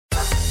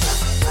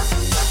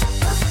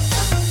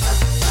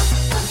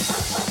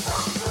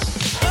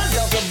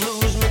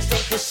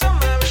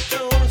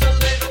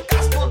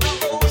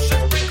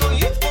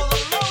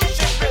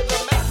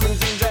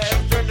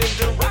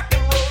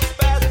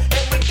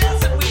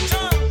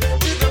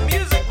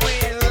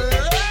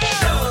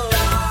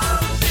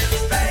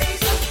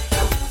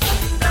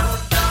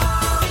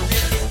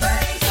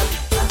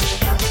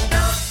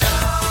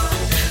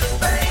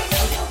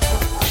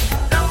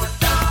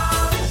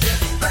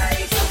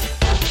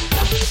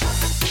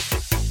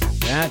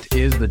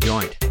the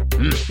joint.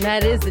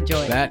 That is the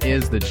joint. That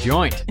is the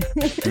joint.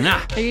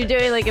 Nah. Are you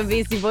doing like a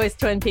Beastie Boys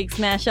Twin Peaks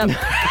mashup?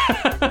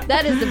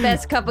 That is the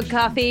best cup of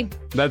coffee.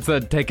 That's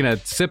taking a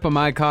sip of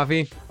my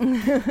coffee.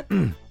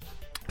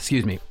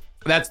 Excuse me.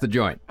 That's the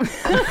joint.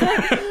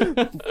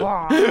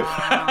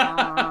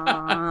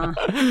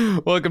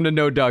 Welcome to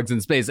No Dogs in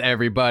Space,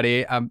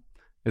 everybody.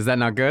 Is that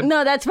not good?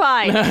 No, that's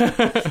fine.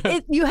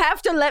 You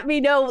have to let me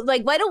know,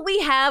 like, why don't we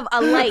have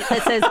a light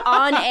that says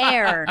on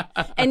air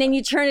and then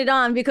you turn it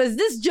on, because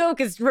this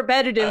joke is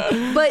repetitive,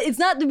 but it's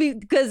not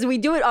because we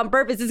do it on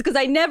purpose. It's because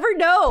I never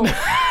know.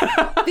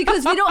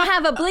 Because we don't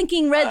have a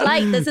blinking red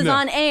light that says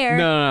on air.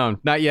 No,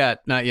 not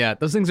yet. Not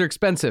yet. Those things are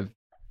expensive.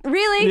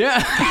 Really?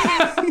 Yeah.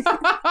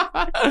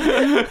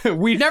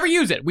 We'd never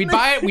use it. We'd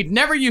buy it. We'd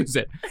never use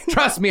it.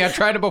 Trust me, I've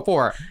tried it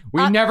before.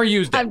 We never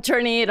used it. I'm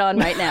turning it on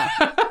right now.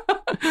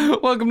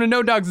 Welcome to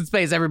No Dogs in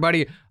Space,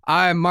 everybody.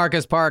 I'm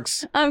Marcus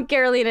Parks. I'm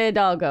Carolina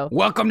Hidalgo.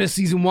 Welcome to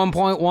season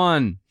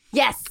 1.1.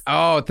 Yes.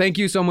 Oh, thank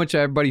you so much,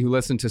 everybody who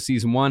listened to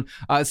season 1.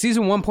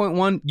 Season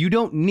 1.1, you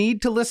don't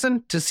need to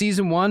listen to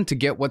season 1 to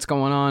get what's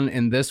going on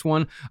in this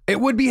one. It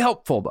would be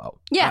helpful, though.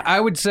 Yeah. I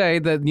would say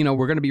that,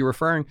 we're going to be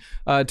referring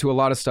to a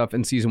lot of stuff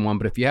in season 1.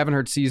 But if you haven't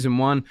heard season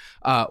 1,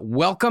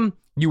 welcome.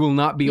 You will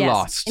not be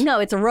lost. No,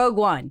 it's a Rogue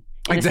One.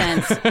 In a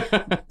sense.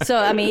 So,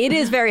 I mean, it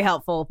is very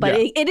helpful, but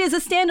it is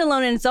a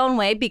standalone in its own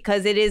way,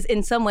 because it is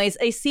in some ways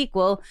a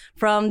sequel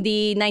from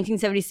the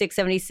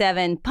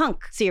 1976-77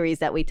 Punk series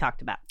that we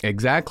talked about.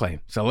 Exactly.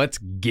 So let's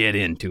get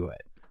into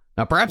it.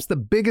 Now, perhaps the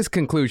biggest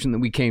conclusion that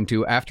we came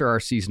to after our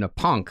season of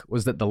Punk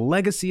was that the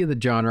legacy of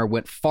the genre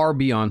went far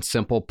beyond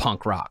simple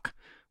punk rock.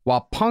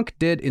 While punk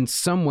did in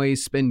some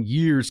ways spend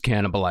years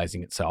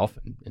cannibalizing itself,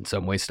 and in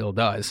some ways still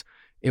does,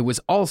 it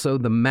was also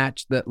the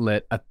match that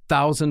lit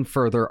 1,000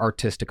 further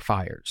artistic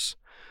fires.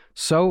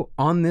 So,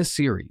 on this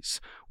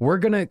series, we're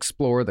going to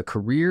explore the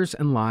careers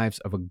and lives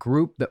of a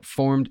group that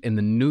formed in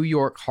the New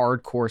York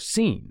hardcore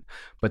scene,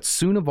 but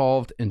soon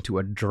evolved into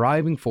a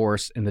driving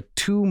force in the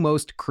two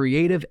most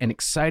creative and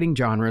exciting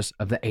genres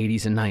of the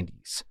 80s and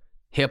 90s,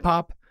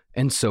 hip-hop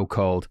and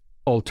so-called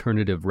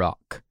alternative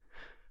rock.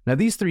 Now,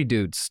 these three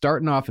dudes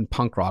starting off in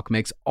punk rock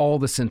makes all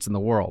the sense in the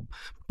world,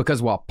 because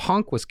while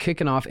punk was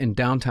kicking off in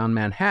downtown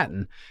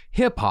Manhattan,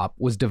 hip-hop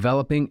was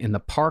developing in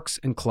the parks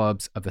and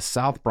clubs of the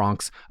South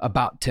Bronx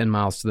about 10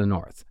 miles to the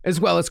north,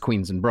 as well as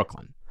Queens and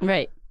Brooklyn.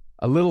 Right.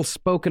 A little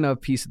spoken of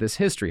piece of this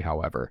history,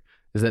 however,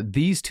 is that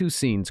these two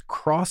scenes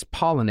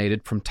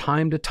cross-pollinated from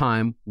time to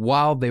time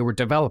while they were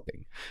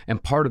developing.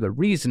 And part of the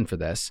reason for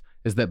this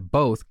is that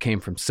both came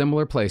from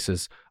similar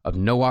places of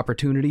no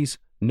opportunities,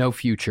 no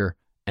future,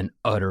 and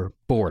utter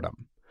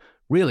boredom.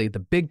 Really, the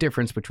big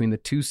difference between the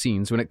two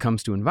scenes when it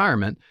comes to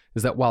environment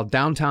is that while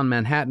downtown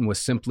Manhattan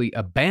was simply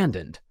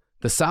abandoned,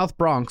 the South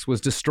Bronx was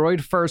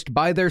destroyed first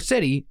by their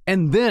city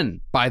and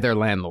then by their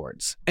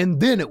landlords. And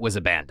then it was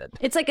abandoned.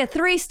 It's like a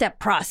 3-step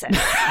process.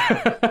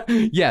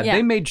 Yeah,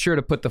 they made sure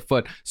to put the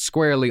foot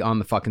squarely on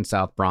the fucking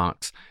South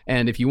Bronx.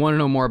 And if you want to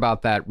know more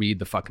about that, read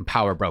the fucking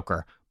Power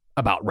Broker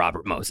about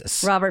Robert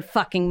Moses. Robert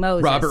fucking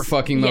Moses. Robert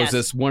fucking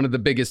Moses, one of the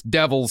biggest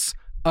devils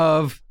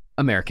of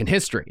American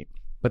history.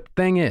 But the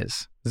thing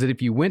is that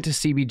if you went to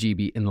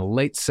CBGB in the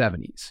late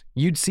 70s,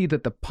 you'd see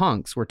that the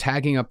punks were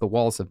tagging up the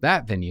walls of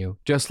that venue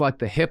just like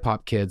the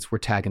hip-hop kids were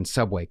tagging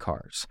subway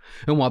cars.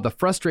 And while the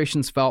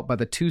frustrations felt by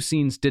the two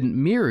scenes didn't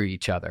mirror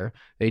each other,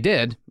 they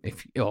did,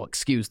 if you'll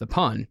excuse the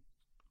pun,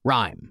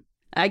 rhyme.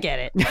 I get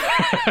it.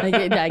 I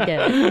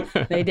get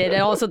it. They did.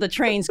 And also the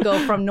trains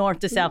go from north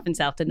to south and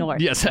south to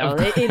north. Yes. So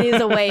it is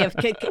a way of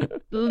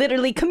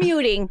literally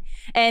commuting,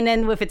 and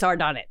then with its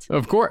art on it.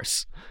 Of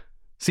course.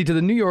 See, to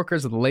the New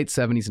Yorkers of the late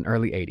 70s and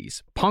early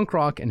 80s, punk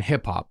rock and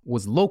hip-hop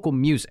was local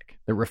music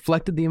that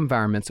reflected the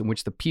environments in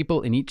which the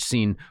people in each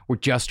scene were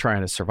just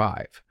trying to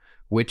survive,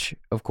 which,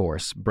 of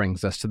course,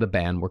 brings us to the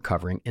band we're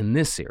covering in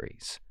this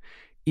series.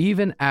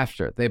 Even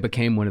after they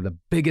became one of the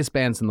biggest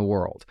bands in the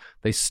world,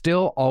 they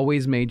still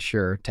always made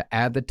sure to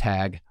add the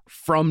tag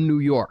 "from New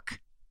York"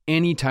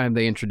 anytime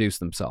they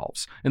introduced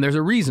themselves, and there's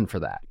a reason for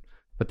that.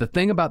 But the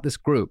thing about this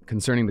group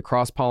concerning the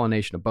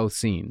cross-pollination of both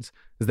scenes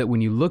is that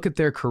when you look at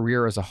their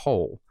career as a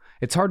whole,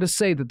 it's hard to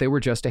say that they were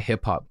just a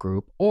hip-hop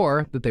group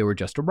or that they were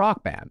just a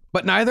rock band.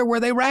 But neither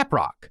were they rap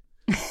rock.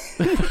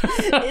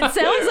 It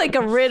sounds like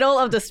a riddle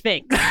of the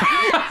Sphinx,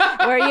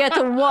 where you have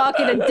to walk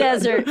in a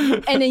desert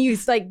and then you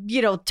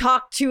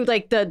talk to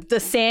like the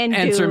sand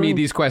dune. Answer me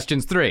these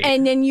questions 3.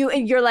 And then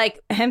you're like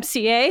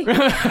MCA,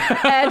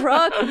 Ad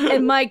Rock,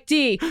 and Mike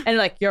D, and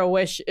like your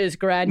wish is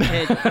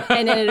granted,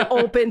 and then it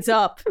opens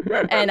up,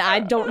 and I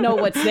don't know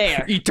what's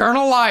there.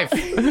 Eternal life.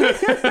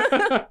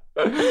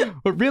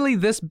 But really,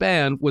 this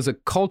band was a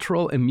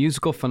cultural and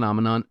musical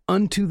phenomenon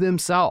unto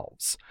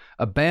themselves.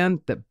 A band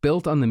that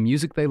built on the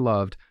music they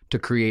loved to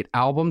create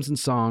albums and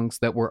songs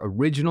that were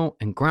original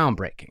and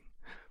groundbreaking.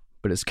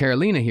 But as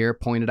Carolina here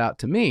pointed out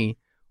to me,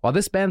 while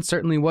this band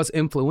certainly was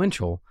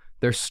influential,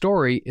 their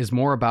story is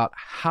more about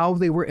how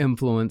they were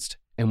influenced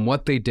and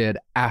what they did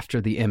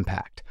after the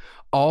impact,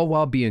 all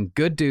while being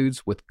good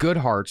dudes with good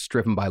hearts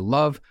driven by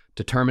love,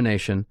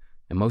 determination,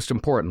 and most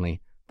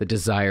importantly, the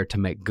desire to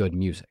make good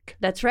music.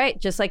 That's right.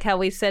 Just like how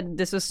we said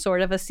this was sort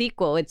of a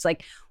sequel. It's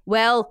like,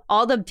 well,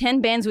 all the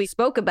 10 bands we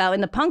spoke about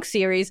in the punk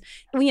series,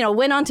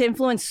 went on to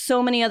influence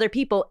so many other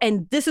people.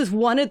 And this is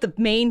one of the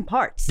main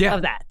parts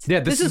of that. Yeah,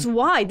 this is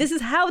why. This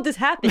is how this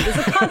happened.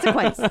 There's a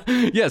consequence.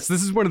 Yes,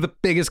 this is one of the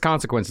biggest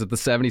consequences of the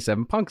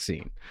 77 punk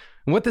scene.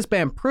 And what this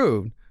band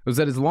proved was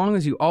that as long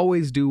as you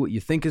always do what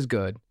you think is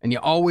good, and you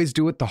always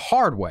do it the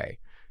hard way,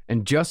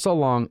 and just so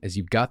long as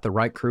you've got the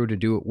right crew to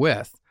do it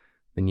with,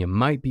 then you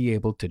might be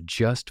able to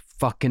just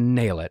fucking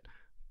nail it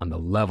on the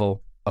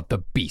level of the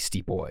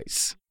Beastie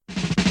Boys.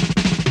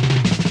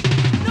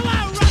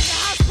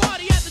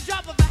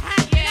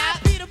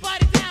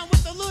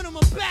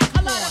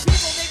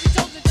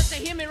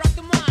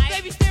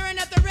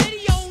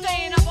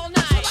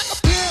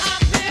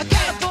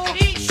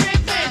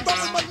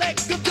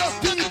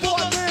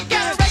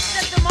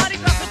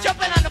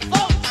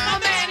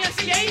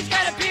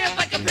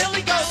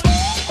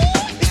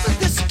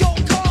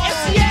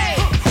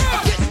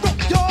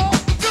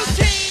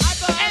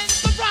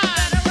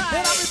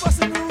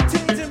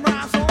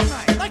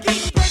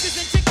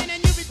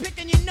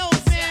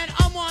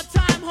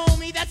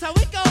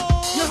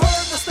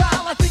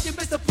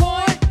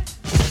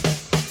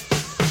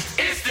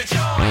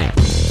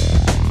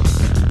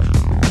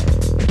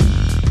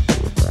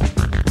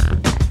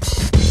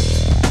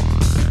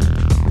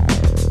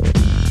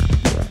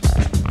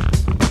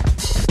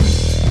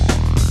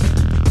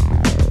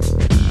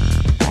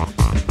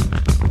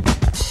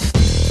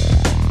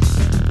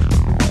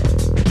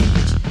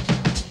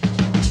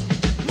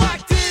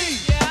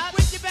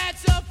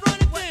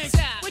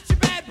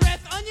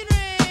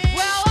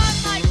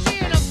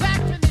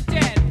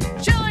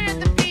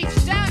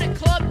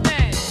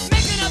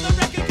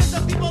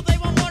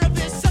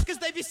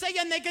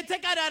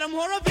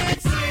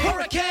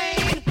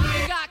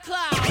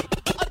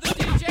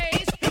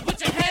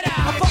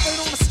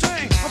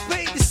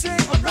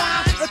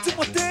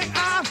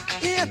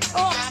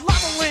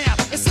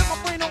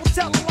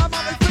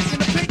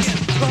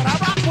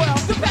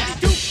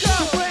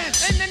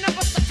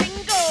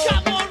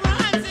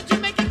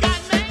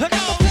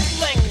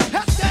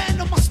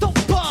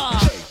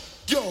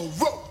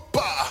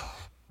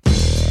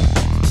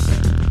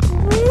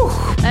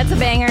 That's a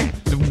banger.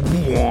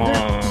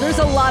 There's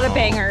a lot of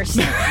bangers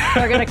that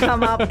are going to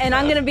come up. And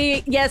I'm going to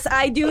be, yes,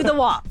 I do the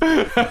WAP.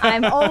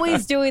 I'm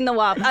always doing the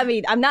WAP. I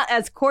mean, I'm not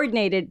as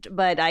coordinated,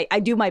 but I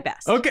do my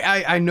best. Okay,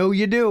 I know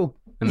you do.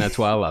 And that's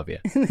why I love you.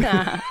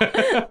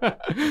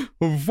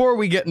 Well, before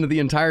we get into the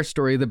entire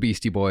story of the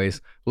Beastie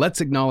Boys,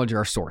 let's acknowledge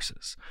our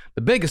sources.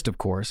 The biggest, of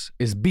course,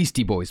 is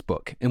Beastie Boys'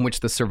 book, in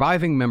which the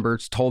surviving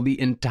members told the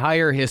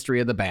entire history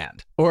of the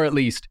band. Or at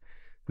least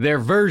their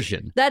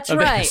version of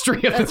the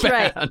history of the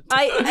band.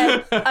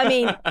 I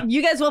mean,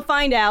 you guys will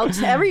find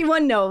out.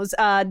 Everyone knows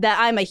that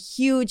I'm a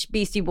huge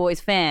Beastie Boys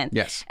fan.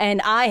 Yes.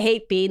 And I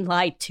hate being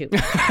lied to.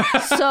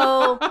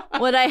 So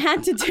what I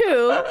had to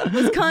do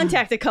was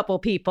contact a couple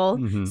people.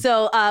 Mm-hmm.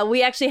 So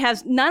we actually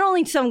have not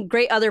only some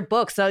great other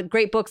books,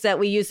 great books that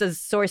we use as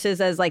sources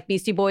as like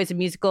Beastie Boys, a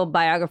musical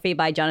biography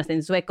by Jonathan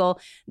Zwickle,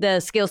 The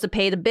Skills to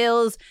Pay the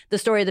Bills, The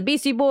Story of the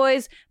Beastie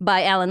Boys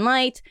by Alan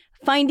Light,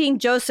 Finding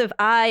Joseph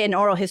I, An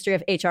Oral History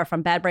of HR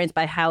from Bad Brains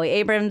by Howie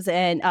Abrams.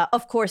 And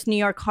of course, New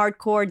York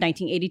Hardcore,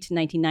 1980 to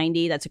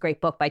 1990. That's a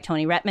great book by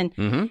Tony Retman.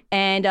 Mm-hmm.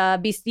 And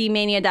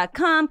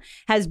BeastieMania.com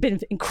has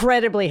been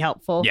incredibly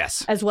helpful.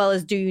 Yes. As well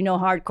as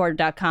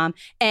DoYouKnowHardcore.com.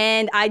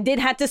 And I did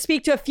have to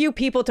speak to a few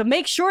people to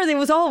make sure that it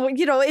was all,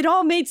 it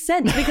all made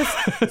sense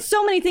because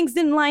so many things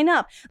didn't line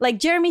up. Like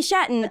Jeremy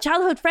Shatton, a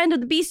childhood friend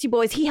of the Beastie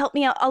Boys, he helped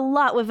me out a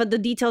lot with the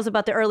details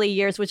about the early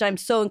years, which I'm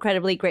so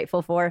incredibly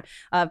grateful for.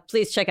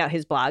 Please check out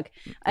his blog.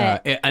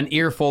 An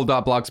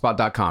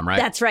earful.blogspot.com, right?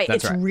 That's right.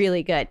 It's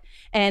really good.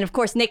 And of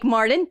course, Nick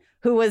Martin,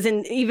 who was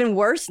even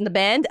worse in the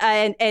band,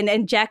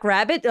 and Jack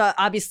Rabbit,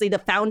 obviously the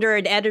founder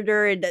and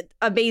editor and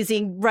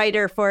amazing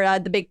writer for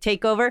The Big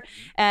Takeover.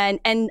 And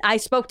I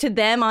spoke to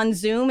them on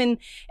Zoom and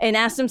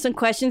asked them some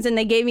questions, and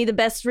they gave me the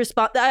best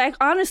response.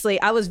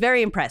 Honestly, I was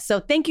very impressed. So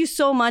thank you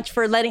so much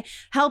for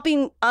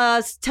helping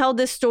us tell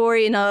this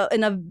story in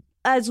a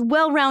as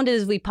well-rounded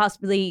as we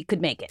possibly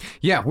could make it.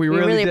 Yeah, we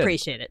really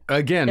appreciate it.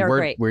 Again,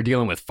 we're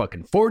dealing with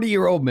fucking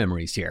 40-year-old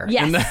memories here.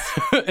 Yes.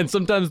 And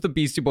sometimes the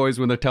Beastie Boys,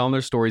 when they're telling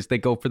their stories, they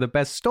go for the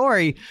best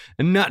story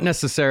and not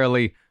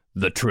necessarily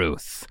the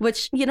truth.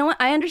 Which, you know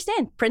what? I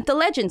understand. Print the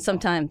legend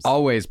sometimes.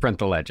 Always print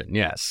the legend,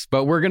 yes.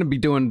 But we're going to be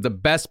doing the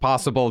best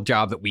possible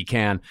job that we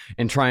can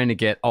and trying to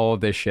get all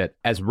of this shit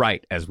as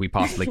right as we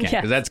possibly can.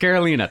 Because that's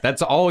Carolina.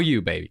 That's all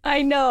you, baby.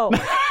 I know.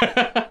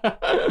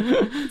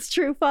 It's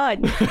true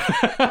fun.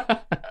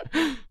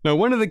 Now,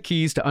 one of the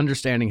keys to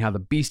understanding how the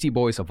Beastie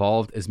Boys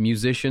evolved as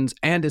musicians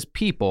and as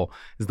people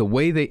is the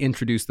way they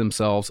introduced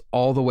themselves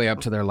all the way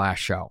up to their last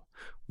show.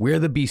 We're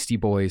the Beastie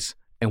Boys,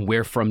 and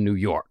we're from New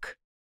York.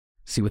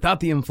 See, without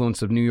the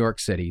influence of New York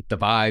City, the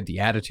vibe, the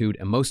attitude,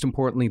 and most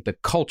importantly, the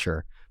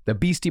culture, the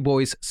Beastie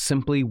Boys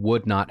simply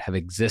would not have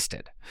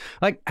existed.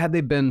 Like, had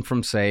they been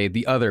from, say,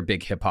 the other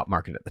big hip-hop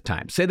market at the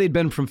time. Say they'd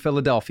been from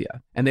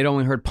Philadelphia, and they'd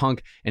only heard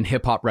punk and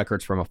hip-hop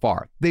records from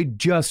afar. They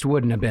just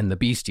wouldn't have been the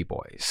Beastie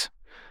Boys.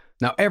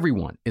 Now,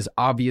 everyone is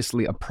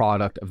obviously a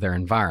product of their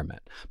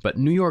environment, but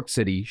New York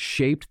City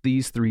shaped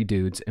these three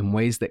dudes in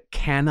ways that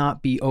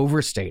cannot be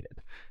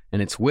overstated.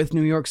 And it's with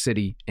New York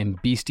City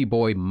and Beastie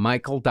Boy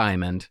Michael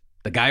Diamond,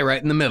 the guy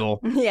right in the middle,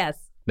 Yes.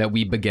 that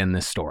we begin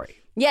this story.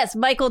 Yes,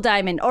 Michael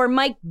Diamond, or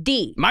Mike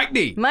D. Mike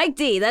D. Mike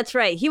D, that's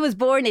right. He was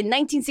born in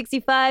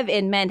 1965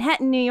 in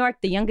Manhattan, New York,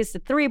 the youngest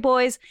of three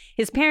boys.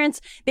 His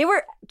parents, they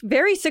were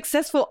very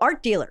successful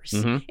art dealers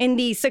in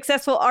the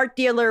successful art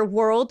dealer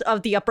world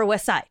of the Upper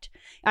West Side.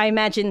 I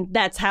imagine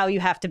that's how you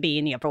have to be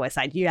in the Upper West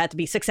Side. You have to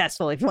be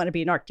successful if you want to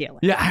be an art dealer.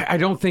 Yeah, I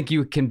don't think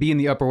you can be in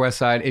the Upper West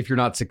Side if you're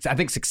not I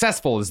think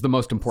successful is the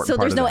most important So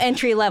part there's of no this.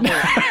 entry level.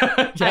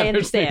 I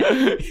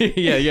understand.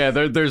 Yeah.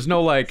 There's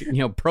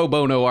no pro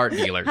bono art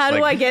dealers. How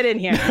do I get in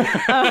here?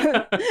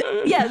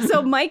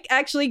 So Mike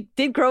actually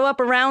did grow up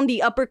around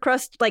the upper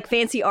crust, like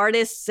fancy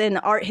artists and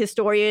art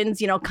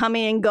historians,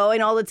 coming and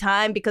going all the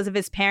time because of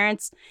his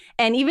parents.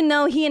 And even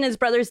though he and his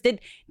brothers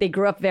they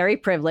grew up very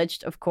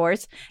privileged, of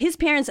course, his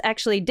parents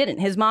actually didn't.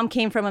 His mom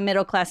came from a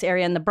middle class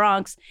area in the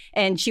Bronx,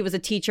 and she was a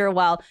teacher,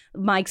 while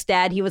Mike's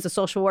dad, he was a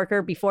social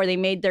worker before they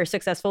made their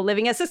successful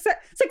living as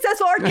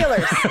successful art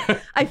dealers.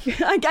 I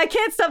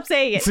can't stop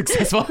saying it.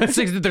 Successful.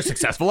 They're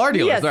successful art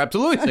dealers. Yes. They're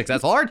absolutely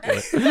successful art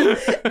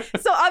dealers.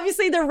 So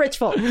obviously they're rich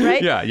folk,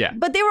 right? Yeah.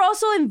 But they were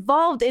also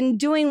involved in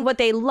doing what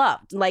they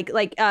loved. Like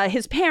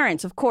his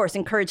parents, of course,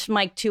 encouraged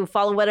Mike to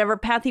follow whatever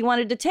path he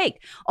wanted to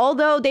take,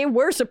 although they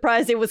were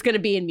surprised it was going to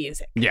be in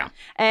music. Yeah.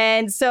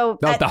 And so...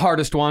 The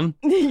hardest one.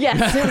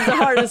 Yes, it was the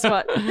hardest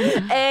one.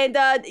 And,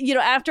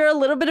 after a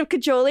little bit of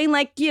cajoling,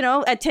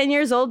 at 10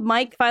 years old,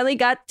 Mike finally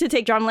got to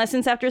take drum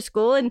lessons after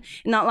school. And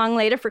not long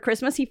later for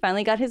Christmas, he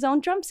finally got his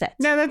own drum set.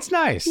 Yeah, that's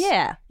nice.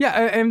 Yeah. Yeah,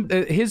 and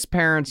his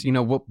parents,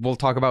 we'll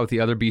talk about with the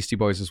other Beastie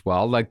Boys as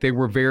well. Like, they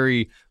were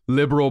very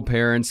liberal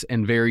parents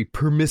and very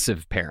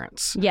permissive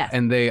parents. Yes.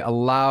 And they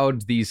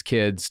allowed these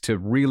kids to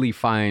really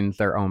find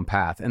their own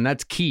path. And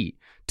that's key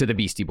to the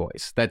Beastie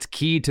Boys. That's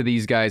key to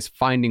these guys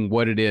finding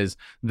what it is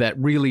that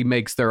really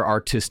makes their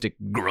artistic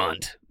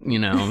grunt,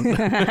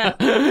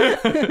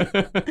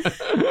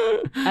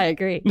 I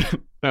agree.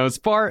 Now, as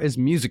far as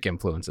music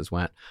influences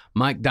went,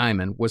 Mike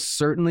Diamond was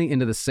certainly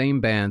into the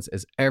same bands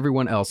as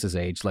everyone else his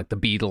age, like the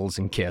Beatles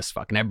and Kiss.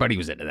 Fucking everybody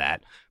was into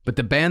that. But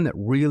the band that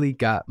really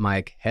got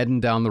Mike heading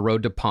down the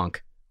road to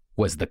punk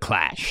was The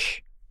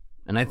Clash.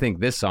 And I think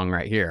this song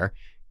right here,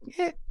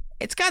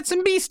 it's got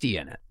some Beastie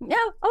in it. Yeah,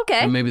 okay.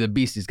 And maybe the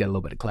Beastie's got a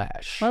little bit of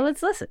Clash. Well,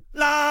 let's listen.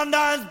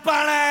 London's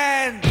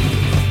burning!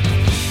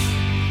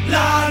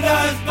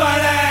 London's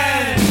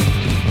burning!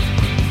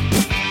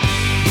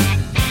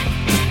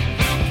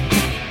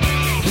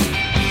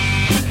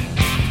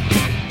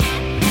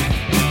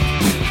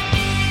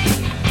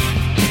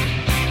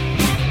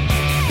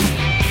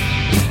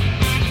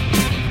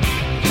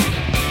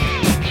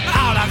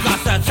 All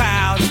across the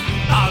town,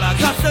 all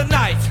across the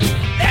night,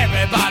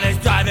 everybody's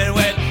driving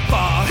with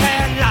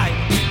forehead light.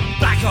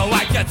 Black or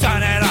white, you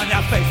turn it on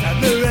your face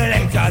and new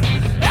religion.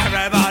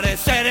 Everybody's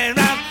sitting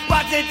round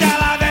watching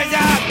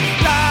television.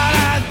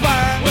 London's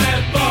burn,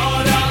 we're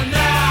bored on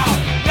now.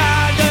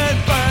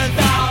 London's burn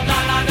down, na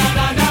na na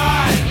na na.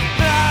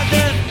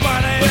 London's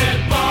burning, we're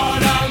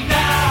bored on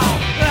now.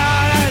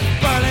 London's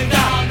burning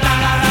down, na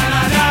na na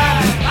na na.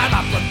 I'm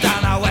up and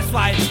down our West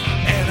White,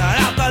 in and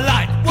out the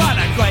light. What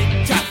a great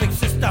traffic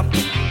system,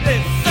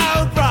 it's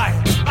so bright.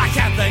 I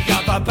can't think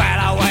of a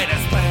better way to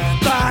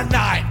spend the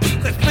night.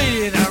 There's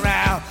speeding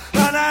around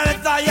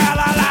underneath the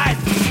yellow light.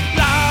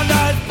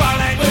 London's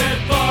burning, we're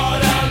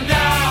bored of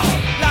now.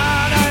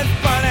 London's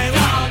burning,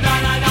 down, na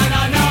na na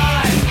na na.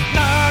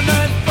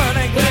 London's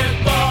burning, we're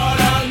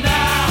bored of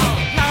now.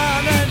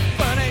 London's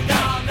burning,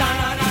 down, na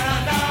na na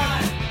na na.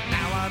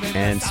 Now I'm in the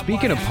And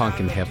speaking of punk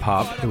and hip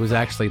hop, it was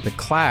actually The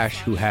Clash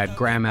who had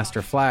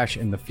Grandmaster Flash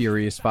and the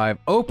Furious Five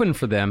open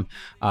for them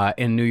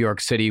in New York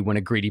City when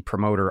a greedy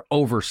promoter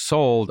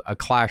oversold a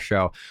Clash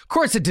show. Of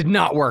course, it did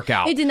not work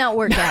out. It did not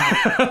work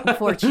out,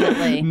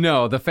 unfortunately.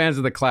 No, the fans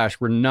of The Clash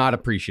were not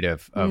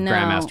appreciative of No.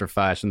 Grandmaster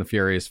Flash and the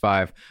Furious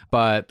Five.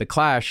 But The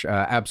Clash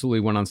absolutely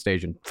went on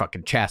stage and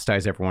fucking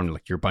chastised everyone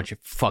like, you're a bunch of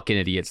fucking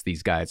idiots.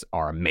 These guys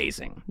are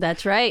amazing.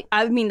 That's right.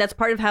 I mean, that's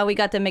part of how we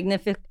got the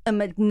magnificent.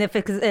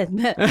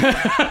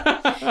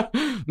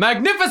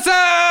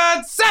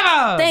 Magnificent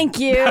Seven! Thank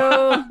you.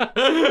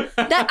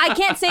 That I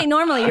can't say it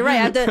normally. You're right.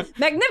 I have the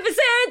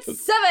Magnificent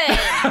Seven.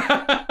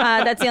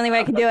 That's the only way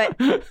I can do it.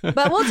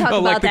 But we'll talk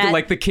about like that.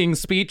 like the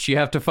King's Speech, you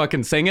have to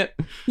fucking sing it.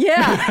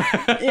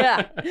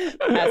 Yeah.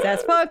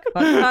 As fuck.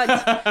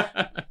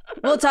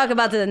 We'll talk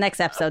about it in the next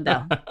episode,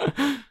 though.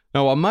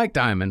 Now, while Mike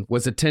Diamond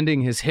was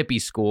attending his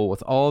hippie school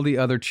with all the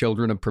other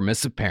children of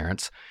permissive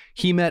parents,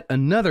 he met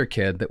another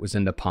kid that was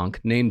into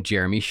punk named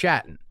Jeremy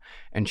Shatton.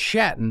 And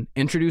Shatton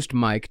introduced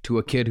Mike to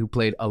a kid who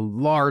played a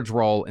large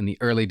role in the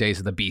early days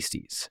of the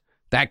Beasties.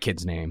 That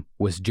kid's name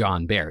was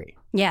John Barry.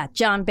 Yeah,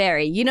 John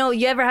Barry. You know,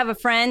 you ever have a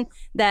friend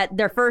that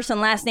their first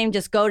and last name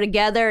just go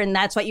together and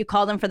that's what you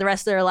call them for the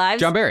rest of their lives?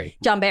 John Barry.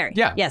 John Barry.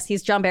 Yeah. Yes,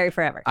 he's John Barry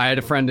forever. I had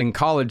a friend in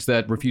college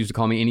that refused to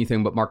call me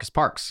anything but Marcus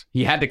Parks.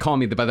 He had to call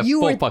me by the You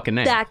full were fucking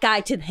name. that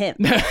guy to him.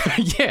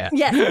 Yeah.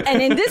 Yes,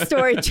 and in this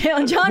story,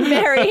 John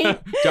Barry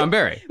John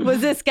Barry.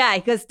 was this guy,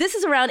 because this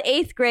is around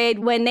 8th grade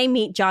when they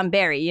meet John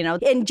Barry, you know.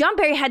 And John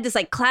Barry had this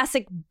like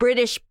classic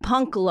British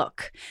punk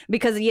look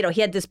because, you know,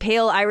 he had this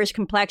pale Irish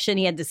complexion,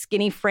 he had this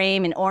skinny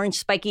frame and orange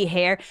spiky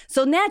hair.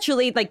 So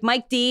naturally, like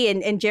Mike D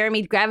and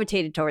Jeremy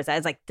gravitated towards that. I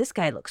was like, this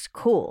guy looks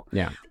cool.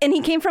 Yeah. And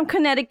he came from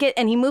Connecticut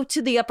and he moved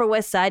to the Upper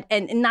West Side,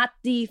 and not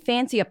the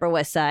fancy Upper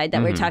West Side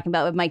that we were talking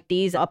about with Mike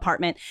D's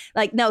apartment.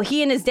 Like, no,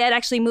 he and his dad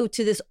actually moved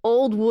to this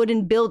old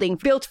wooden building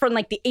built from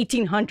like the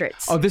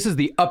 1800s. Oh, this is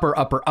the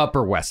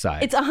upper West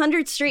Side. It's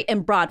 100th Street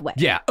and Broadway.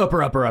 Yeah,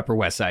 upper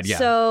West Side, yeah.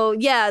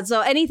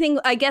 So anything,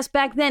 I guess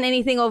back then,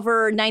 anything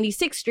over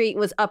 96th Street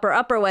was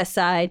upper West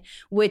Side,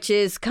 which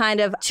is kind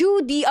of,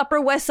 to the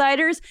Upper West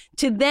Siders,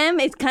 to them,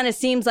 it kind of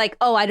seems like,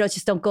 oh, I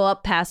don't go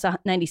up past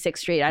 96th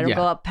Street. I don't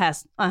go up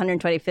past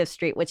 125th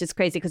Street, which is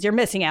crazy because you're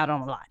missing out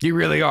on a lot. You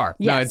really are.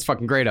 Yes. No, it's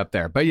fucking great up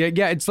there. But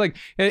yeah, it's like,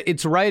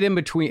 it's right in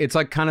between. It's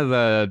like kind of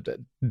the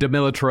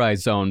demilitarized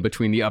zone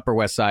between the Upper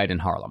West Side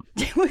and Harlem.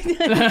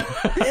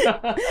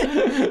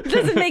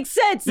 Doesn't make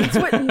sense. It's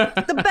what,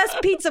 the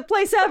best pizza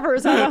place ever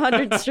is on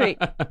 100th Street.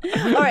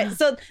 All right,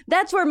 so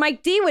that's where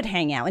Mike D would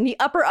hang out, in the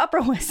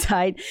Upper West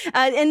Side.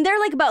 And they're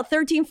like about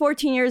 13,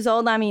 14 years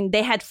old. I mean,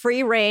 they had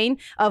free reign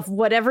of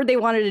whatever they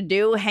wanted to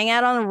do, hang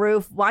out on the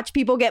roof, watch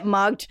people get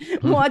mugged,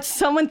 watch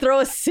someone throw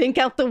a sink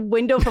out the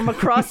window from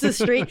across the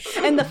street,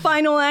 and the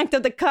final act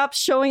of the cops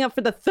showing up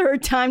for the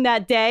 3rd time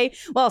that day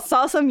while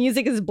salsa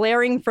music is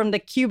blaring from the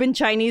Cuban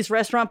Chinese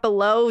restaurant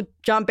below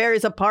John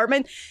Barry's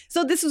apartment.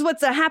 So this is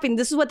what's happening.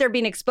 This is what they're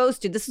being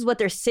exposed to. This is what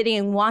they're sitting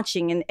and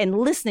watching and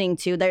listening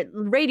to. Their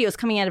radio's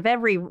coming out of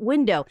every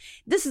window.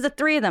 This is the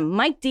 3 of them,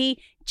 Mike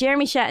D,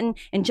 Jeremy Shatton,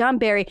 and John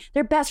Barry.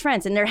 They're best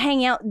friends, and they're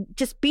hanging out,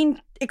 just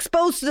being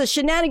exposed to the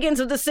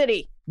shenanigans of the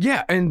city.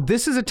 Yeah, and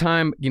this is a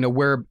time, you know,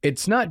 where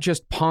it's not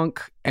just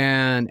punk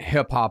and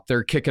hip hop.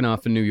 They're kicking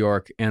off in New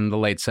York in the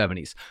late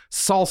 70s.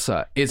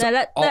 Salsa is...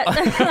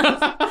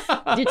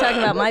 You're talking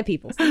about my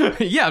peoples.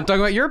 Yeah, I'm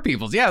talking about your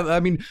peoples. Yeah, I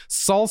mean,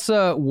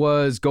 salsa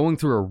was going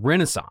through a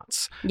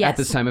renaissance at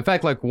this time. In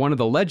fact, like one of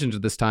the legends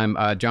of this time,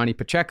 Johnny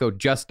Pacheco,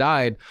 just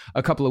died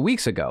a couple of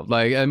weeks ago.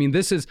 Like, I mean,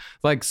 this is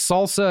like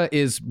salsa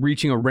is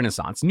reaching a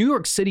renaissance. New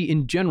York City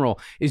in general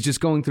is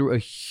just going through a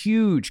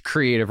huge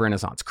creative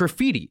renaissance.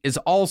 Graffiti is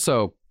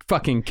also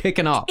fucking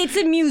kicking off. It's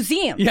a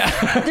museum.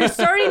 Yeah. They're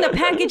starting to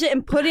package it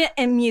and put it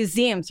in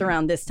museums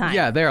around this time.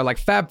 Yeah, they're like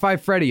Fab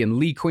Five Freddy and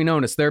Lee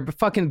Quinones. They're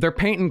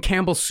painting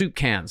Campbell's soup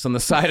cans on the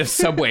side of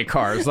subway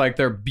cars. Like,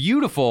 they're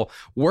beautiful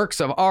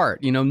works of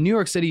art. You know, New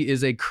York City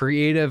is a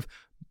creative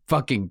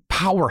fucking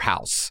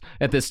powerhouse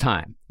at this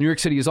time. New York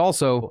City is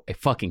also a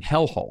fucking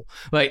hellhole.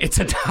 Like, it's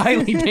a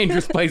highly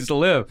dangerous place to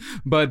live.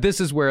 But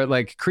this is where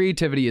like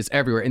creativity is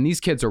everywhere. And these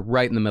kids are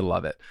right in the middle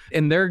of it.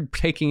 And they're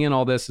taking in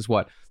all this as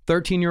what?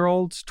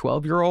 13-year-olds,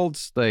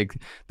 12-year-olds, like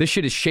this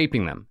shit is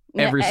shaping them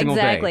every single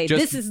day. Exactly.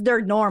 This is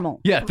their normal.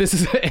 Yeah, this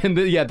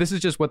is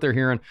just what they're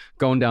hearing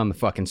going down the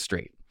fucking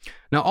street.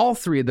 Now, all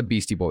 3 of the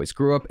Beastie Boys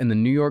grew up in the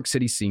New York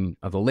City scene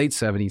of the late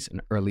 70s and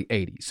early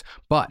 80s.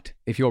 But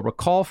if you'll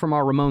recall from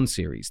our Ramones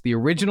series, the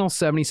original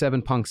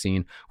 77 punk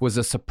scene was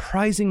a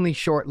surprisingly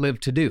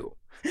short-lived to-do.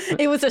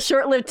 It was a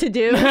short-lived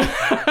to-do,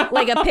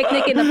 like a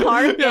picnic in the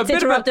park. Yeah, it's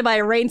interrupted by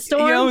a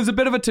rainstorm. You know, it was a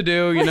bit of a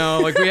to-do, you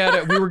know, like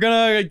we were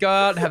gonna go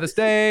out and have this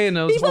day, and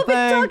it was People have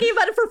been talking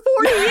about it for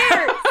 40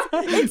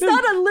 years. It's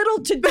not a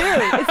little to-do.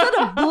 It's not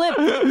a blip.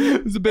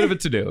 It's a bit of a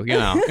to-do, you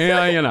know.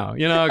 Yeah, you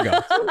know how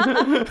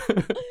it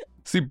goes.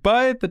 See,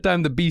 by the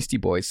time the Beastie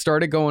Boys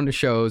started going to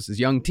shows as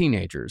young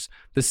teenagers,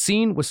 the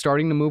scene was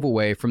starting to move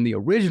away from the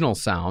original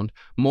sound,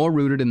 more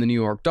rooted in the New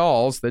York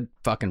Dolls, the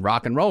fucking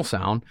rock and roll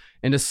sound,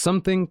 into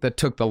something that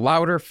took the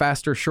louder,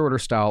 faster, shorter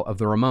style of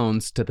the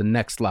Ramones to the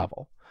next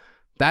level.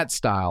 That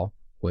style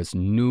was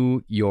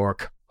New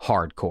York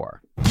hardcore.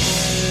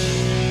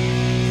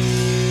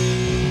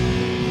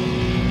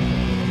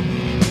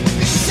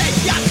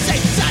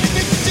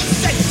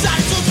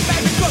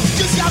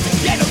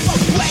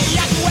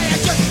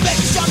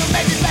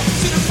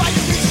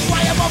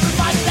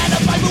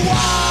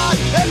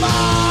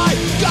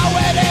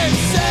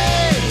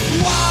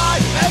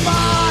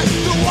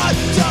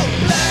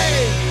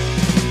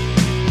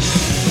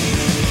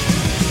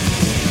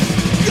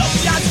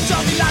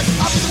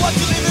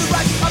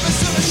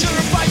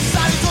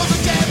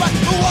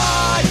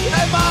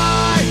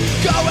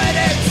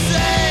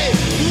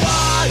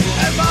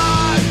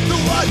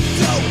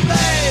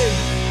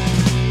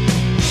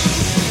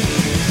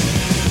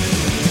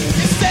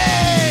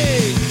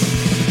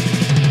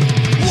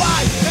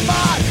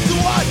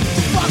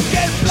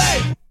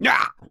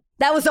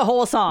 That was the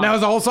whole song. That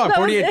was the whole song.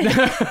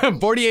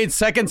 48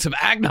 seconds of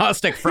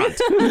agnostic front.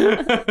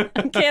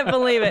 I can't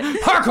believe it.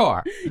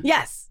 Hardcore.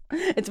 Yes.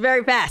 It's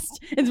very fast.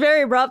 It's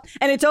very abrupt,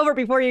 and it's over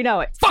before you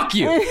know it. Fuck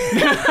you.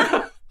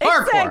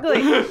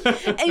 Hardcore.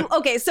 Exactly. And,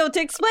 okay, so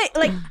to explain,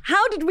 like,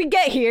 how did we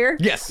get here?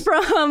 Yes.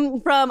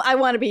 From I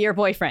Want to Be Your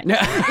Boyfriend. You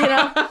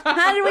know,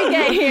 how did we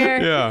get here?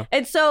 Yeah.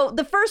 And so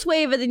the first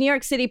wave of the New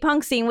York City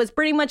punk scene was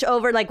pretty much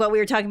over, like what we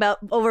were talking about,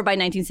 over by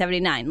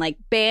 1979. Like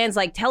bands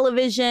like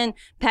Television,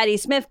 Patti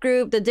Smith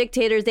Group, The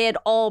Dictators, they had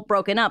all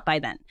broken up by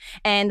then.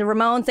 And the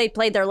Ramones, they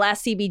played their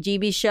last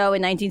CBGB show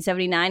in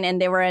 1979,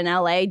 and they were in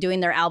LA doing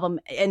their album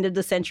End of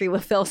the Century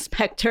with Phil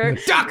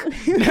Spector. Duck.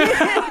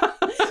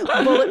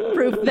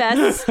 Bulletproof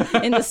vests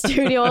in the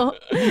studio.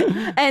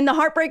 And the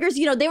Heartbreakers,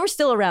 you know, they were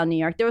still around New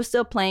York. They were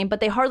still playing, but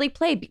they hardly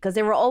played because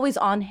they were always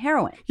on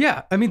heroin.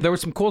 Yeah, I mean, there were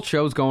some cool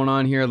shows going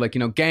on here. Like, you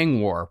know,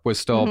 Gang War was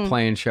still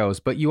playing shows.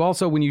 But you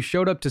also, when you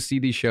showed up to see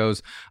these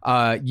shows,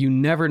 you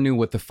never knew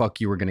what the fuck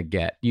you were going to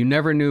get. You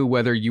never knew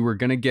whether you were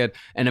going to get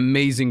an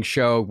amazing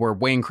show where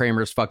Wayne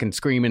Kramer's fucking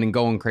screaming and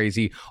going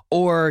crazy,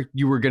 or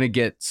you were going to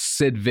get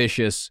Sid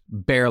Vicious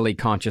barely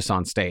conscious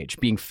on stage,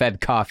 being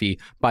fed coffee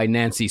by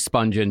Nancy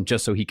Spungen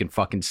just so he can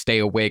fucking stay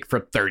awake for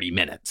 30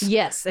 minutes.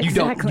 Yes,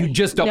 exactly. You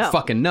just don't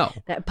fucking know.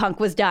 That Punk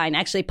was dying.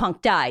 Actually,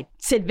 Punk died.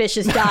 Sid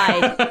Vicious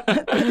died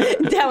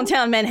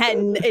downtown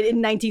Manhattan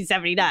in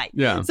 1979.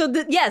 Yeah. So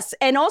yes,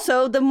 and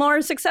also the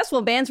more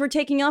successful bands were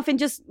taking off and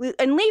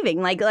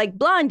leaving, like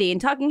Blondie and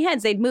Talking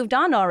Heads. They'd moved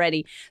on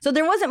already. So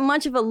there wasn't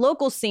much of a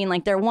local scene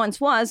like there once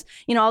was.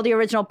 You know, all the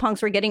original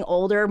punks were getting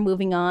older,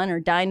 moving on, or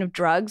dying of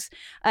drugs.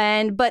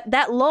 But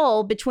that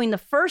lull between the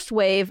first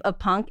wave of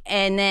punk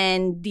and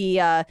then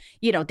the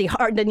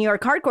New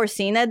York hardcore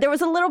scene, there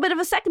was a little bit of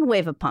a second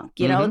wave of punk.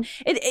 You know,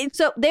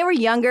 so they were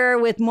younger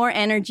with more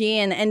energy,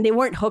 and they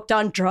weren't hooked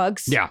on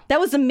drugs. Yeah, that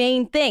was the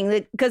main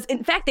thing. Because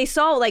in fact, they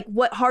saw like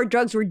what hard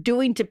drugs were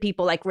doing to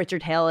people like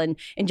Richard Hell and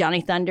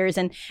Johnny Thunders,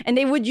 and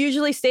they would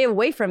usually stay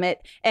away from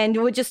it and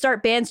would just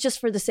start bands just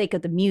for the sake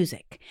of the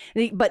music,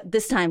 but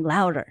this time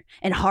louder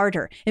and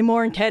harder and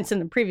more intense than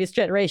the previous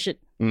generation.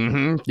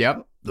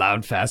 Yep.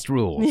 Loud, Fast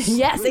Rules.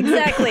 Yes,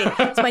 exactly.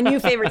 It's my new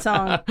favorite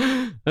song.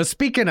 Now,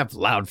 speaking of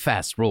Loud,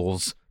 Fast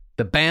Rules,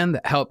 the band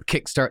that helped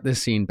kickstart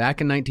this scene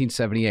back in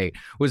 1978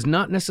 was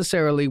not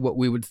necessarily what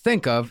we would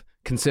think of,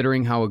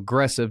 considering how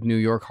aggressive New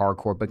York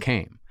hardcore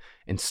became.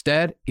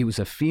 Instead, it was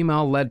a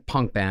female-led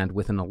punk band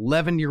with an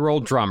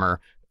 11-year-old drummer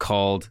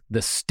called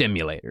the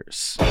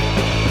Stimulators.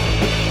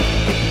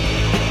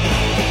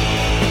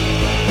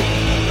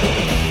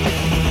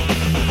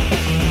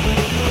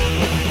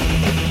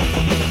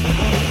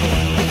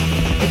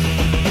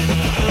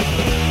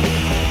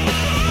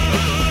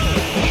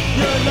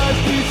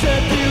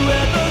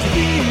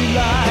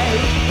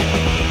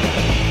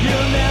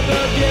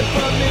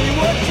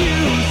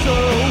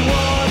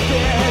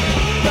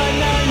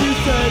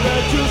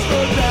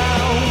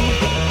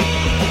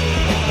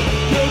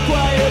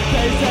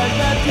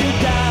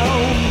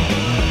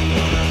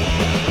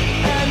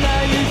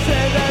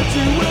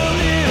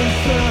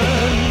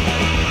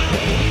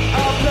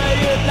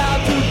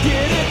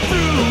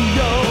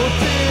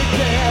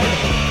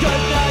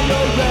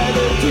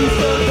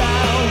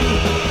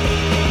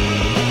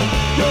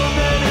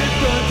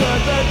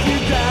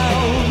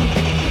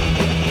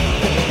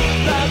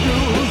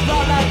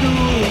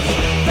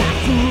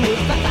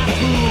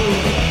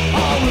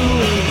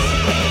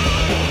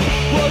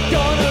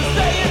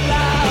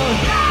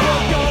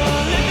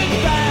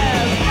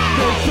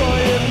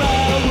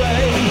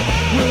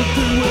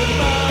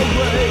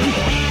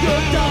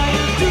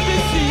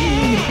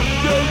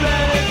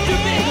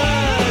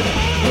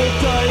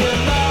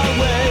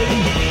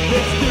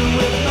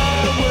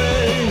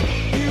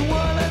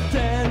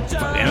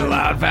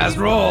 Fast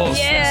Rules.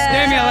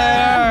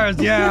 Yeah.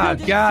 Stimulators. Yeah.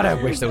 God, I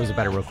wish there was a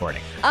better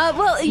recording.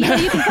 Well, you know,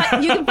 you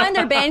can find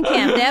their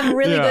Bandcamp. They have a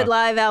really good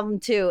live album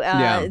too.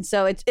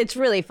 So it's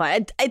really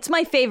fun. It's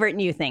my favorite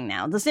new thing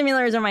now. The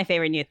Stimulators are my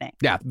favorite new thing.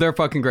 Yeah, they're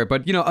fucking great.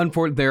 But, you know,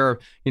 unfortunately, they're,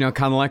 you know,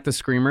 kind of like the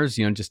Screamers,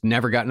 you know, just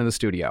never got into the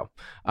studio.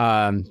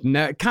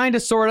 Kind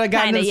of, sort of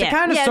got into the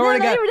studio.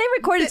 They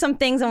recorded some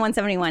things on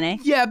 171, eh?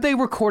 Yeah, they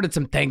recorded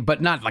some things,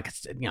 but not like,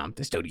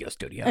 the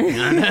studio.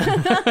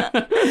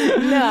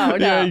 No.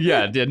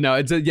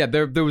 No,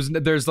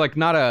 there's like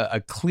not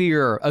a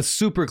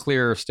super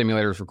clear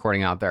Stimulators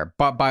recording out there,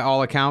 but by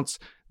all accounts,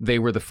 they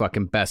were the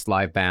fucking best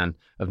live band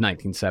of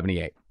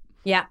 1978.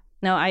 Yeah.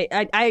 No, I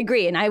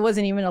agree, and I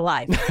wasn't even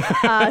alive.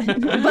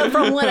 But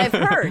from what I've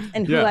heard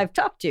and who I've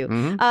talked to.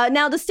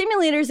 Now, the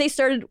Stimulators, they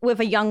started with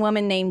a young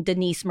woman named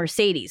Denise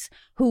Mercedes,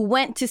 who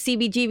went to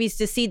CBGB's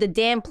to see The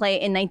Damned play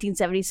in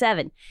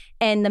 1977.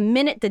 And the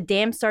minute The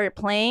Damned started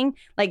playing,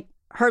 like,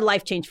 her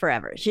life changed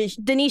forever.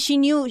 Denise, she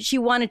knew she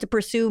wanted to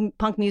pursue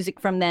punk music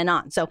from then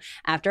on. So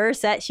after her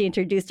set, she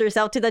introduced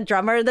herself to the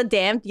drummer of The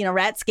Damned,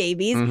 Rat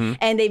Scabies,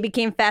 and they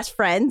became fast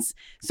friends.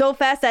 So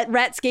fast that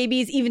Rat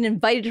Scabies even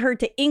invited her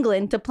to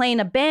England to play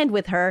in a band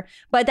with her,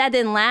 but that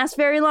didn't last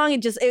very long.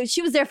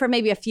 She was there for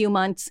maybe a few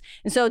months.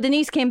 And so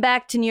Denise came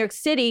back to New York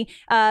City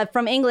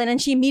from England, and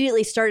she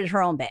immediately started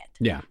her own band,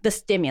 the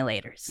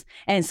Stimulators.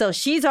 And so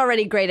she's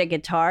already great at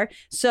guitar.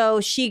 So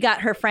she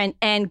got her friend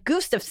Ann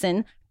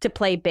Gustafson to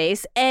play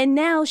bass, and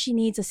now she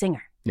needs a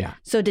singer. Yeah.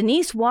 So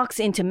Denise walks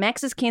into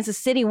Max's Kansas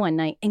City one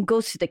night and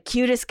goes to the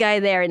cutest guy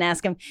there and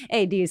asks him,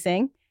 hey, do you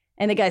sing?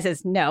 And the guy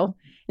says, no.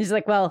 And she's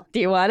like, well, do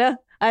you wanna?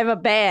 I have a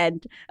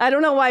band. I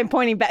don't know why I'm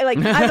pointing back. Like,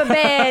 I have a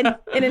band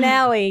in an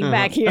alley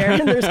back here.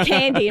 And there's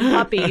candy and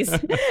puppies.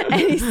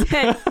 And he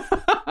said,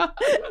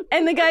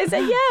 and the guy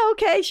said, yeah,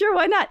 okay, sure,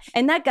 why not?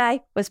 And that guy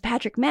was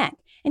Patrick Mack.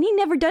 And he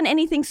never done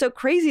anything so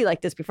crazy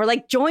like this before,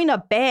 like join a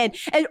band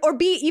or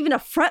be even a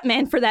front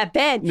man for that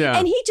band. Yeah.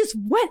 And he just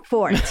went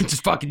for it.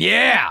 Just fucking,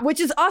 yeah.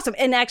 Which is awesome.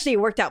 And actually it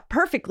worked out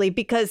perfectly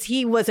because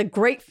he was a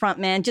great front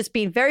man, just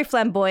being very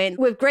flamboyant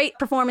with great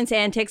performance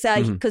antics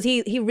because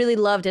he really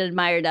loved and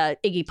admired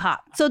Iggy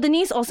Pop. So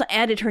Denise also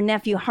added her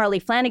nephew Harley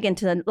Flanagan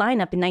to the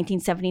lineup in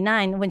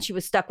 1979 when she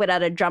was stuck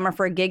without a drummer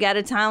for a gig out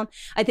of town.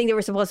 I think they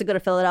were supposed to go to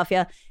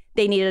Philadelphia.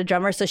 They needed a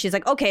drummer. So she's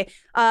like, okay,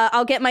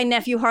 I'll get my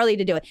nephew Harley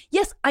to do it.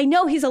 Yes, I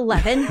know he's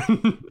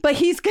 11, but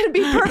he's going to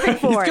be perfect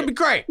for it. He's going to be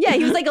great. Yeah,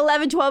 he was like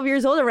 11, 12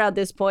 years old around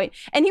this point.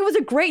 And he was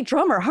a great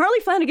drummer.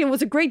 Harley Flanagan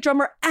was a great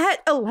drummer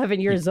at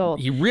 11 years old.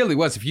 He really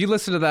was. If you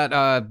listen to that,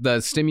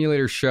 the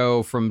Stimulator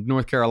show from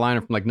North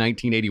Carolina from like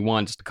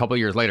 1981, just a couple of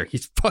years later,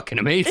 he's fucking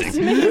amazing. It's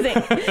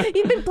amazing.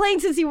 He'd been playing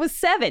since he was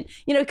 7,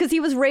 because he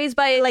was raised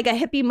by like a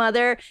hippie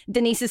mother,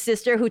 Denise's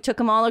sister, who took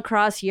him all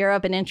across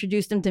Europe and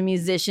introduced him to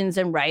musicians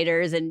and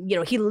writers. And,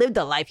 he lived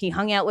a life. He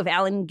hung out with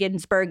Allen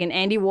Ginsberg and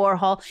Andy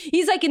Warhol.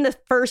 He's like in the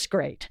first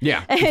grade.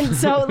 Yeah. And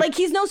so like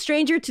he's no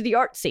stranger to the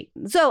art scene.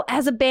 So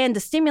as a band,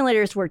 the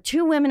Stimulators were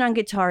 2 women on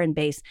guitar and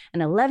bass, an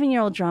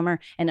 11-year-old drummer,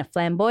 and a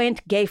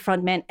flamboyant gay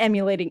frontman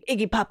emulating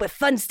Iggy Pop with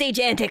fun stage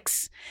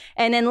antics.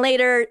 And then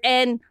later,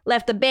 Ann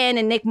left the band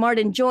and Nick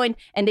Martin joined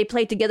and they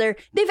played together.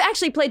 They've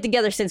actually played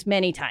together since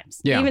many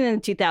times, even in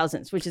the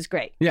 2000s, which is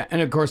great. Yeah.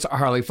 And of course,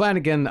 Harley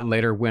Flanagan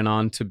later went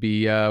on to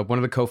be one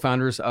of the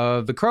co-founders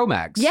of the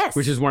Cro-Mags. Yes.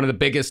 Which is one of the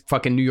biggest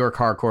fucking New York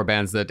hardcore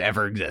bands that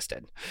ever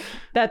existed.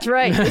 That's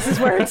right. This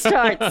is where it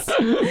starts.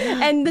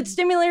 And the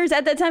Stimulators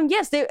at that time,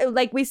 yes, they,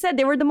 like we said,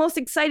 they were the most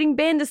exciting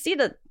band to see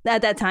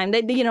at that time.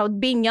 They,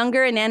 being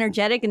younger and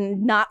energetic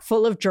and not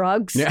full of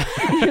drugs. Yeah.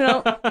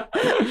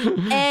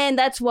 And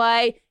that's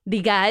why the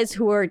guys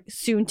who are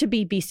soon to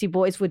be Beastie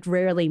Boys would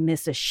rarely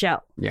miss a show.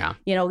 Yeah.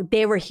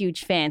 They were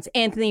huge fans.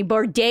 Anthony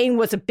Bourdain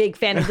was a big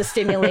fan of the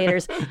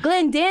Stimulators.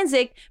 Glenn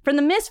Danzig from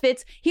the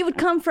Misfits, he would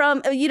come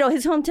from,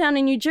 his hometown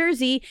in New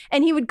Jersey,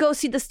 and he would go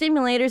see the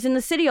Stimulators in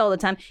the city all the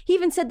time. He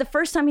even said the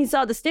first time he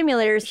saw the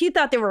Stimulators, he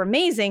thought they were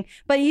amazing,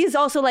 but he's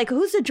also like,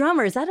 who's the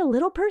drummer? Is that a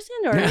little person?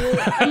 Or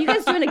are you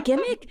guys doing a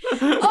gimmick?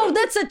 Oh,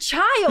 that's a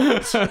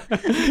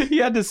child. He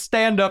had to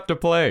stand up to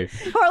play.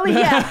 Harley,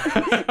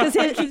 yeah, because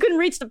he couldn't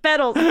reach the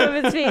pedals of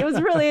his feet.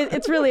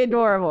 It's really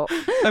adorable.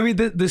 I mean,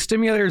 the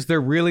Stimulators, they're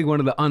really one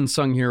of the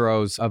unsung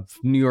heroes of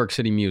New York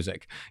City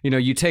music.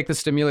 You take the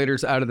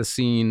Stimulators out of the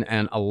scene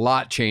and a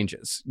lot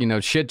changes.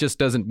 Shit just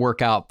doesn't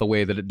work out the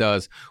way that it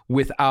does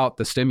without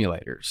the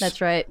Stimulators.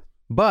 That's right.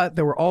 But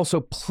there were also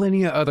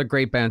plenty of other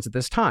great bands at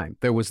this time.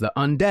 There was the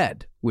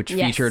Undead, which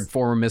featured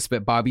former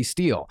Misfit Bobby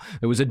Steele.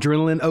 There was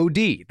Adrenaline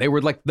OD. They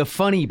were like the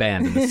funny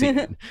band in the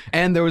scene.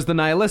 And there was the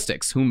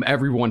Nihilistics, whom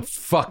everyone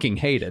fucking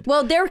hated.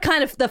 Well, they're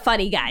kind of the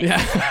funny guys.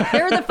 Yeah.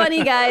 They were the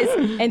funny guys,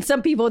 and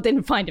some people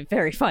didn't find it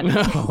very funny.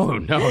 No,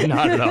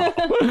 not at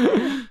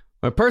all.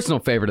 My personal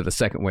favorite of the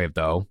second wave,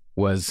 though,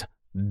 was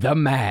The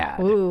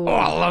Mad. Ooh. Oh,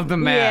 I love The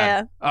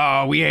Mad.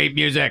 Yeah. Oh, we hate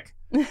music.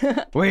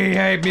 We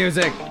hate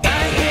music. I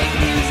hate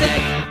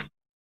music.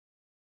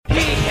 He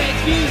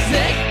hates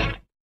music.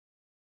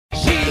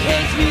 She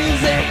hates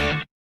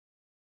music.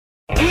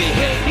 We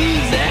hate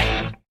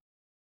music.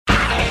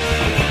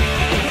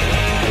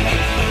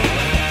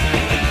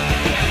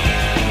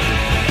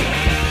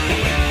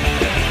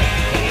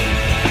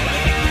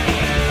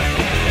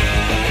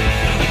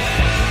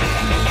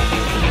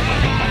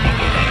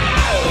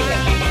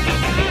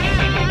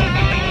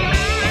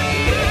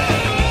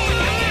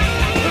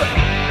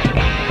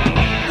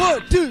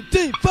 One, two,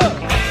 three, four.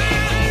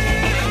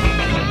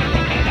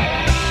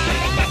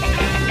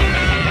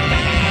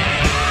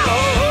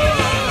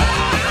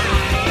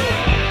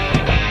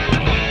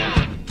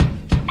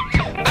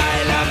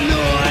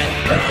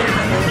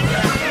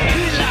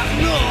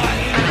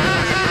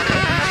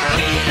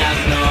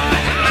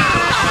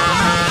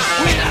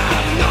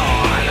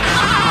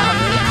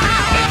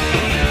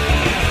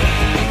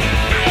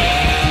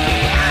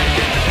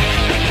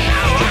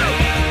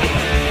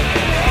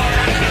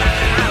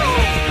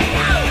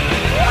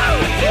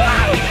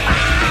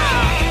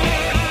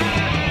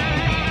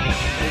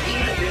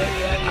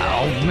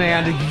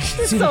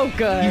 So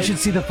good. You should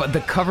see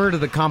the cover to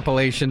the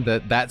compilation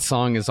that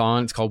song is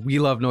on. It's called We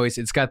Love Noise.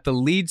 It's got the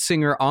lead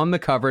singer on the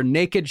cover,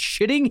 naked,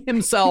 shitting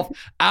himself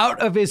out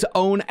of his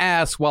own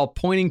ass while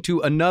pointing to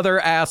another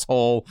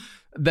asshole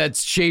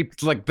that's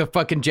shaped like the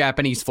fucking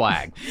Japanese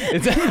flag.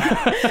 It's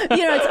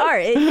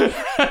art.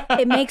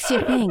 It makes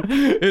you think.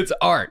 It's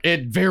art.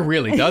 It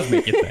really does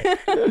make you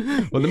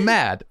think. Well, The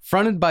Mad,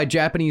 fronted by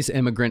Japanese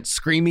immigrant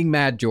Screaming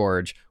Mad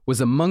George,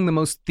 was among the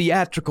most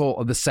theatrical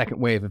of the second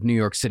wave of New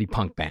York City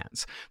punk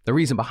bands. The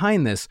reason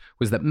behind this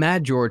was that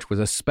Mad George was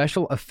a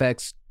special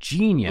effects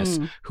genius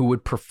who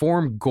would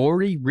perform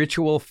gory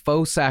ritual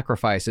faux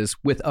sacrifices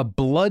with a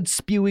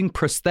blood-spewing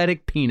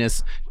prosthetic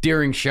penis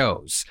during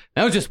shows.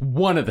 That was just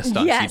one of the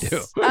stunts he'd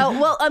do.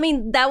 Well, I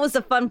mean, that was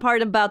the fun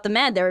part about the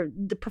Mad.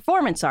 The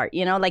performance art,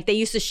 you know, like they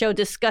used to show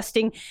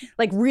disgusting,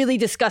 like really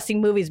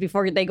disgusting movies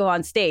before they go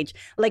on stage.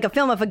 Like a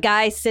film of a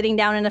guy sitting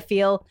down in a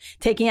field,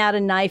 taking out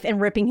a knife and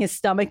ripping his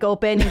stomach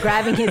open and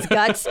grabbing his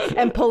guts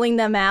and pulling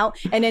them out.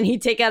 And then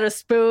he'd take out a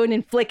spoon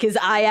and flick his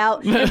eye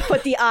out and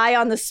put the eye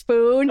on the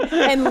spoon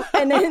and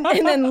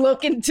then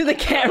look into the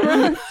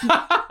camera.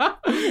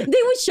 They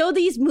would show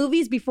these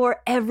movies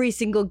before every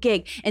single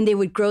gig and they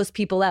would gross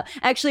people out.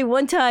 Actually,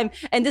 one time,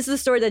 and this is a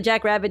story that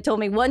Jack Rabbit told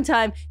me, one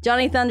time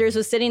Johnny Thunders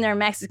was sitting there in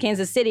Max's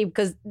Kansas City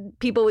because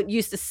people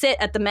used to sit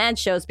at the Mad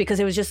shows because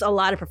it was just a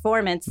lot of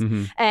performance,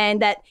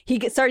 and that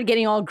he started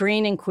getting all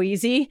green and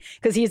queasy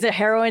because he's a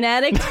heroin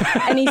addict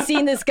and he's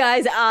seen this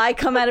guy's eye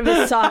come out of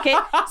his socket,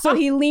 so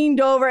he leaned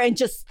over and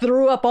just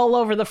threw up all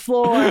over the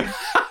floor.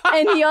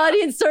 And the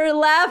audience started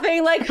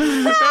laughing like,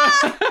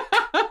 ah!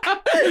 Because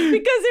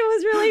it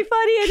was really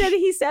funny. And then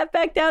he sat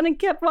back down and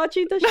kept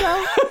watching the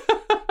show.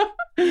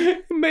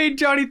 Made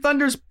Johnny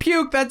Thunders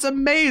puke. That's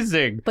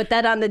amazing. Put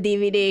that on the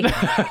DVD.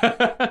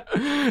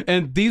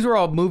 And these were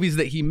all movies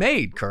that he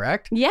made,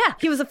 correct? Yeah.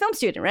 He was a film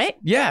student, right?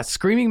 Yeah.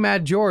 Screaming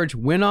Mad George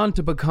went on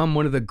to become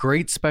one of the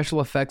great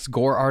special effects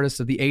gore artists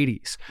of the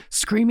 80s.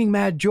 Screaming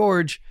Mad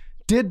George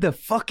did the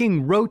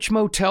fucking Roach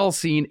Motel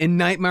scene in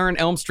Nightmare on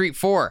Elm Street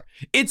 4.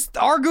 It's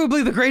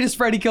arguably the greatest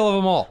Freddy kill of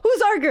them all.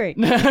 Who's arguing?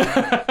 You're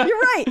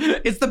right.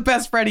 It's the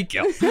best Freddy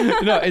kill.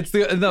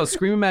 No,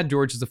 Screaming Mad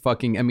George is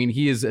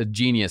he is a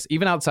genius.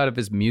 Even outside of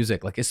his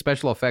music, like his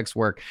special effects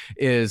work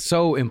is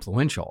so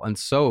influential and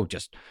so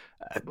just...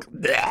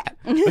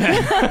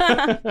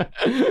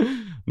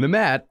 The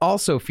Mad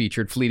also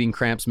featured Fleeting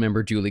Cramps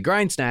member Julie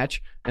Grindsnatch,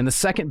 and the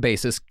second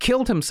bassist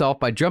killed himself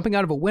by jumping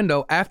out of a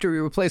window after he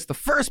replaced the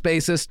first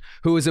bassist,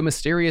 who was a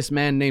mysterious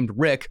man named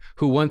Rick,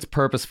 who once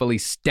purposefully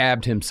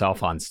stabbed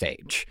himself on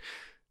stage.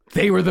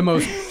 They were the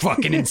most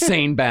fucking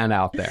insane band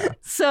out there.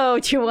 So,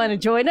 do you want to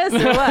join us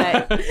or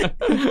what?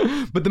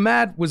 But the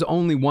Mad was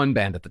only one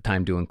band at the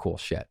time doing cool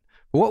shit.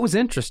 But what was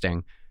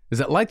interesting is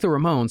that, like the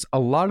Ramones, a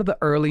lot of the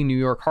early New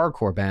York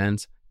hardcore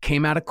bands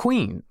came out of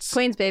Queens.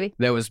 Queens, baby.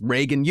 There was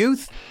Reagan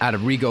Youth out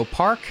of Rego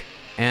Park,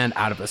 and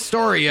out of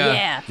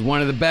Astoria,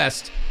 one of the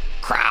best,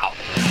 Crowd.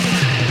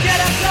 Get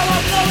up, go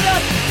up, load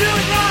up, do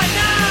it right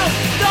now.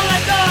 Don't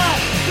let go,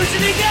 push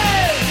it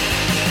again.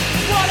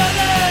 What are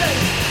they?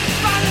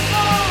 Find the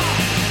fall,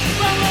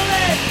 rumble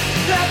it,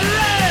 grab the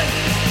red.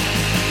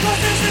 'Cause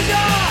this is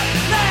your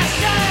last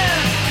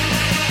chance.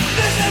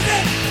 This is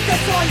it,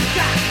 that's all you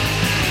got.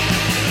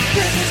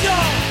 This is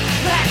your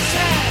last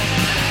chance.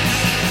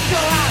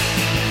 Go out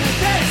and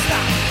get it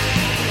stopped.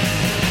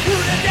 Who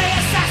the day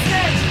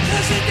assassinate?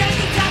 Who's your day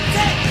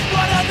decapitate?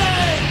 What are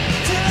they?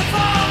 To the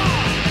fall.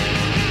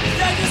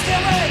 They just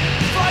can't wait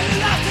for you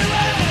not to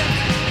win.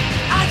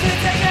 I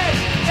can't take it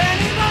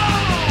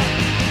anymore.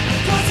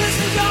 'Cause this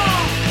is your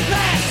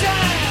last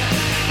chance.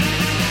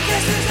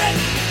 This is it,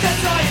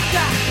 that's all you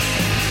got.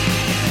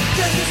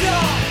 This is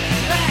your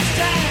last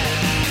chance.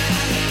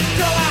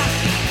 Go out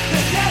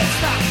and get it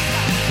stopped.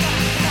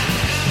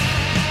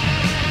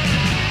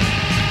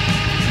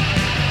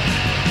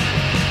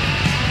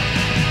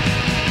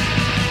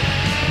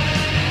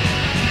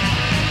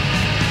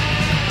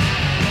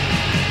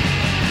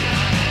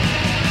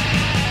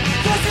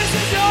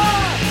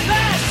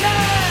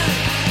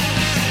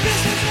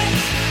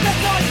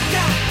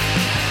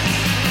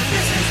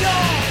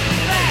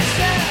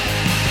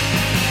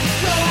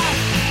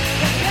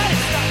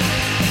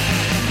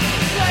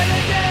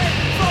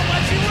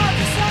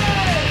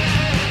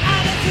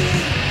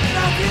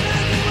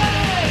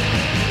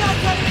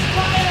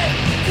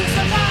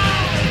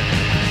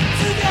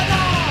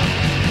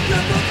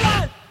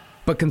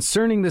 But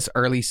concerning this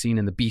early scene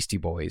in the Beastie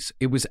Boys,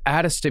 it was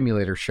at a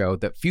Stimulator show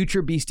that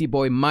future Beastie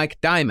Boy Mike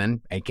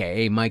Diamond,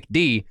 aka Mike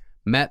D,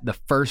 met the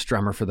first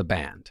drummer for the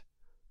band.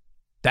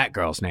 That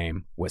girl's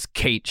name was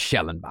Kate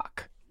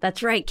Schellenbach.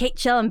 That's right, Kate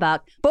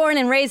Schellenbach. Born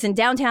and raised in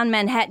downtown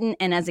Manhattan,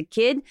 and as a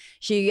kid,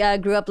 she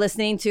grew up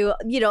listening to,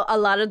 a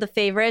lot of the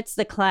favorites,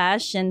 The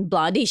Clash and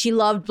Blondie. She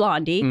loved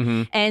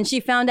Blondie, and she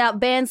found out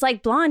bands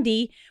like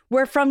Blondie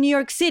were from New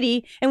York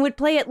City and would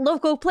play at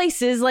local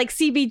places like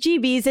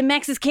CBGB's and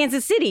Max's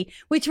Kansas City,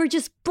 which were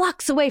just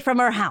blocks away from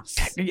her house.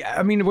 Yeah,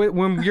 I mean,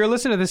 when you're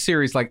listening to this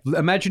series, like,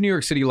 imagine New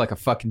York City like a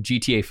fucking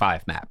GTA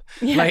 5 map.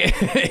 Yeah.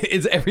 Like,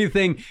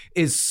 everything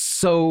is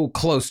so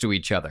close to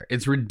each other.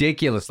 It's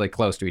ridiculously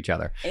close to each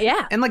other.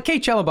 Yeah. And like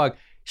Kate Schellenbach,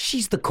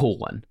 she's the cool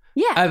one.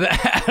 Yeah.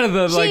 Out of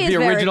the She like is the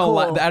very original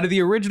cool. out of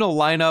the original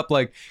lineup,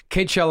 like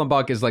Kate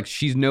Schellenbach is like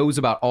she knows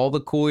about all the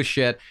coolest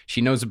shit.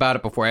 She knows about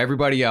it before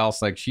everybody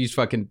else. Like she's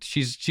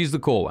the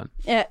cool one.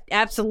 Yeah,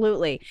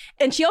 absolutely.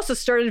 And she also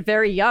started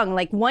very young.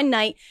 Like one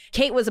night,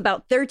 Kate was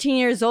about 13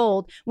 years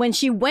old when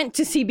she went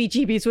to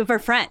CBGB's with her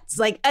friends,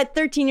 like at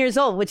 13 years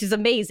old, which is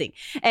amazing.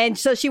 And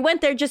so she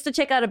went there just to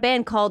check out a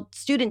band called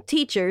Student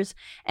Teachers.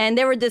 And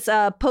they were this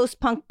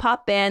post-punk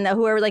pop band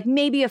who were like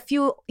maybe a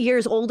few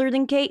years older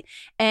than Kate.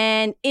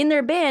 And in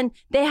their band,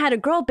 they had a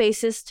girl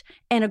bassist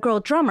and a girl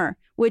drummer,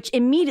 which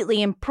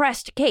immediately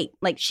impressed Kate.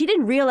 Like she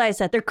didn't realize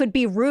that there could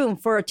be room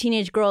for a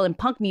teenage girl in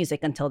punk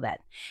music until then.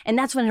 And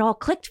that's when it all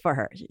clicked for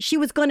her. She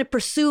was going to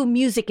pursue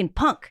music and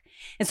punk.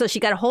 And so she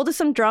got a hold of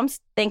some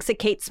drums, thanks to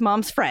Kate's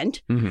mom's friend.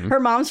 Mm-hmm.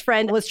 Her mom's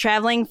friend was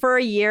traveling for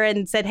a year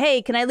and said,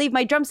 hey, can I leave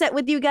my drum set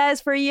with you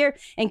guys for a year?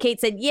 And Kate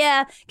said,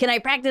 yeah. Can I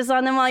practice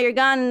on them while you're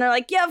gone? And they're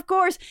like, yeah, of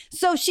course.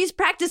 So she's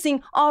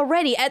practicing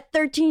already at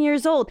 13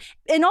 years old.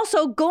 And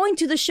also going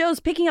to the shows,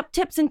 picking up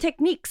tips and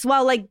techniques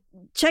while like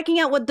checking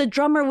out what the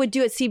drummer would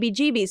do at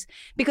CBGB's.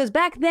 Because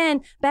back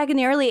then, back in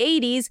the early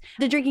 80s,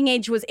 the drinking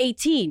age was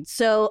 18.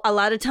 So a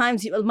lot of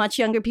times much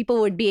younger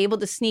people would be able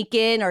to sneak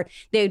in, or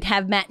they would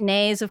have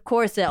matinees, of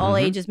course, all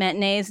ages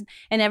matinees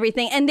and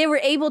everything. And they were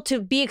able to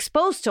be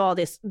exposed to all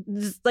this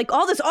like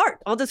all this art,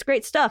 all this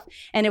great stuff.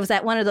 And it was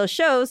at one of those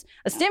shows,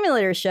 a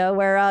Stimulator show,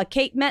 where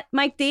Kate met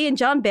Mike D and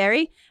John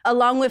Barry,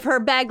 along with her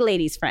bag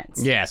ladies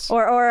friends. Yes.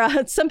 Or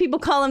some people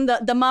call them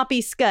the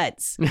Moppy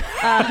Scuds,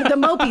 the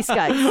Mopey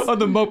Scuds. Oh,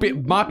 the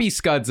Moppy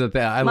Scuds at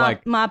that. I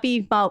like.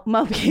 Mopey.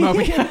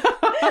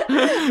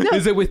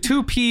 Is it with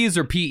two P's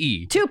or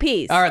PE? Two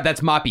P's. All right,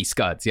 that's Moppy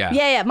Scuds. Yeah.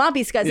 Yeah,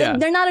 Moppy Scuds. Yeah.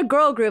 They're not a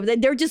girl group.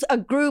 They're just a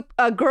girl.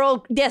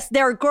 Yes,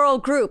 they're a girl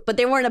group, but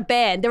they weren't a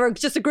band. They were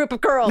just a group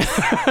of girls.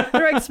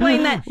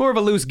 Explain that. More of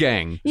a loose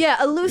gang. Yeah,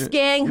 a loose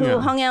gang who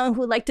hung out and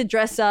who liked to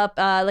dress up.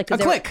 Like A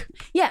clique.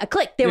 A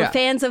clique. They were Yeah.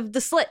 fans of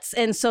the Slits,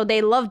 and so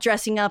they loved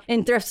dressing up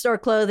in thrift store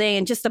clothing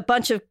and just a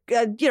bunch of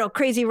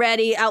crazy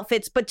ratty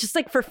outfits, but just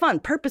like for fun,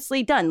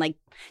 purposely done, like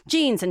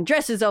jeans and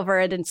dresses over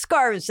it and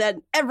scarves at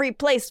every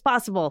place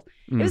possible.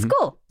 It was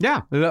cool.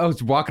 Yeah. I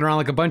was walking around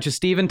like a bunch of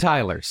Steven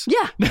Tylers.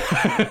 Yeah,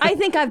 I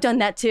think I've done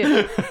that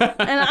too,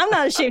 and I'm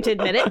not ashamed to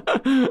admit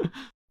it.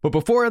 But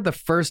before the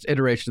first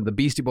iteration of the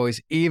Beastie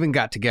Boys even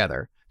got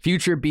together,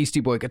 future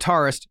Beastie Boy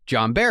guitarist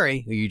John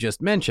Barry, who you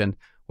just mentioned,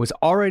 was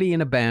already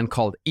in a band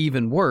called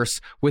Even Worse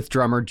with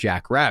drummer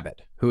Jack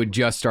Rabbit, who had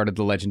just started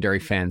the legendary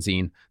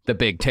fanzine The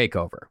Big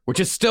Takeover, which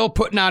is still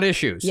putting out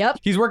issues. Yep.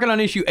 He's working on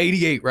issue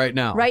 88 right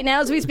now. Right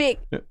now as we speak.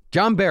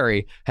 John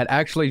Barry had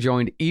actually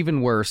joined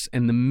Even Worse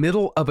in the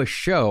middle of a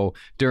show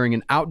during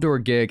an outdoor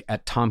gig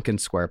at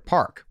Tompkins Square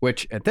Park,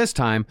 which at this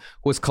time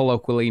was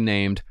colloquially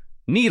named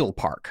Needle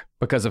Park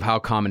because of how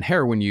common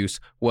heroin use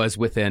was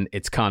within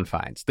its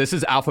confines. This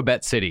is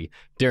Alphabet City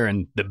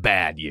during the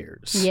bad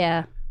years.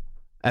 Yeah.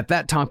 At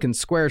that Tompkins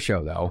Square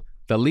show, though,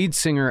 the lead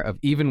singer of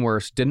Even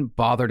Worse didn't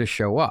bother to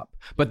show up,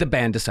 but the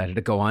band decided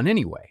to go on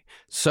anyway.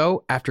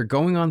 So after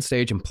going on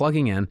stage and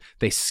plugging in,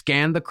 they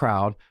scanned the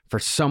crowd for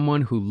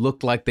someone who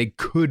looked like they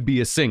could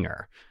be a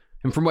singer.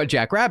 And from what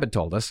Jack Rabbit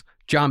told us,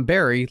 John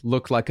Barry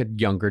looked like a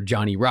younger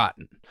Johnny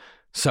Rotten.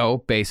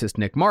 So bassist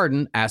Nick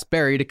Martin asked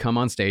Barry to come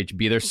on stage and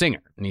be their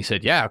singer. And he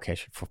said, yeah, okay,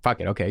 fuck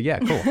it. Okay, yeah,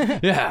 cool.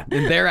 Yeah.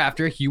 And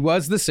thereafter, he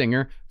was the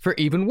singer for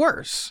Even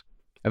Worse.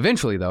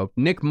 Eventually, though,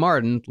 Nick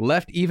Martin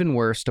left Even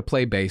Worse to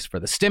play bass for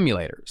the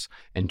Stimulators,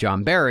 and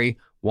John Barry,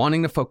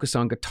 wanting to focus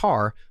on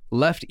guitar,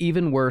 left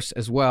Even Worse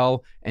as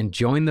well and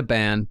joined the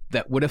band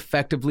that would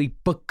effectively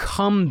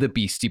become the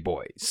Beastie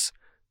Boys.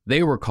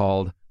 They were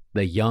called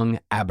the Young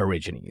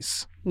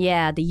Aborigines.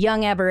 Yeah, the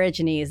Young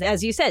Aborigines.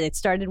 As you said, it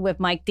started with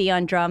Mike D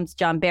on drums,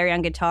 John Barry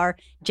on guitar,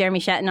 Jeremy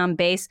Shatton on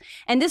bass.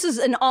 And this is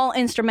an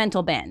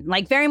all-instrumental band,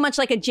 like very much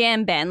like a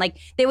jam band. Like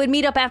they would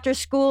meet up after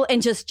school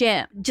and just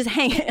jam, just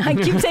hang. I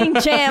keep saying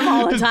jam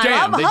all the time.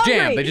 Jam. I'm They hungry.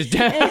 jam. They just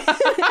jam.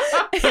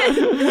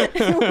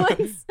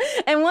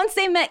 and once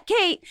they met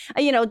Kate,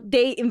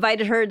 they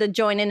invited her to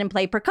join in and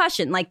play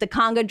percussion, like the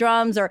conga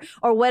drums or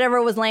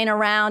whatever was laying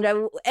around.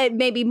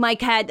 Maybe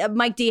Mike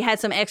D had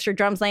some extra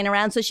drums laying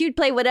around, so she would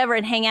play whatever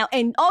and hang out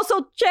and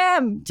also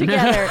jam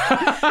together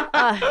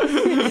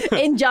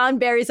in John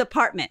Barry's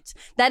apartment.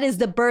 That is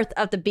the birth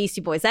of the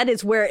Beastie Boys. That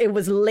is where it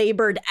was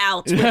labored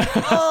out with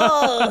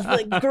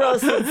the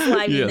gross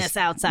sliminess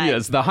outside.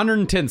 Yes, the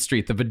 110th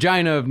Street, the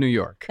vagina of New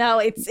York. No,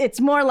 it's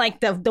more like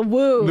the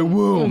womb. The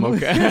womb,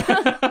 okay.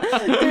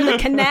 Through the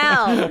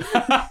canal.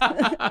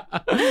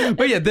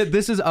 But yeah,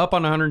 this is up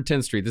on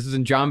 110th Street. This is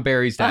in John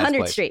Barry's dad's 100th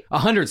place. Street.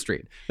 100th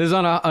Street. This is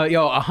on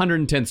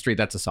 110th Street.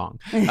 That's a song.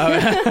 But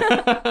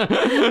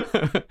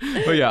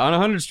yeah, on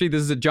 100th Street,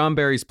 this is at John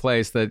Barry's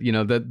place that,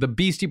 the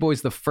Beastie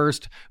Boys, the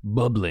first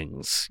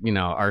bubblings,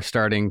 are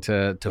starting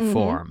to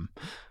form.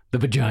 The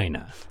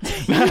vagina.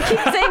 You keep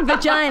saying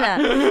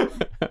vagina.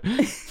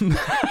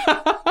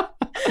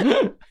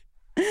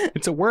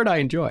 It's a word I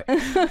enjoy.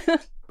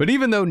 But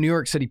even though New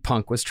York City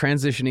punk was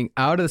transitioning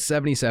out of the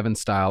 77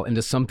 style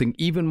into something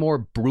even more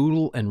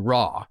brutal and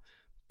raw,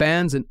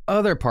 bands in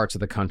other parts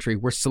of the country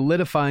were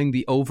solidifying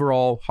the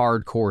overall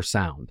hardcore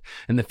sound,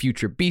 and the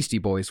future Beastie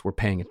Boys were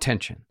paying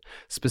attention.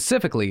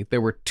 Specifically, there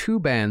were two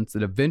bands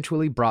that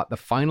eventually brought the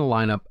final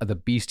lineup of the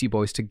Beastie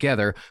Boys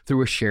together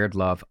through a shared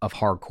love of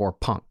hardcore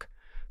punk.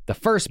 The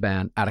first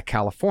band, out of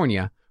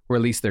California,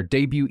 released their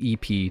debut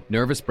EP,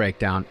 Nervous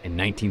Breakdown, in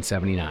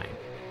 1979.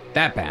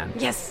 That band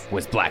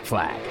was Black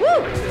Flag. Woo!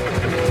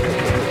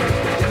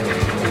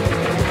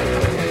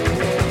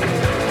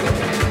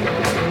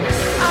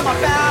 I'm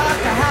about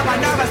to have a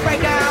nervous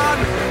breakdown.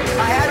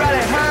 My head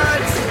really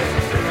hurts.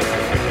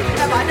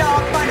 If I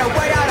don't find a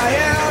way out of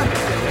here,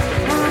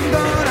 I'm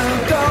gonna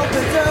go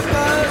berserk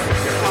 'cause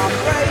I'm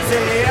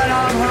crazy and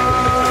I'm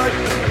hurt.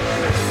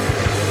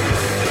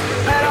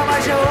 Head on my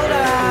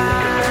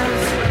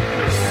shoulders,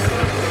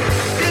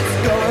 it's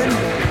going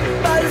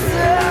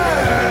berserk.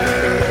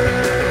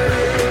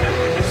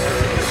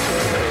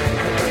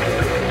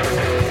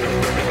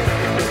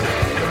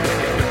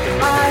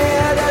 I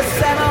hear the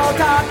same old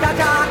talk,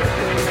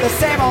 the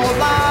same old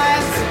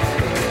lines.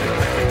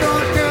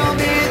 Don't tell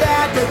me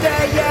that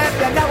today, if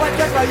you know what's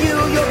good for you,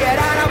 you'll get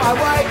out of my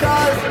way,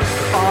 'cause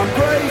I'm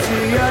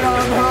crazy and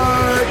I'm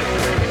hurt.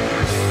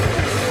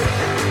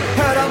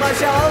 Head on my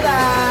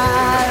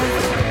shoulders,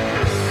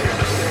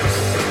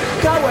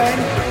 going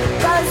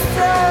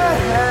berserk.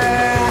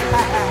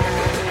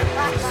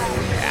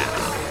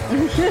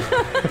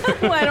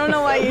 I don't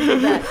know why you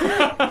did that.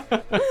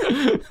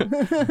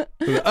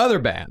 The other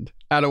band,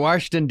 out of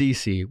Washington,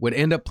 D.C., would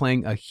end up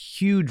playing a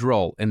huge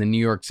role in the New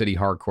York City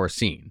hardcore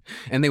scene,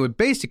 and they would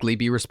basically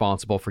be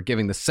responsible for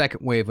giving the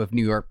second wave of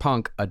New York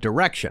punk a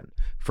direction,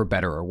 for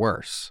better or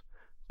worse.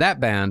 That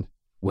band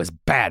was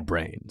Bad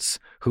Brains,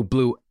 who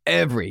blew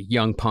every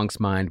young punk's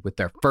mind with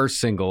their first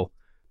single,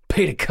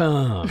 Pay to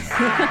Come.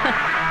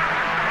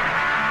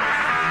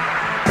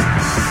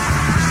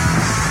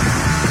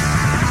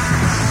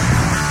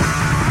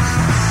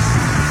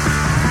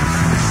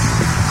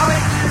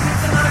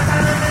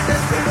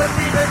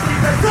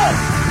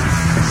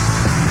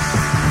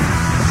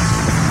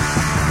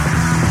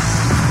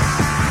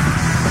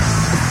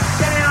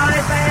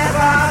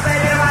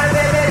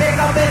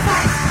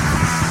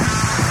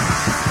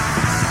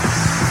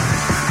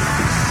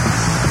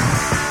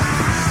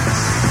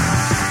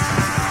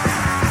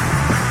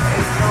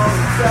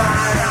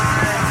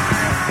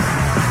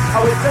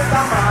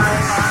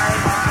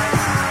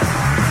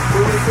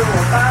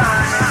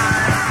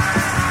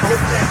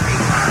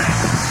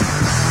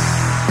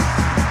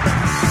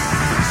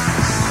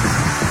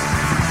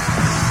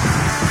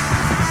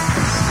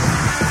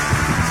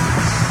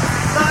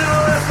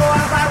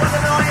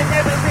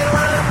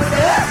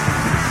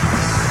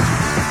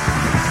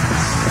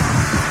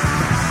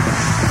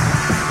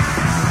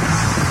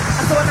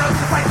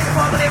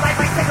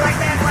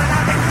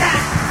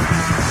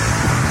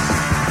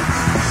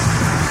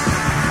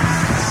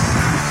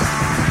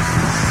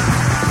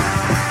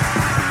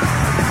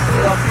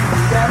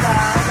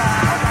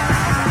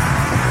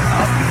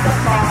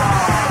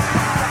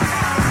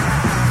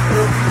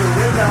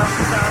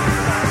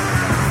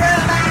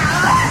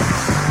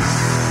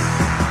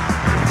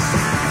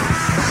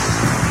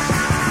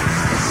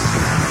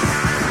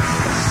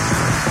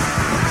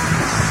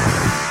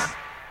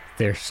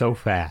 They're so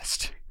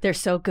fast. They're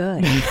so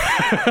good.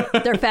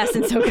 They're fast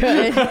and so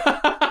good.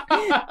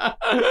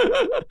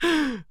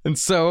 And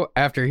so,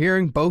 after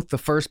hearing both the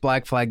first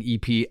Black Flag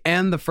EP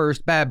and the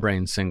first Bad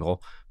Brains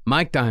single,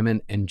 Mike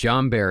Diamond and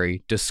John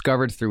Barry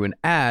discovered through an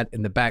ad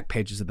in the back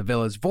pages of the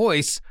Village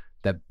Voice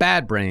that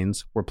Bad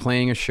Brains were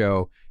playing a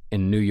show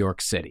in New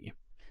York City.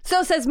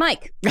 So says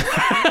Mike.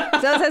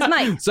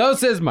 So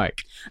says Mike.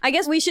 I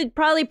guess we should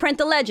probably print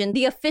the legend,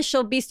 the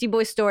official Beastie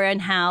Boys story on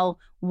how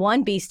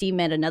one beastie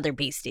met another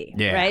beastie.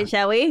 Yeah. Right?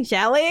 Shall we?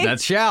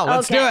 Let's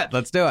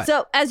do it.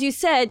 So, as you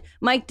said,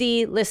 Mike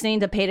D listening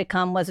to Pay to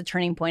Come was a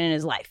turning point in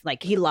his life.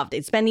 Like, he loved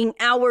it. Spending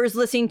hours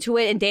listening to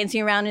it and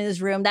dancing around in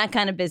his room, that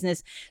kind of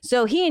business.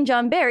 So he and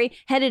John Barry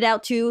headed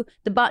out to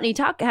the Botany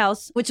Talk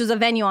House, which was a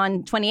venue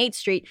on 28th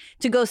Street,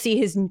 to go see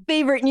his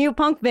favorite new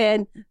punk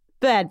band,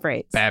 Bad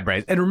Brains. Bad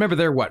Brains. And remember,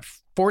 they're what,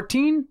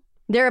 14?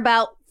 They're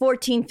about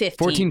 14, 15.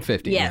 14,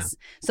 15, yes.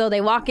 Yeah. So they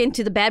walk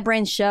into the Bad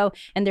Brains show,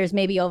 and there's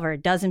maybe over a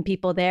dozen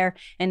people there.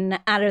 And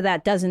out of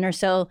that dozen or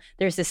so,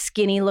 there's a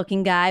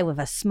skinny-looking guy with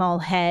a small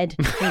head,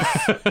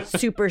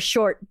 super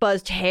short,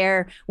 buzzed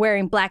hair,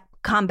 wearing black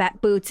combat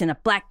boots and a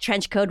black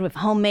trench coat with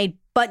homemade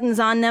buttons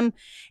on them,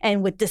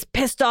 and with this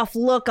pissed-off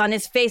look on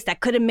his face that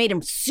could have made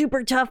him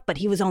super tough, but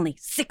he was only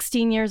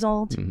 16 years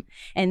old. Mm-hmm.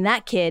 And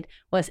that kid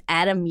was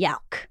Adam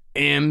Yauch.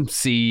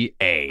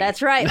 MCA.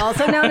 That's right.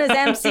 Also known as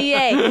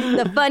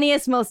MCA. The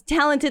funniest, most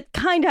talented,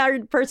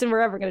 kind-hearted person we're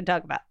ever going to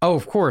talk about. Oh,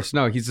 of course.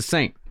 No, he's a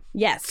saint.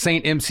 Yes.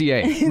 Saint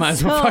MCA. Might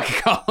as well fucking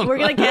call him. We're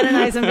going to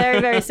canonize him very,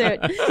 very soon.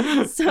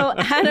 So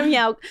Adam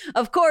Yauch,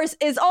 of course,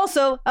 is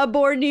also a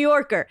born New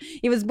Yorker.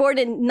 He was born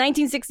in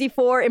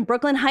 1964 in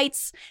Brooklyn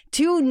Heights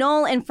to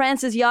Noel and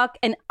Frances Yauch,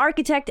 an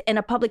architect and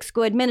a public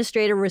school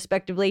administrator,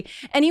 respectively.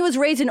 And he was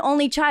raised an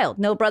only child.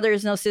 No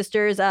brothers, no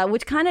sisters,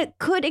 which kind of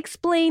could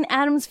explain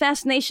Adam's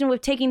fascination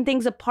with taking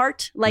things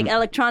apart, like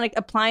electronic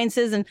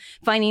appliances and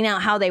finding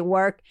out how they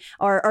work,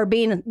 or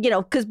being,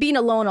 because being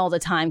alone all the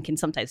time can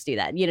sometimes do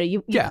that.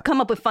 You come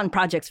up with fun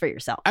projects for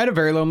yourself. I had a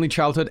very lonely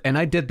childhood, and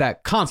I did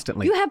that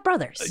constantly. You have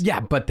brothers.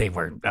 Yeah, but they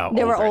were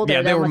They were older.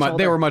 Yeah,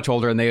 They were much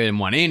older, and they didn't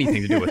want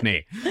anything to do with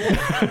me.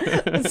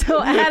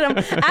 So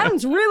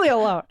Adam's really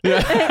alone.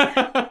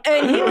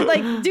 And he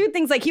would do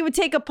things like he would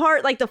take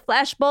apart like the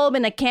flash bulb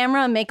in a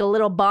camera and make a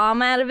little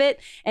bomb out of it.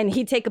 And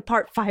he'd take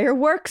apart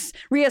fireworks,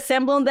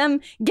 reassemble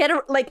them, get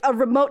a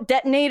remote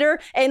detonator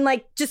and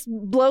just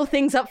blow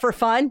things up for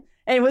fun.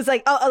 And it was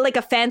like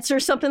a fence or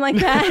something like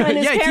that. And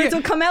his parents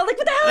would come out like,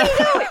 what the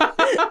hell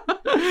are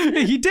you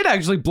doing? He did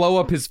actually blow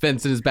up his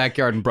fence in his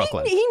backyard in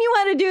Brooklyn. He knew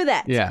how to do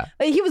that. Yeah.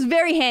 He was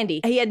very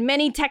handy. He had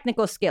many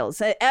technical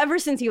skills ever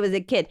since he was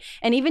a kid.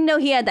 And even though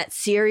he had that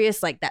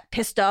serious, that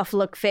pissed off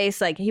look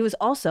face, he was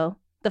also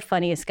the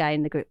funniest guy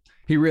in the group.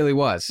 He really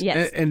was.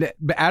 Yes. And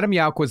Adam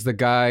Yauch was the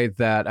guy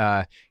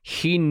that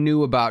he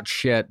knew about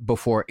shit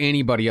before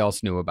anybody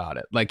else knew about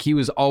it. He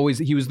was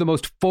the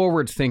most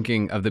forward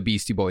thinking of the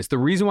Beastie Boys. The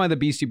reason why the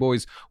Beastie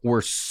Boys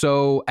were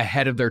so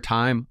ahead of their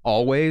time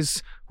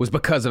always was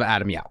because of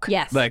Adam Yauch.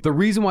 Yes. The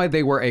reason why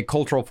they were a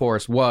cultural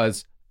force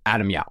was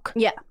Adam Yauch.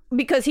 Yeah.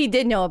 Because he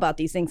did know about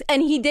these things.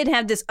 And he did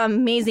have this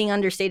amazing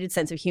understated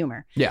sense of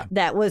humor. Yeah.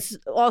 That was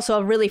also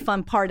a really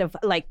fun part of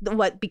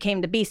what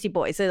became the Beastie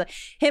Boys. So,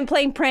 him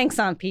playing pranks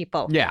on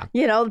people. Yeah.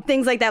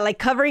 Things like that, like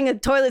covering a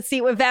toilet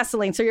seat with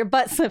Vaseline so your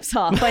butt slips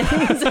off.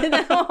 That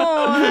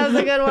was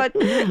a good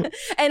one.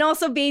 And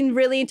also being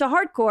really into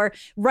hardcore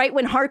right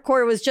when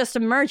hardcore was just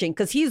emerging,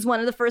 because he's one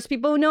of the first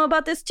people who know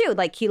about this too.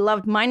 He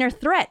loved Minor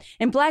Threat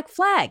and Black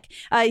Flag.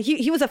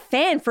 He was a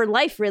fan for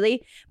life,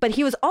 really, but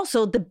he was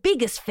also the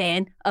biggest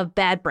fan of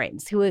Bad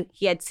Brains, who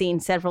he had seen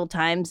several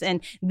times,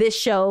 and this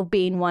show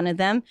being one of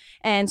them.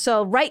 And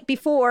so right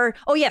before,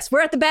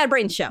 we're at the Bad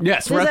Brains show.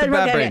 Yes, we're at the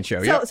Bad Brains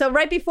show. So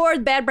right before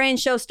the Bad Brains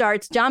show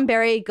starts, John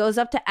Barry goes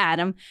up to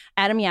Adam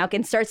Yauch,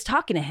 and starts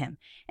talking to him.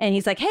 And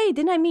he's like, hey,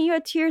 didn't I meet you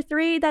at Tier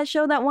 3, that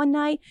show that one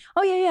night?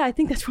 Oh, yeah, I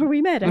think that's where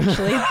we met,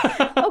 actually.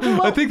 Okay,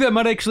 well, I think that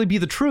might actually be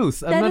the truth.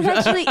 That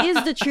actually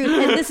is the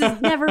truth, and this has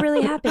never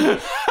really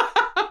happened.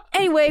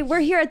 Anyway, we're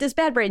here at this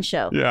Bad Brains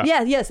show. Yeah.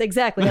 Yes,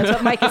 exactly. That's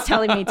what Mike is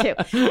telling me too.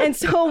 And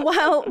so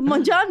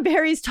while John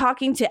Barry's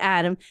talking to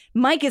Adam,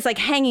 Mike is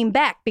hanging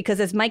back because,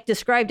 as Mike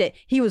described it,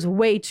 he was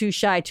way too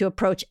shy to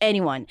approach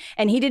anyone.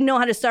 And he didn't know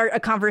how to start a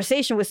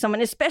conversation with someone,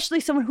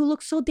 especially someone who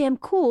looks so damn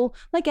cool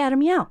like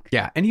Adam Yauch.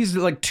 Yeah, and he's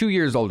 2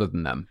 years older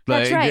than them.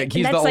 That's right.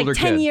 He's and that's the older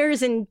 10 kid.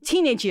 years in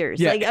teenage years.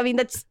 Yeah.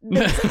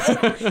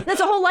 That's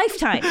a whole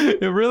lifetime.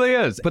 It really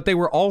is. But they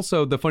were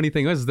also, the funny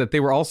thing is that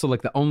they were also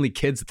the only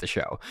kids at the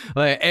show.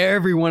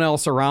 Everyone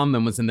else around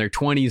them was in their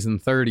 20s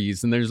and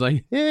 30s, and there's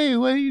hey,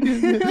 what are you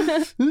doing?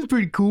 This is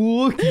pretty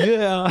cool.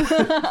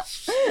 Yeah.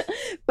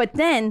 But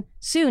then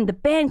soon the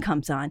band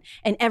comes on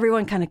and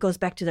everyone kind of goes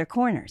back to their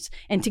corners,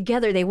 and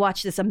together they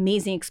watch this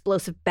amazing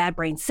explosive Bad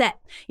Brain set.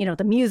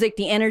 The music,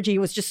 the energy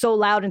was just so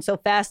loud and so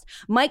fast.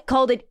 Mike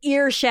called it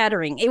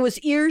ear-shattering. It was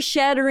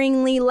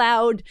ear-shatteringly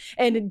loud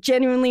and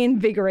genuinely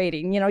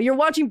invigorating. You're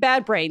watching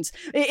Bad Brains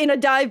in a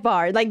dive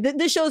bar.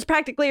 This show is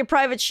practically a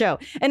private show.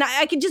 And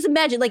I can just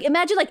imagine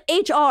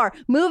HR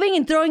moving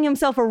and throwing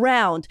himself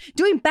around,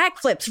 doing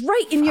backflips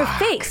right in your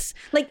face.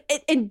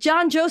 And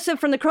John Joseph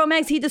from the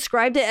Cro-Mags, he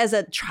described it as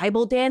a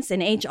tribal dance,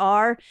 and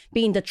HR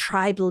being the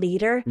tribe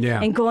leader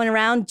and going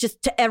around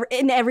just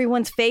in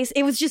everyone's face.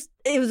 It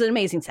was an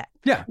amazing set.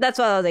 Yeah. That's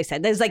what they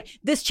said. There's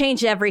this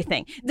changed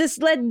everything. This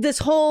led the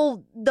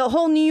whole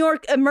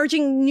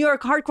emerging New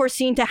York hardcore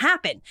scene to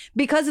happen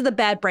because of the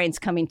Bad Brains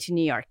coming to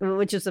New York,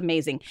 which is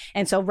amazing.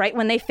 And so right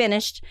when they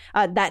finished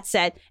that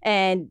set,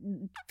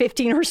 and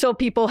 15 or so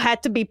people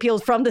had to be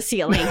peeled from the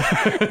ceiling,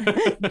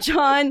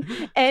 John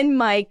and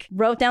Mike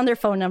wrote down their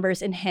phone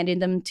numbers and handed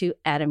them to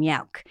Adam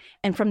Yauch.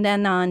 And from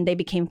then on, they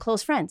became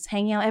close friends,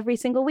 hanging out every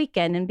single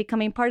weekend and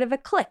becoming part of a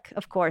clique,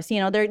 of course.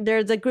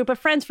 There's a group of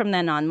friends from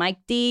then on. Mike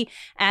D,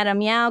 Adam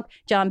Yauch,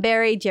 John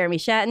Barry, Jeremy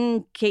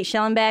Shatton, Kate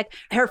Schellenbach,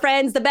 her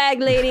friends, the Bag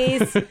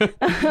Ladies.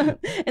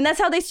 And that's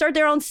how they start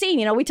their own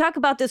scene. We talk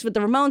about this with the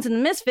Ramones and the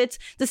Misfits.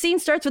 The scene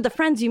starts with the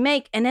friends you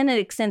make, and then it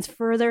extends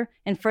further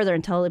and further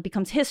until it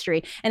becomes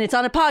history. And it's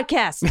on a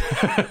podcast.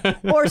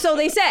 Or so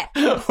they say.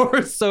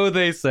 Or so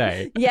they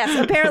say. Yes,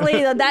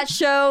 apparently that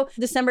show,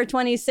 December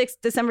 26th,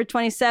 December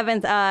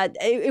 27th,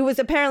 it was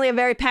apparently a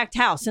very packed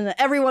house, and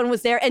everyone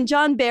was there. And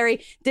John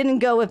Barry didn't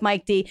go with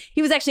Mike D.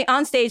 He was actually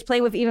on stage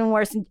playing with Even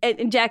Worse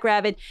and Jack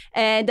Rabbit,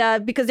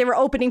 and because they were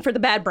opening for the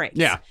Bad Brains.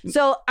 Yeah.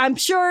 So I'm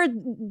sure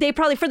they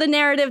probably, for the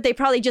narrative, they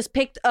probably just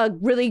picked a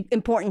really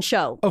important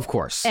show. Of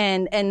course.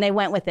 And they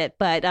went with it.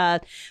 But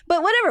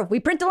whatever, we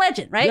print the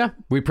legend, right? Yeah,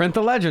 we print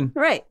the legend.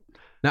 Right.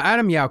 Now,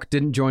 Adam Yauch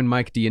didn't join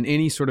Mike D in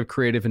any sort of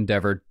creative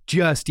endeavor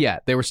just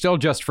yet. They were still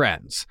just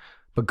friends.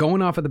 But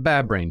going off of the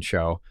Bad Brain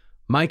show,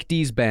 Mike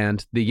D's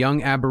band, the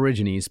Young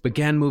Aborigines,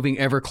 began moving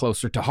ever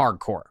closer to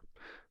hardcore.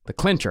 The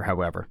clincher,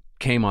 however,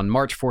 came on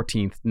March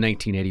 14th,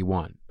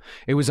 1981.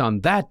 It was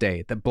on that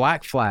day that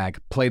Black Flag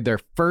played their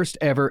first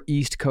ever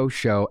East Coast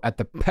show at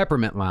the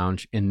Peppermint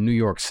Lounge in New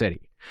York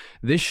City.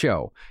 This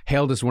show,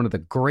 hailed as one of the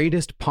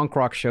greatest punk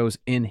rock shows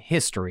in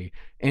history,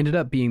 ended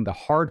up being the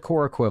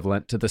hardcore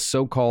equivalent to the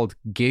so-called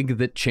gig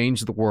that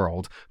changed the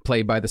world,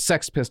 played by the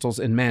Sex Pistols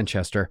in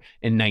Manchester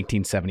in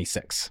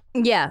 1976.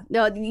 Yeah,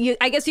 no,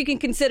 I guess you can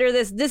consider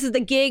this is the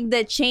gig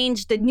that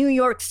changed the New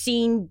York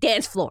scene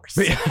dance floors.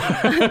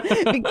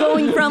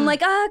 Going from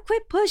like,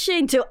 quit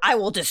pushing to, I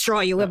will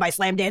destroy you with my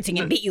slam dancing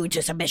and beat you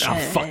into submission.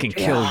 I'll fucking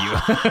kill you.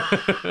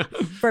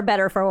 For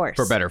better or for worse.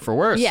 For better or for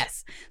worse.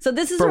 Yes. So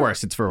this is for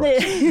worse, it's for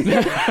worse.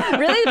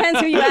 Really depends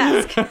who you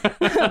ask.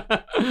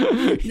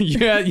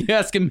 Yeah, you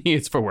asking me,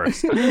 it's for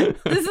worse.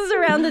 This is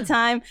around the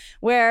time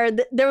where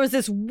there was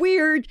this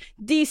weird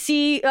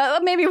DC,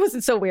 maybe it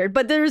wasn't so weird,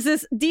 but there was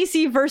this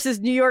DC versus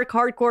New York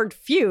hardcore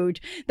feud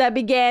that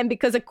began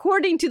because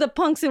according to the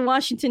punks in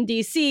Washington,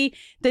 DC,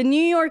 the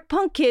New York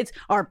punk kids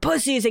are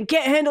pussies and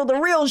can't handle the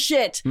real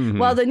shit. Mm-hmm.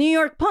 While the New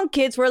York punk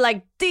kids were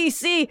like,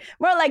 DC,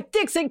 more like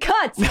dicks and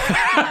cuts.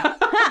 That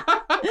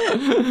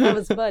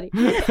was funny.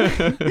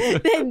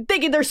 They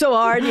thinking they're so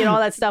hard, all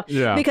that stuff.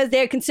 Yeah. Because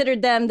they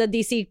considered them, the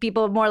DC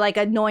people, more like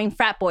annoying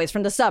frat boys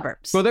from the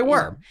suburbs. Well, they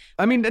were.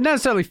 I mean, not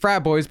necessarily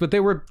frat boys, but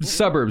they were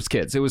suburbs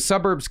kids. It was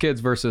suburbs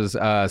kids versus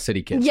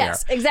city kids.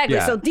 Yes, there. exactly.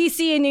 Yeah. So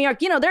DC and New York,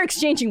 they're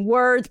exchanging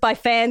words by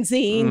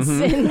fanzines.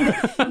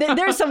 Mm-hmm. And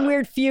there's some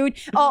weird feud.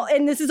 Oh,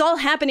 and this is all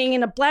happening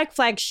in a Black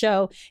Flag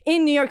show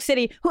in New York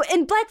City, who,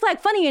 and Black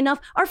Flag, funny enough,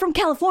 are from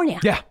California.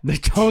 Yeah, they're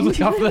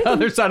totally off the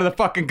other side of the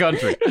fucking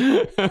country.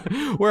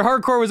 Where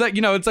hardcore was at,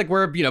 it's like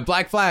where,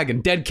 Black Flag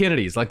and Dead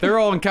Kennedys, like they're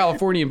all in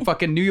California and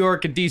fucking New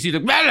York and DC.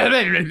 Like,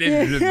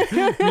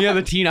 yeah,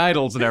 the teen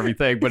idols and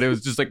everything, but it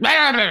was just like.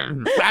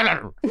 And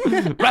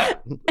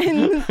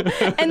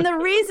the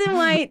reason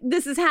why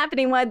this is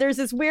happening, why there's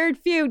this weird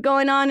feud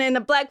going on in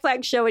a Black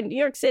Flag show in New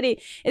York City,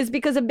 is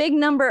because a big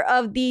number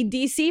of the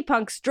DC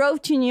punks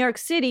drove to New York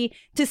City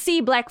to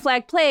see Black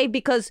Flag play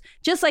because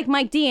just like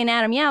Mike D and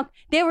Adam Yauch,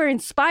 they were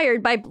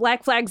inspired by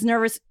Black Flag's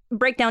Nervous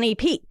Breakdown EP.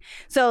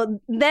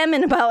 So them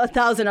and about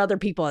 1,000 other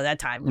people at that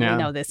time. Yeah. We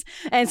know this.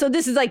 And so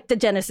this is like the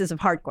genesis of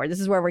hardcore. This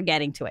is where we're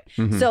getting to it.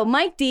 Mm-hmm. So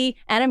Mike D,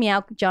 Adam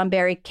Yauch, John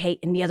Barry, Kate,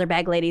 and the other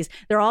bag ladies,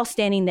 they're all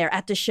standing there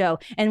at the show.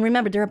 And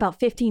remember, they're about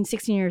 15,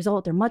 16 years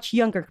old. They're much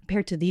younger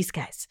compared to these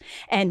guys.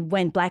 And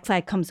when Black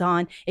Flag comes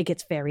on, it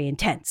gets very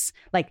intense.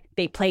 Like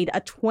they played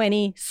a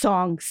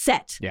 20-song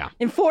set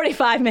in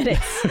 45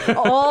 minutes.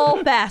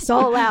 All fast,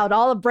 all loud,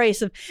 all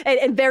abrasive,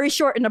 and very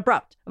short and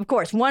abrupt. Of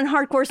course, one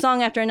hardcore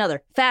song after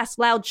another. Fast,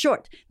 loud,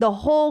 short. The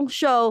whole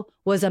show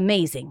was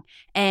amazing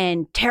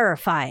and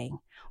terrifying.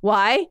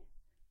 Why?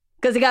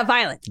 Because it got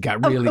violent. It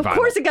got really violent. Of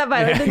course it got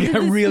violent. Yeah, it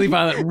got really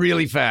violent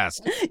really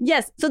fast.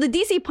 Yes. So the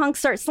DC punks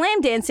start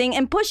slam dancing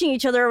and pushing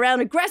each other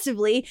around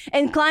aggressively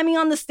and climbing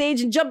on the stage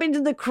and jumping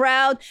to the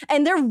crowd.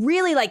 And they're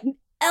really like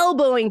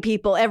elbowing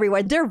people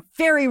everywhere. They're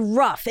very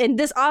rough. And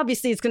this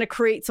obviously is going to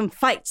create some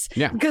fights.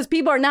 Yeah. Because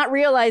people are not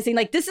realizing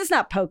like this is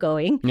not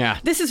pogoing. Yeah.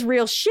 This is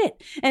real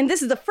shit. And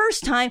this is the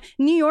first time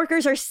New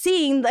Yorkers are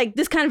seeing like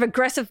this kind of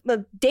aggressive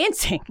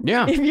dancing.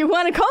 Yeah. If you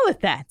want to call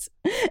it that.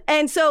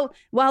 And so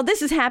while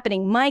this is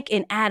happening, Mike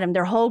and Adam,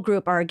 their whole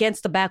group are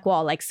against the back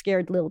wall like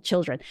scared little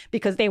children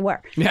because they were.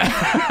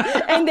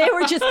 Yeah. And they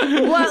were just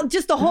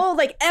the whole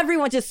like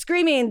everyone just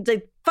screaming and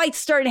the fights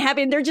starting to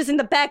happen. They're just in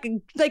the back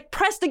like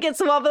pressed against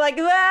the wall, but like,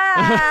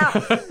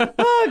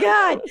 oh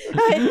God.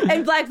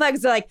 And Black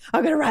Flags are like,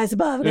 I'm going to rise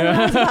above. I'm going to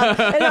rise above.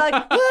 And they're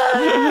like,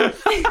 I've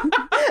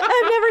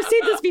never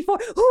seen this before.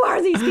 Who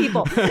are these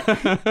people?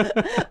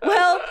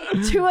 Well,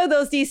 two of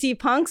those DC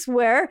punks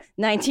were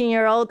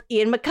 19-year-old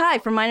Ian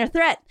MacKaye from Minor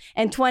Threat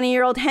and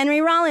 20-year-old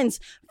Henry Rollins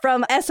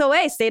from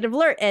SOA, State of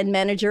Alert, and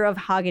manager of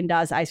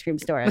Haagen-Dazs ice cream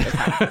store at the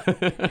time.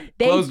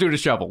 Close due to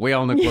shovel. We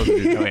all know close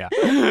due to. Oh, yeah.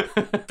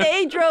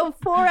 They drove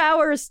 4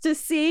 hours to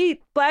see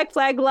Black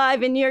Flag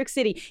live in New York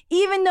City,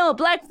 even though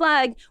Black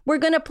Flag were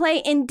going to play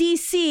in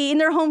DC in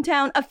their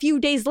hometown a few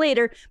days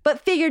later,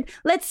 but figured,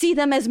 let's see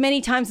them as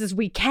many times as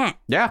we can.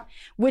 Yeah.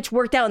 Which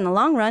worked out in the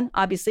long run,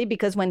 obviously,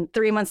 because when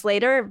 3 months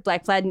later,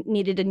 Black Flag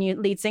needed a new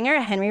lead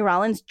singer, Henry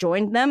Rollins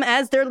joined them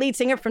as their lead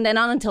singer from then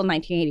on until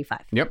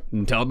 1985. Yep,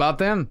 until about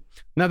then.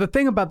 Now, the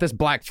thing about this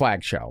Black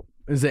Flag show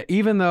is that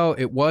even though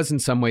it was in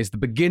some ways the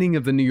beginning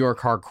of the New York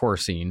hardcore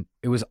scene,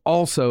 it was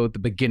also the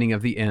beginning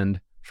of the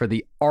end for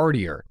the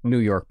artier New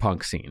York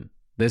punk scene.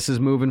 This is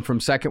moving from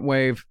second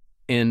wave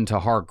into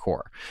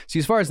hardcore. See,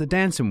 as far as the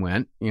dancing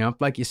went,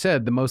 like you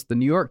said, the most the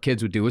New York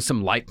kids would do is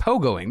some light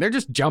pogoing. They're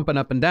just jumping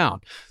up and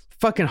down.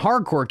 Fucking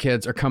hardcore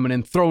kids are coming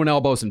in, throwing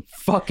elbows and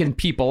fucking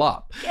people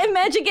up.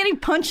 Imagine getting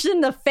punched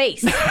in the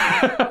face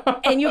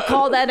and you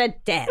call that a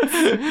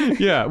dance?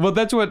 Yeah, well,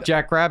 that's what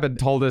Jack Rabbit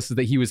told us, is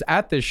that he was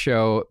at this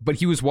show, but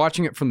he was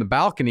watching it from the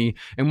balcony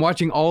and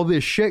watching all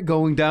this shit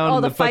going down. All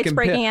in the fights fucking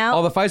breaking pit. out?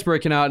 All the fights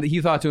breaking out. And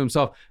he thought to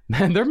himself,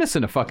 man, they're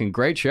missing a fucking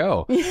great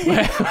show.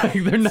 Like,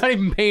 they're not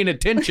even paying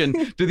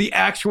attention to the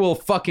actual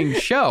fucking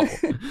show.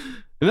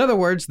 In other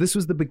words, this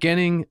was the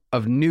beginning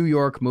of New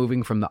York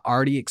moving from the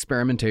arty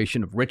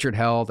experimentation of Richard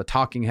Hell, the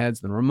Talking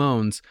Heads, and the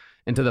Ramones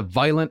into the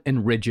violent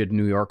and rigid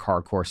New York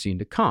hardcore scene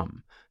to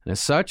come. And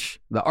as such,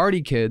 the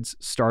arty kids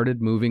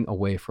started moving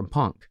away from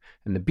punk,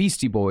 and the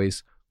Beastie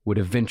Boys would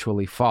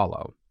eventually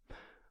follow.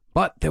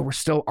 But there were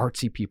still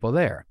artsy people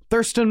there.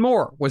 Thurston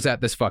Moore was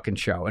at this fucking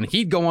show, and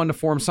he'd go on to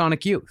form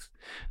Sonic Youth.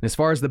 And as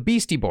far as the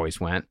Beastie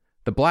Boys went,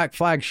 the Black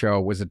Flag show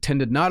was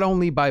attended not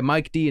only by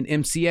Mike D and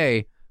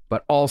MCA,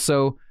 but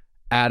also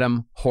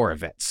Adam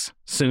Horovitz,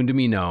 soon to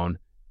be known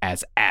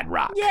as Ad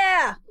Rock.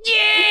 Yeah.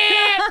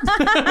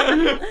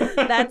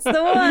 That's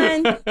the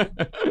one.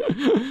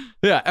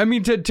 Yeah, I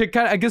mean, to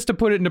kind of, I guess, to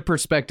put it into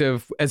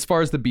perspective, as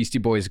far as the Beastie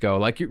Boys go,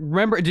 like,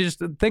 remember,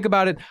 just think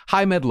about it,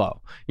 high, mid,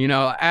 low. You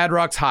know, Ad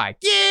Rock's high.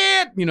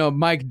 Yeah. You know,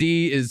 Mike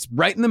D is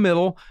right in the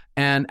middle,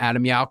 and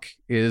Adam Yauch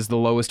is the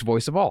lowest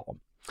voice of all.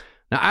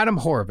 Now, Adam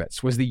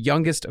Horovitz was the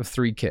youngest of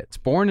three kids,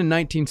 born in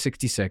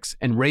 1966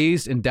 and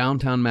raised in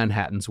downtown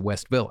Manhattan's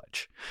West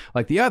Village.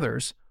 Like the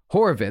others,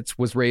 Horovitz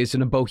was raised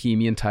in a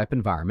bohemian-type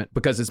environment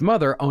because his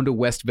mother owned a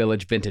West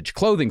Village vintage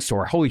clothing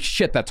store. Holy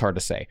shit, that's hard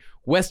to say.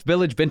 West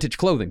Village vintage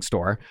clothing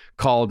store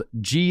called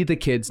Gee, the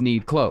Kids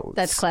Need Clothes.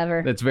 That's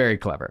clever. That's very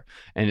clever.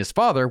 And his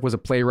father was a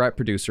playwright,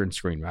 producer, and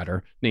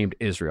screenwriter named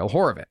Israel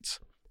Horovitz.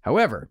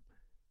 However,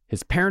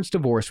 his parents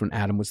divorced when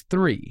Adam was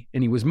 3,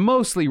 and he was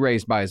mostly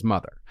raised by his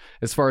mother.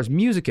 As far as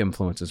music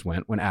influences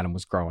went, when Adam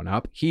was growing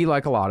up, he,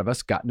 like a lot of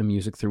us, got into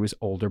music through his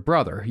older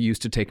brother, who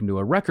used to take him to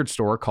a record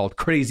store called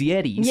Crazy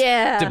Eddie's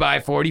to buy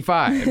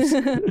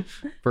 45s.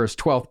 For his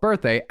 12th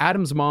birthday,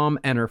 Adam's mom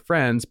and her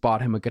friends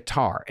bought him a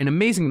guitar, and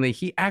amazingly,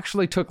 he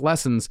actually took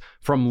lessons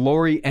from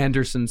Laurie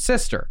Anderson's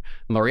sister.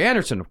 And Laurie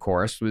Anderson, of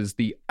course, was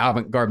the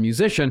avant-garde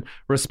musician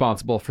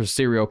responsible for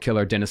serial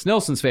killer Dennis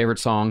Nilsson's favorite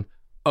song,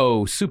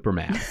 Oh,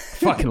 Superman.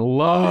 Fucking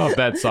love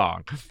that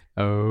song.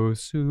 Oh,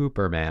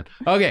 Superman.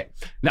 Okay.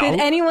 Now, did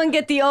anyone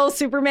get the old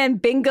Superman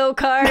bingo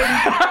card?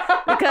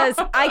 Because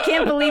I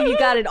can't believe you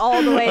got it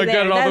all the way there. I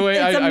got it all the way.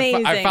 It's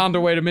amazing. I found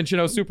a way to mention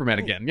Oh, Superman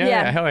again.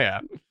 Yeah, hell yeah.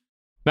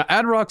 Now,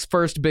 Ad Rock's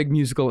first big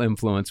musical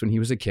influence when he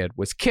was a kid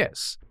was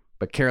Kiss.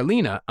 But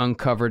Carolina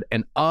uncovered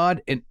an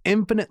odd and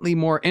infinitely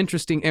more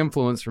interesting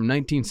influence from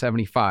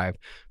 1975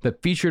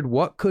 that featured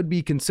what could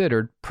be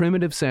considered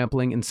primitive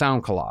sampling and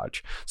sound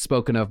collage,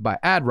 spoken of by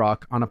Ad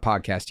Rock on a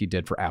podcast he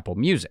did for Apple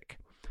Music.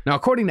 Now,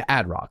 according to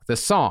Ad Rock, the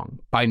song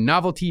by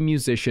novelty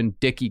musician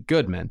Dickie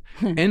Goodman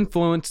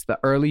influenced the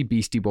early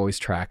Beastie Boys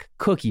track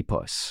Cookie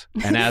Puss.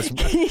 And as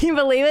can you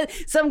believe it?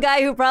 Some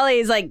guy who probably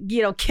is like,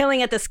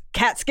 killing at the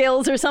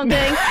Catskills or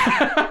something.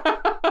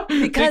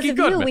 Because of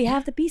you, we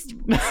have the Beastie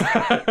Boys.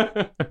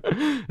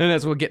 And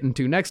as we'll get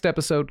into next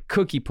episode,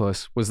 Cookie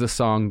Puss was the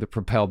song that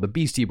propelled the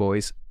Beastie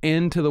Boys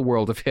into the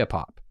world of hip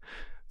hop.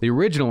 The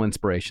original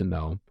inspiration,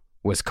 though,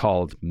 was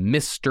called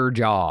Mr.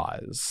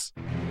 Jaws.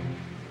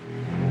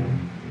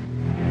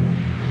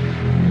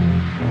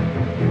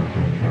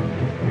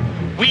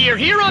 We are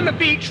here on the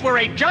beach where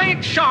a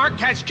giant shark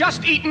has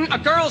just eaten a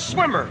girl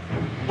swimmer.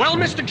 Well,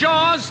 Mr.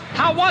 Jaws,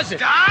 how was it?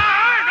 Dynamite!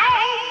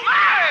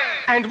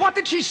 And what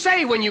did she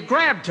say when you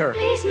grabbed her?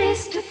 Please,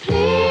 mister,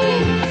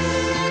 please.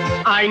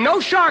 I know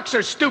sharks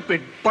are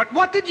stupid, but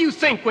what did you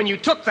think when you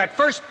took that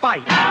first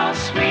bite? How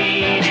sweet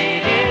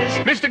it is.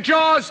 Mr.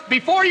 Jaws,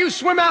 before you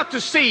swim out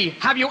to sea,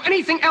 have you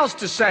anything else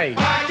to say?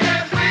 I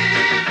can't breathe,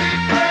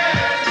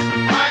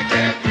 I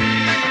can't breathe.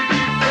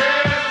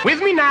 With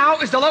me now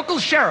is the local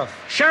sheriff.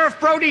 Sheriff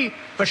Brody,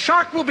 the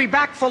shark will be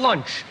back for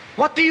lunch.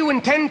 What do you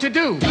intend to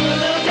do? Do a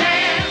little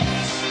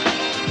dance,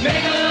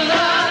 make a little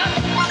love,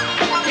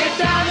 get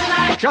down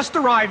tonight. Just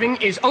arriving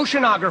is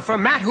oceanographer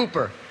Matt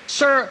Hooper.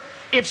 Sir,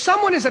 if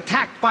someone is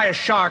attacked by a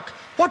shark,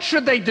 what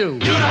should they do?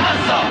 Do the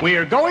hustle. We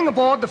are going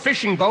aboard the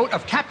fishing boat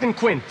of Captain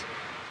Quint.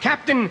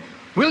 Captain,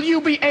 will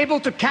you be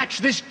able to catch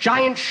this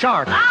giant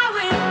shark? I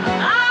will.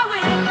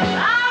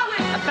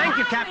 Thank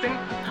you, Captain.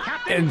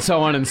 And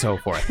so on and so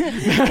forth.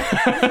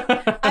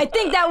 I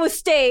think that was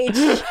staged.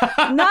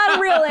 Not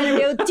a real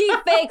interview. Deep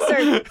fakes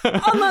are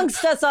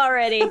amongst us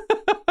already.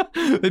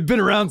 They've been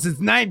around since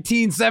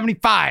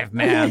 1975,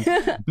 man.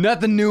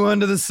 Nothing new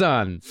under the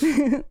sun.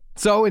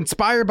 So,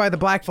 inspired by the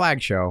Black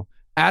Flag show,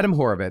 Adam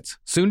Horovitz,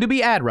 soon to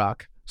be Ad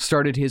Rock,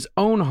 started his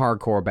own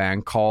hardcore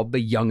band called The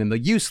Young and the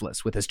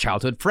Useless with his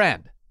childhood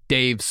friend,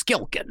 Dave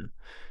Skilkin.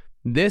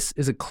 This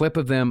is a clip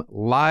of them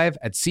live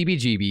at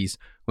CBGB's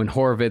when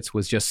Horovitz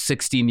was just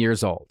 16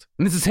 years old.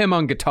 And this is him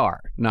on guitar,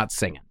 not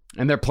singing.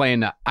 And they're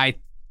playing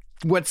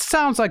what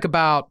sounds like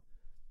about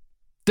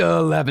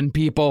 11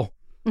 people.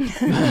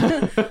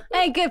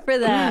 Hey, good for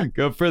them.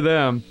 Good for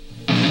them.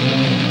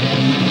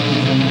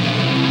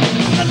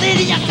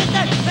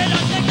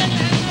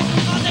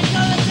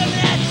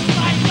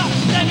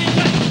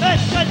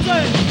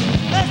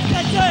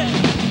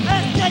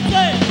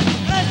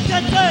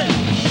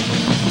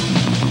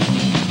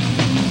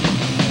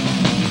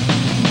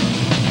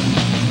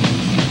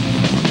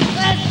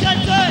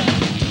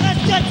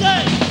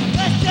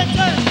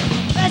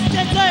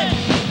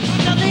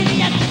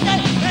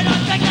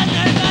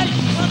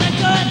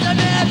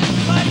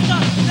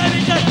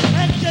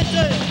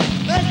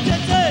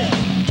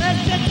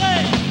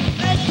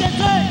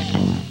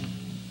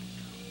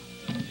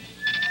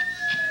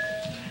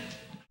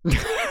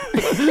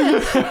 Is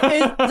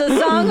the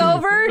song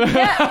over?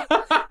 Yeah.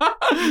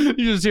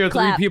 You just hear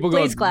Clap. three people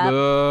Please go, clap.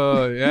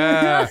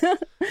 yeah.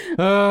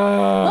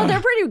 Well,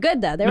 they're pretty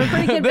good, though. They were a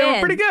pretty good They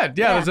band. were pretty good.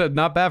 Yeah, it was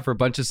not bad for a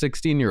bunch of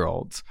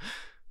 16-year-olds.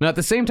 Now, at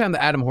the same time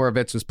that Adam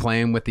Horovitz was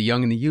playing with the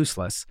Young and the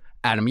Useless,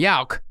 Adam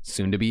Yauch,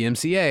 soon to be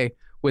MCA,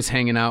 was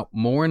hanging out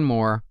more and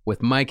more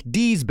with Mike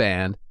D's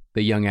band,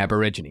 the Young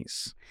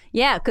Aborigines.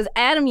 Yeah, because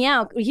Adam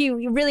Yauch, he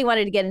really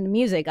wanted to get into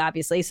music,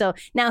 obviously. So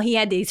now he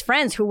had these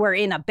friends who were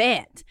in a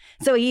band.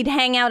 So he'd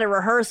hang out at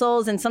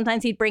rehearsals, and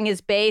sometimes he'd bring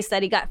his bass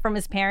that he got from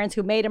his parents,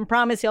 who made him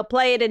promise he'll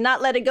play it and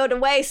not let it go to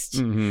waste.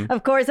 Mm-hmm.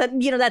 Of course, that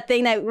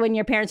thing that when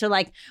your parents are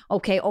like,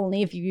 okay,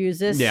 only if you use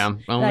this. Yeah,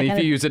 only if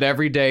you use it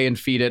every day and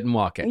feed it and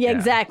walk it. Yeah,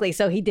 exactly.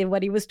 So he did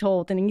what he was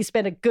told, and he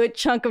spent a good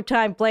chunk of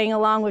time playing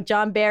along with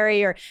John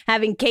Barry or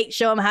having Kate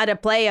show him how to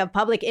play a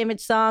Public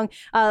Image song.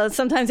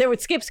 Sometimes they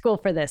would skip school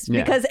for this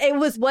because it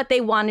was what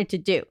they wanted to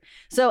do.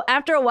 So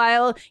after a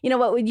while,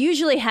 what would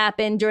usually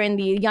happen during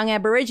the Young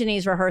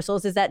Aborigines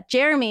rehearsals is that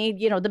Jeremy,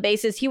 the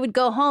bassist, he would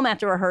go home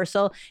after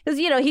rehearsal because,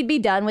 he'd be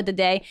done with the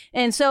day.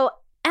 And so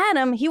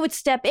Adam, he would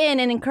step in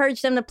and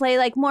encourage them to play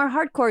like more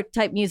hardcore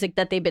type music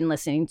that they've been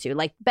listening to,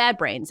 like Bad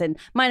Brains and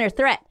Minor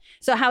Threat.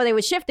 So how they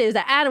would shift it is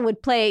that Adam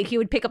would play, he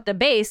would pick up the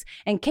bass,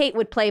 and Kate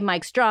would play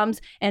Mike's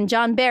drums, and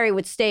John Barry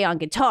would stay on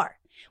guitar,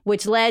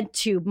 which led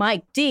to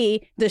Mike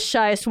D, the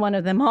shyest one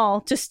of them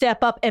all, to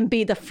step up and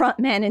be the front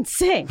man and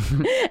sing.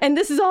 And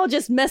this is all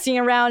just messing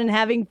around and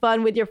having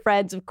fun with your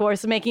friends, of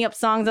course, making up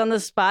songs on the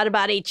spot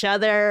about each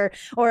other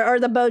or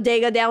the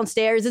bodega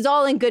downstairs. It's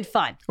all in good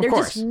fun. They're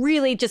course. just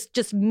really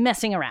just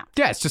messing around.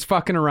 Yeah, it's just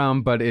fucking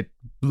around, but it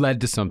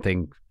led to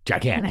something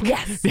gigantic.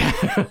 Yes.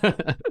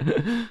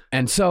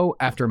 And so,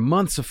 after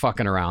months of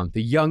fucking around,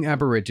 the Young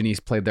Aborigines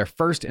played their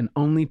first and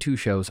only 2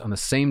 shows on the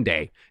same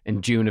day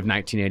in June of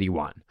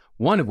 1981.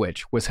 One of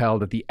which was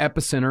held at the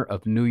epicenter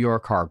of New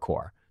York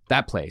hardcore.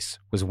 That place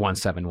was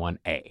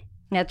 171A.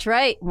 That's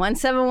right,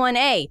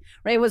 171A.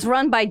 Right, it was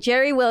run by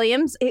Jerry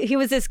Williams. He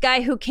was this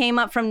guy who came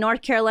up from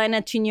North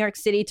Carolina to New York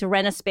City to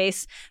rent a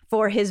space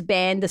for his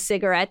band, The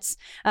Cigarettes.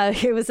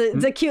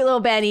 It's a cute little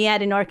band he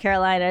had in North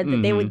Carolina.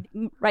 Mm-hmm. They would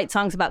write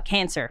songs about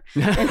cancer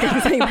and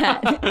things like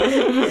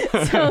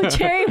that. So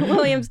Jerry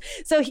Williams,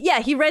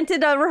 he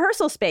rented a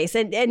rehearsal space,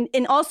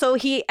 and also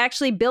he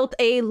actually built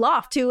a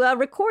loft to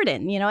record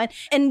in,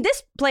 and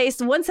this place,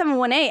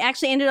 171A,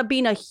 actually ended up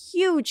being a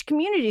huge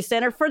community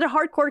center for the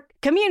hardcore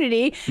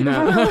community.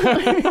 No.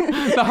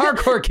 The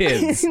hardcore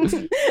kids.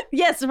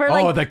 Yes,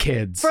 the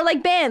kids. For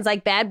bands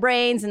like Bad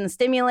Brains and the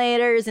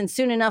Stimulators, and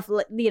soon enough,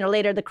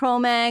 later the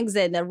Cro-Mags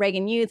and the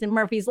Reagan Youth and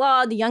Murphy's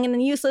Law, the Young and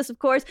the Useless, of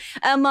course,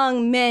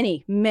 among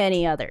many,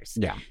 many others.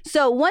 Yeah.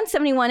 So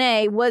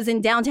 171A was in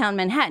downtown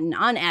Manhattan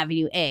on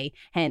Avenue A,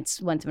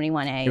 hence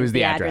 171A. It was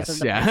the address of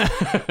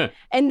the place.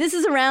 And this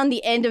is around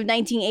the end of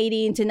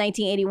 1980 into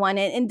 1981.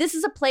 And this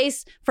is a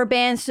place for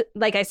bands,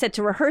 like I said,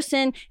 to rehearse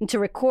in and to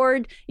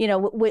record,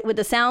 with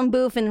the sound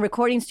booth and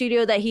recording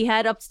studio that he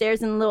had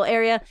upstairs in the little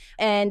area.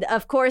 And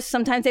of course,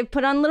 sometimes they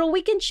put on little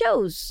weekend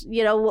shows,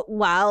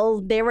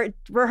 while they were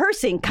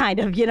rehearsing, kind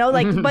of,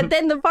 but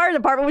then the fire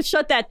department would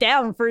shut that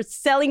down for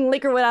selling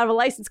liquor without a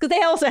license because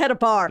they also had a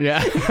bar.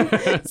 Yeah.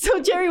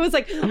 So Jerry was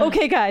like,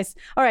 okay, guys,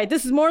 all right,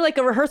 this is more like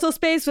a rehearsal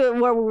space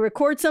where we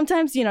record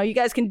sometimes. You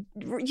guys can,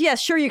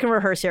 sure, you can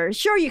rehearse here.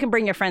 Sure, you can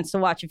bring your friends to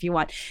watch if you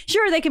want.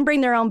 Sure, they can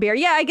bring their own beer.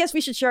 Yeah, I guess we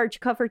should charge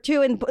cover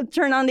too and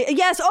turn on the,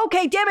 yes,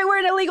 okay, damn it, we're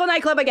in a legal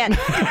nightclub again.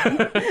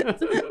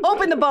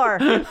 Open the bar.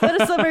 What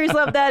a slippery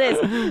slope that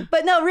is.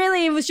 But no,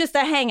 really, it was just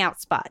a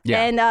hangout spot.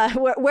 Yeah. And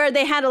where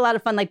they had a lot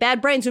of fun. Like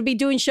Bad Brains would be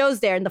doing shows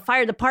there, and the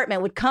fire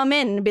department would come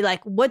in and be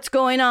like, what's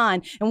going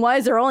on? And why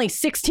is there only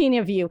 16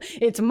 of you?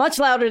 It's much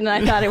louder than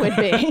I thought it would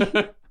be.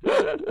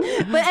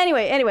 But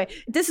anyway,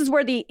 this is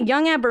where the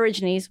Young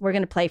Aborigines were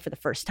going to play for the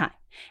first time.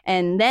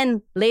 And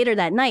then later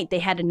that night, they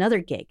had another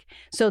gig.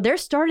 So they're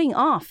starting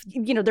off,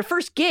 their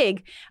first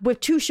gig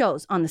with 2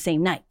 shows on the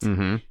same night.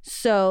 Mm-hmm.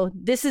 So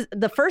this is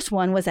the first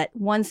one was at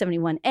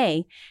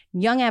 171A.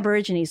 Young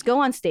Aborigines go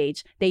on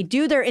stage. They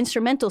do their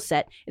instrumental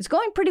set. It's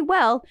going pretty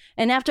well.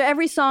 And after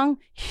every song,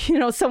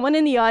 someone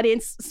in the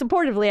audience,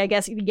 supportively, I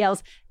guess,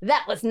 yells,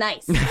 "That was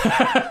nice."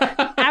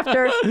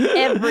 After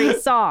every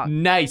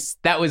song. Nice.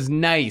 That was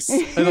nice.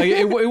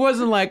 It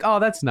wasn't like, oh,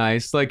 that's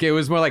nice. It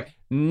was more like,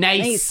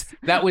 nice.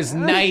 That was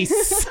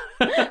nice.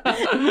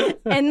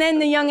 And then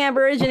the Young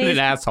Aborigines. What an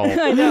asshole.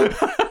 I know.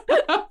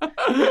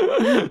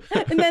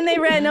 And then they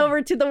ran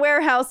over to the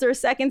warehouse, their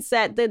second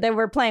set that they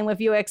were playing with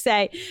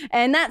UXA.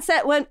 And that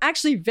set went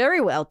actually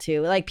very well,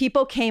 too. Like,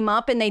 people came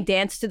up and they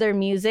danced to their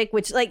music,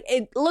 which, like,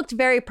 it looked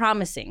very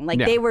promising. Like,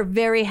 they were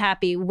very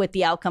happy with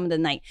the outcome of the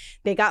night.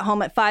 They got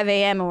home at 5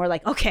 a.m. and were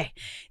like, okay,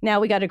 now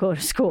we got to go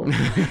to school.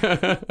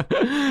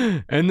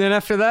 And then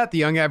after that, the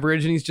young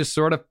Aborigines just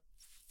sort of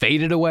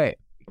faded away.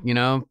 You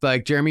know,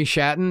 like Jeremy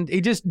Shatton, he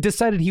just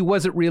decided he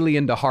wasn't really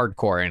into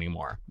hardcore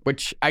anymore,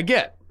 which I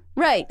get.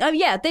 Right.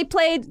 Yeah, they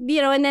played,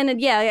 you know, and then,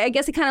 I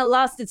guess it kind of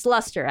lost its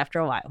luster after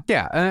a while.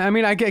 Yeah, I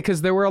mean, I get,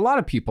 because there were a lot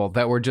of people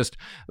that were just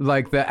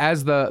like,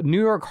 as the New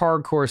York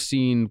hardcore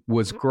scene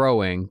was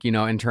growing, you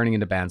know, and turning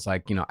into bands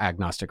like, you know,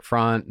 Agnostic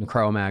Front and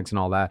Cro-Mags and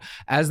all that,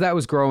 as that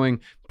was growing,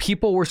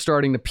 people were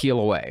starting to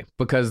peel away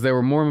because there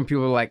were more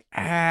people who were like,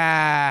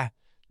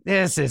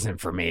 this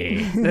isn't for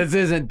me.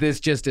 This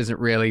just isn't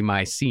really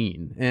my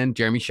scene. And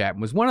Jeremy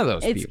Shatton was one of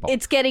those people.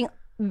 It's getting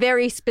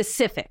very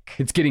specific.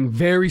 It's getting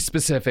very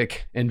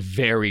specific and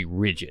very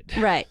rigid.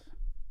 Right.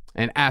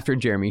 And after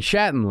Jeremy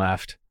Shatton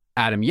left,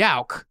 Adam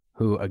Yauch,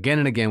 who again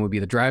and again would be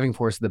the driving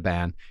force of the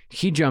band,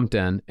 he jumped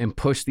in and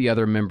pushed the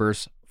other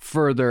members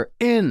further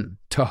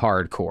into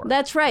hardcore.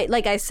 That's right.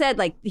 Like I said,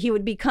 like he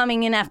would be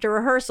coming in after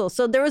rehearsal.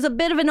 So there was a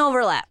bit of an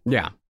overlap.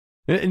 Yeah.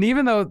 And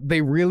even though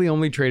they really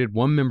only traded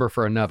one member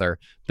for another,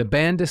 the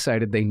band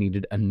decided they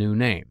needed a new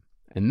name.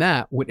 And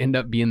that would end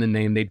up being the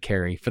name they'd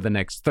carry for the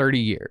next 30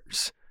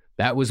 years.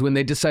 That was when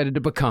they decided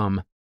to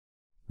become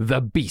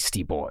the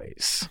Beastie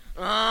Boys.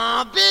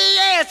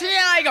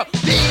 B-A-S-T-I, go.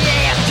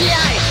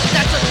 B-A-S-T-I,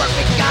 that's the work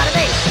we gotta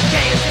be.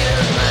 Can you see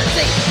the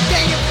mercy?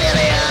 Can you feel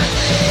the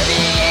urgency?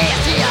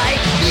 B-A-S-T-I,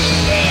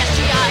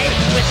 B-A-S-T-I,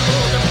 with the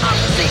rules of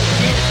democracy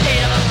in a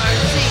state of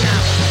emergency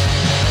now.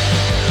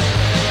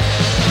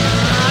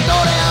 Go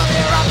to hell,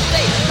 they're up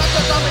state. That's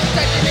the government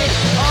protecting me.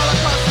 All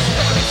across the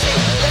story, see.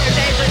 Their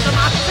days of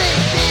democracy.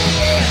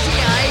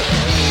 B-A-S-T-I,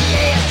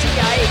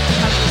 B-A-S-T-I,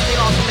 come to see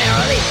all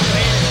summarily. We're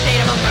in a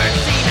state of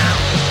emergency now.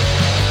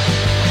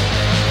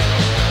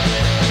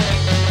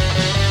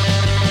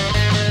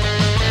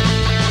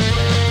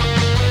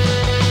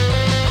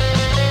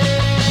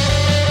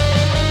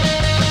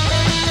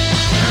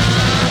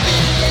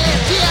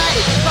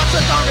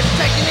 Government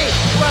protecting me,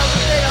 world's a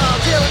state of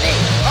tyranny,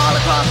 all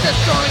across this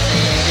story,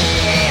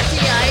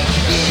 B-A-S-T-I,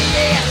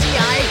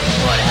 B-A-S-T-I,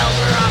 what the hell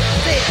we're off,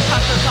 see,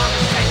 the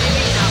government protecting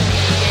me now,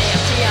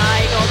 B-A-S-T-I,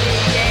 go,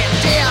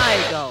 B-A-S-T-I,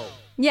 go.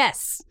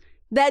 Yes.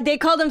 That they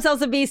call themselves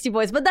the Beastie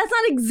Boys, but that's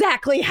not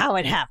exactly how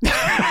it happened.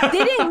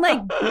 They didn't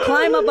like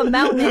climb up a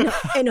mountain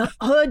in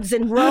hoods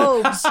and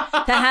robes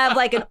to have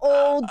like an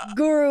old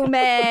guru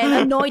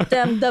man anoint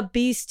them the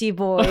Beastie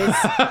Boys.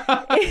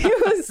 I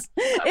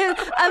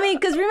mean,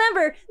 because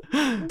remember,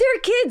 they're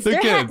kids.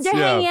 They're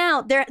hanging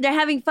out. They're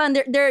having fun.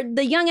 They're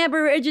the young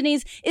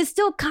Aborigines is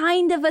still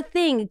kind of a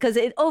thing because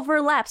it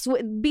overlaps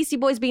with Beastie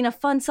Boys being a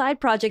fun side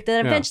project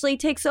that eventually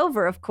takes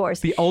over, of course.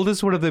 The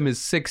oldest one of them is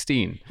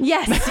 16.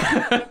 Yes.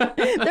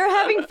 They're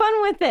having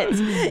fun with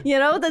it. You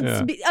know,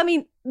 I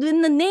mean,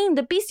 in the name,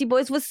 the Beastie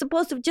Boys was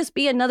supposed to just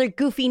be another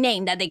goofy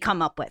name that they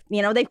come up with.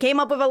 You know, they came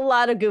up with a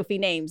lot of goofy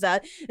names.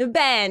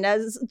 Band,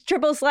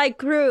 Triple Slide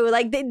Crew.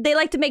 Like they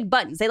like to make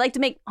buttons. They like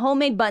to make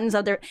homemade buttons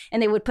of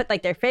and they would put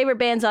like their favorite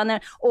bands on there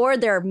or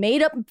their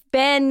made up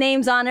band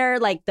names on there,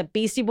 like the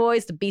Beastie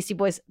Boys. The Beastie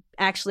Boys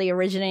actually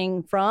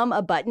originating from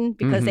a button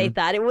because they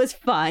thought it was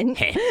fun.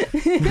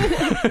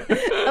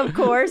 Of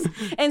course.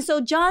 And so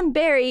John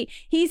Barry,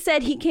 he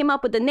said he came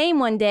up with the name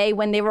one day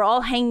when they were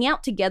all hanging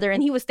out together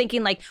and he was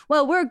thinking like,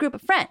 well, we're a group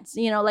of friends,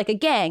 you know, like a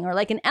gang or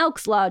like an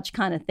Elks Lodge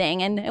kind of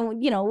thing.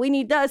 And you know, we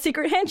need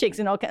secret handshakes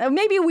and all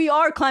maybe we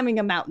are climbing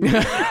a mountain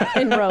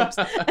in robes.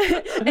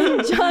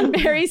 And John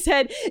Barry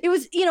said it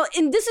was, you know,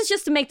 and this is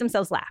just to make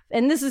themselves laugh.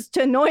 And this is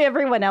to annoy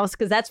everyone else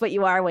because that's what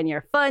you are when you're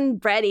a fun,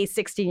 bratty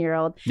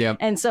 16-year-old. Yep.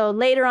 And so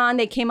later on,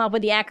 they came up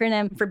with the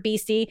acronym for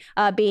Beastie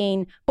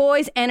being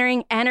Boys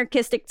Entering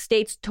Anarchistic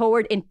States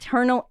Toward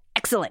Internal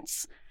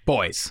Excellence.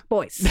 Boys.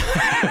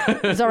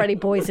 There's already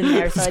boys in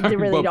there, so it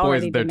really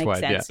already didn't make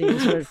sense. Yeah. It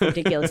was a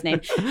ridiculous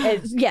name.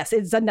 Yes,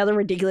 it's another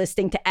ridiculous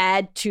thing to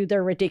add to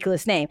their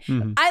ridiculous name.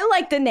 I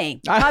like the name,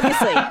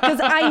 obviously,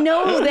 because I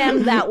know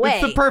them that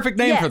way. It's the perfect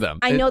name for them.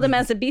 I know them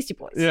as the Beastie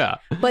Boys. Yeah.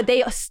 But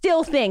they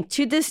still think,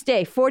 to this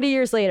day, 40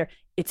 years later,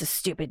 it's a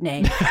stupid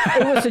name.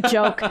 It was a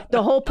joke.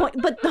 The whole point,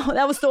 but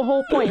that was the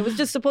whole point. It was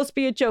just supposed to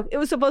be a joke. It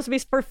was supposed to be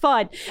for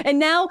fun. And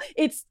now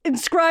it's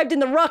inscribed in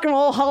the Rock and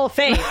Roll Hall of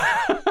Fame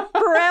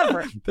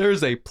forever.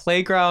 There's a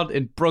playground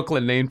in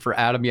Brooklyn named for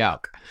Adam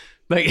Yauch.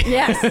 Like,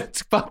 yes.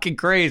 It's fucking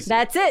crazy.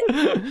 That's it.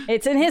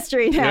 It's in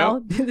history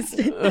now. Yep.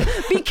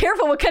 Be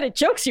careful what kind of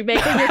jokes you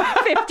make when you're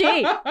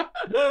 15.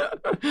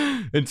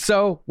 And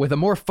so, with a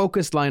more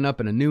focused lineup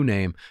and a new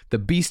name, the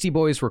Beastie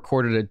Boys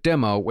recorded a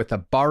demo with a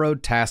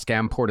borrowed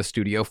Tascam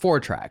Portastudio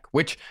 4-track,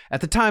 which, at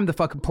the time, the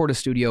fucking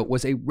Portastudio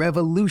was a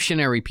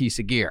revolutionary piece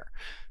of gear.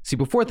 See,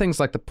 before things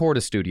like the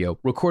Porta Studio,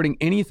 recording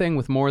anything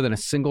with more than a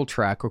single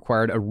track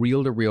required a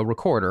reel-to-reel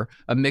recorder,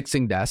 a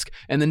mixing desk,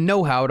 and the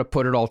know-how to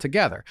put it all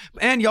together.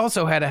 And you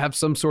also had to have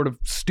some sort of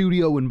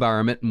studio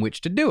environment in which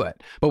to do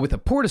it. But with the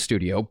Porta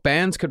Studio,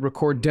 bands could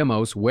record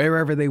demos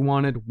wherever they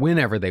wanted,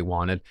 whenever they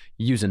wanted,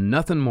 using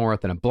nothing more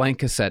than a blank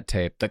cassette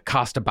tape that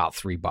cost about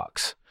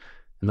 $3.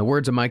 In the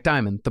words of Mike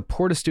Diamond, the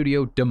Porta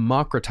Studio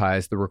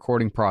democratized the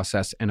recording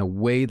process in a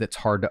way that's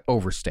hard to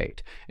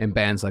overstate, and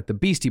bands like the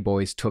Beastie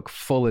Boys took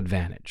full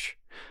advantage.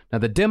 Now,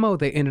 the demo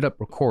they ended up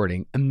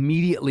recording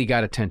immediately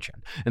got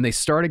attention, and they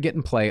started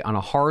getting play on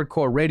a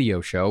hardcore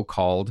radio show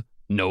called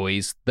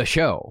Noise the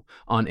Show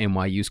on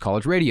NYU's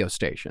college radio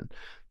station.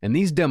 And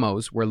these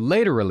demos were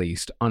later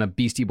released on a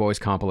Beastie Boys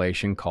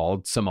compilation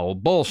called Some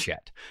Old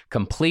Bullshit,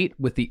 complete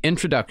with the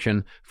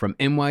introduction from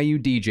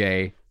NYU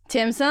DJ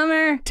Tim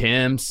Summer.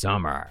 Tim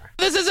Summer.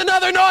 This is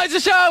another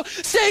Noise Show.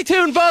 Stay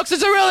tuned, folks.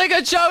 It's a really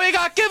good show. We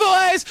got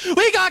giveaways,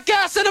 we got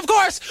guests, and of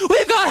course,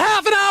 we've got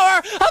half an hour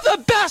of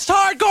the best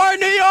hardcore in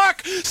New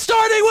York,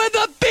 starting with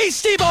the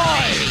Beastie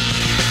Boys.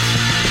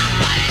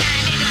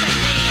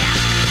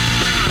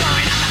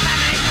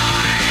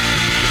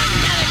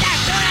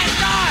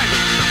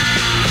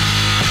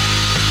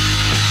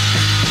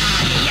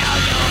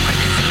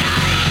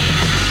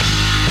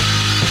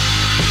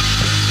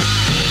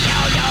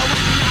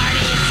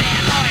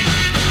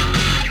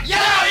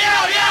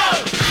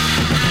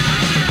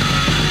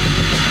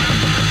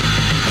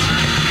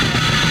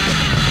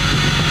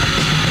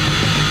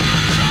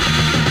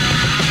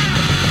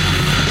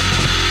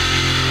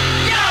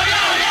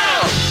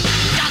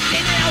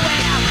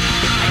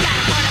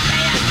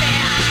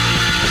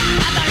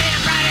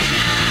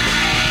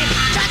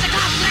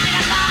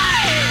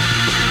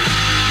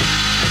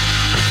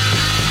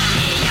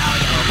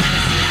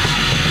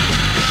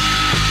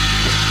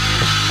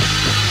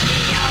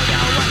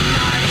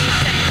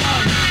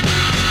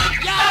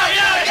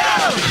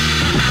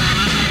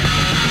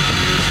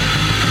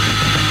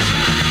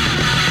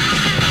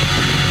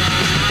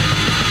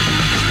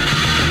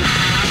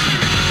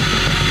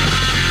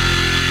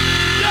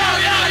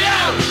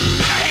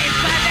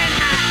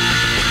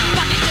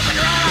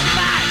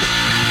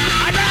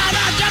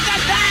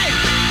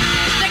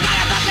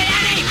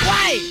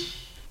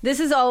 This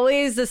is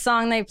always the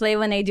song they play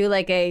when they do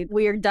like a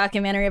weird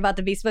documentary about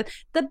the Beastie Boys.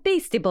 The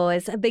Beastie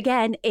Boys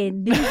began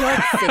in New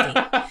York City.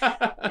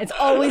 It's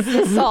always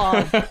this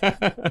song.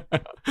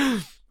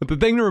 But the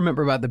thing to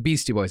remember about the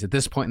Beastie Boys at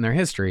this point in their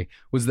history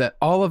was that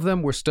all of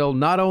them were still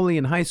not only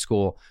in high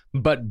school,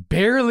 but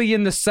barely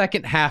in the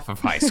second half of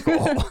high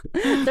school.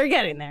 They're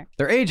getting there.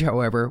 Their age,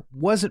 however,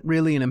 wasn't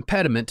really an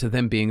impediment to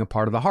them being a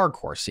part of the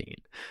hardcore scene.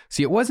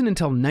 See, it wasn't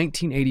until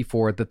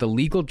 1984 that the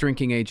legal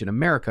drinking age in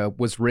America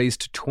was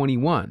raised to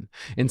 21.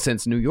 And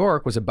since New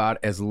York was about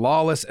as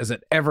lawless as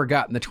it ever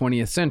got in the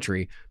 20th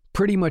century,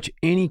 pretty much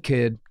any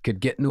kid could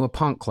get into a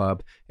punk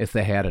club if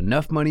they had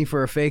enough money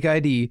for a fake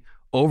ID,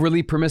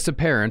 overly permissive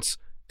parents,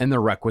 and the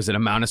requisite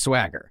amount of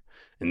swagger.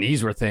 And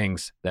these were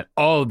things that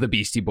all of the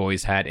Beastie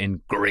Boys had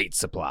in great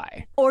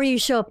supply. Or you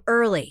show up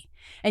early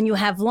and you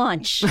have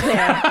lunch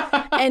there,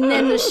 and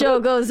then the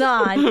show goes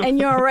on and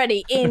you're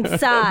already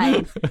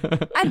inside.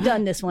 I've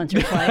done this once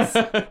or twice.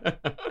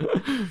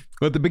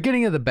 At the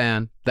beginning of the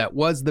band that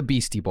was the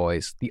Beastie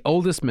Boys, the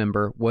oldest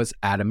member was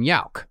Adam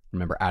Yauch.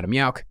 Remember, Adam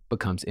Yauch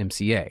becomes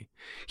MCA.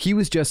 He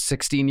was just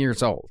 16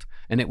 years old,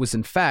 and it was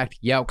in fact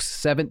Yauch's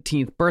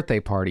 17th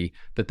birthday party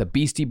that the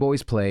Beastie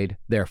Boys played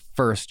their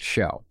first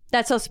show.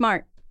 That's so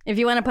smart. If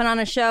you want to put on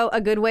a show,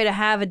 a good way to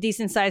have a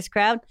decent-sized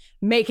crowd,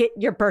 make it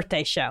your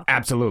birthday show.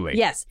 Absolutely.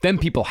 Yes. Then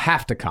people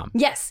have to come.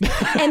 Yes.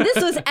 And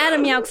this was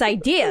Adam Yauch's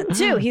idea,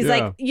 too. He's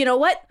like, you know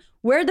what?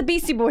 We're the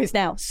Beastie Boys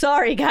now.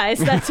 Sorry, guys.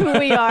 That's who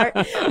we are.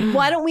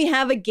 Why don't we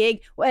have a gig?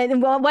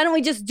 And why don't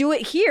we just do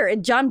it here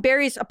at John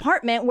Barry's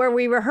apartment where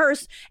we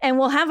rehearse, and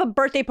we'll have a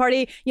birthday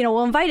party. You know,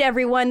 we'll invite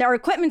everyone. Our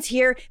equipment's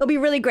here. It'll be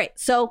really great.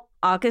 So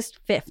August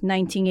 5th,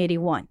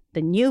 1981,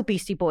 the new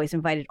Beastie Boys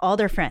invited all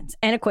their friends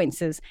and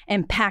acquaintances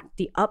and packed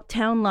the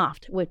Uptown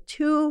Loft with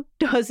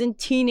 24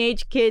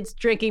 teenage kids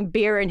drinking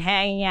beer and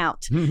hanging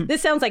out.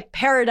 This sounds like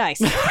paradise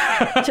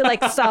to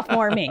like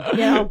sophomore me, you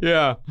know?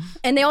 Yeah.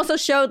 And they also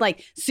showed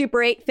like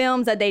Super 8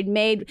 films that they'd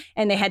made,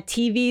 and they had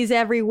TVs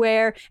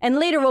everywhere. And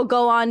later we'll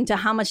go on to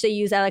how much they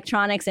use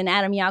electronics and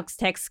Adam Yauch's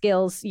tech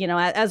skills, you know,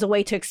 as a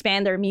way to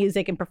expand their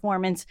music and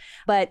performance.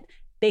 But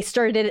they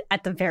started it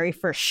at the very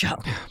first show.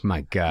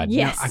 My God.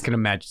 Yes. I can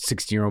imagine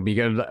 16-year-old me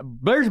going,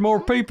 there's more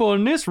people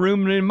in this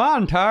room than in my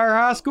entire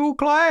high school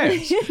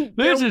class.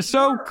 This is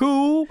so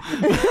cool.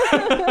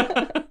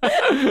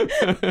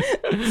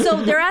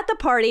 So they're at the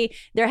party.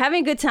 They're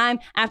having a good time.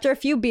 After a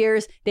few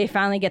beers, they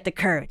finally get the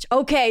courage.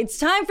 Okay, it's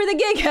time for the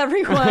gig,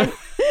 everyone.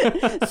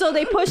 So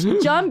they push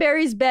John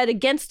Barry's bed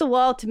against the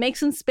wall to make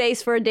some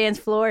space for a dance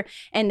floor.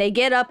 And they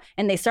get up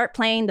and they start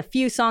playing the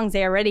few songs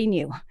they already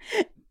knew.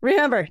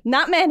 Remember,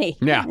 not many.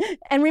 Yeah.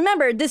 And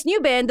remember, this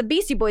new band, the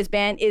Beastie Boys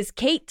band, is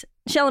Kate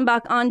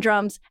Schellenbach on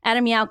drums,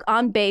 Adam Yauch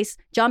on bass,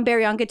 John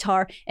Barry on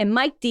guitar, and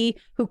Mike D,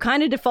 who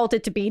kind of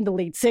defaulted to being the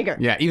lead singer.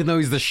 Yeah, even though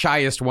he's the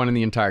shyest one in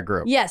the entire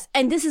group. Yes,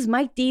 and this is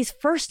Mike D's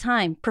first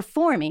time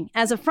performing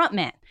as a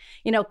frontman.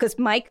 Because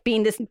Mike,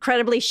 being this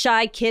incredibly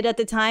shy kid at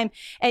the time,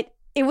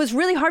 it was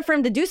really hard for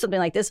him to do something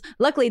like this.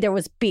 Luckily, there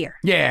was beer.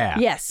 Yeah.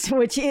 Yes,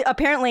 which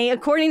apparently,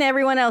 according to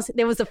everyone else,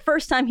 it was the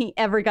first time he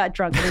ever got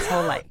drunk in his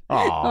whole life.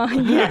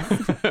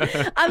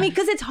 Yes. I mean,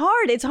 because it's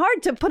hard. It's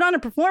hard to put on a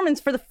performance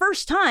for the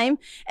first time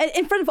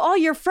in front of all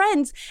your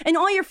friends. And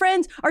all your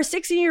friends are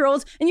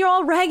 16-year-olds and you're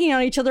all ragging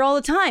on each other all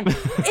the time.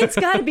 It's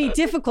got to be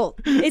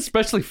difficult.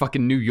 Especially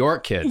fucking New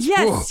York kids.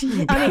 Yes.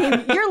 I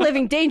mean, you're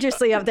living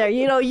dangerously up there.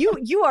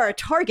 You are a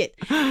target.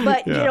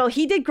 But,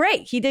 he did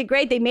great. He did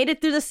great. They made it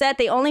through the set.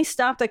 They only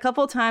stopped a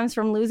couple times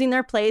from losing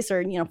their place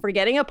or,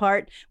 forgetting a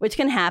part, which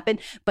can happen,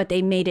 but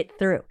they made it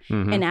through.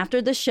 Mm-hmm. And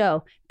after the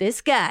show,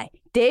 this guy,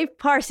 Dave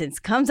Parsons,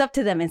 comes up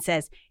to them and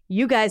says,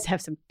 "You guys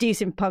have some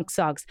decent punk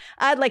songs.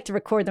 I'd like to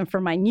record them for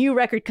my new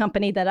record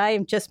company that I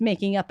am just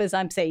making up as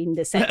I'm saying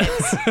this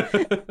sentence."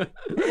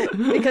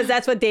 Because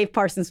that's what Dave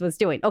Parsons was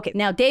doing. Okay,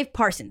 now Dave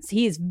Parsons,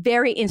 he is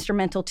very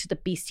instrumental to the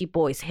Beastie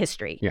Boys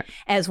history,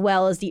 as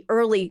well as the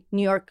early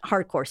New York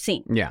hardcore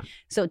scene. Yeah.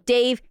 So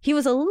Dave, he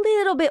was a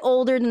little bit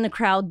older than the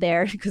crowd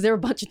there because there were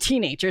a bunch of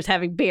teenagers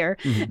having beer.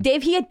 Mm-hmm.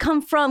 Dave, he had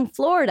come from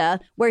Florida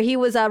where he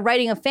was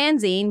writing a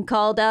fanzine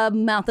called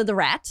Mouth of the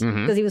Rat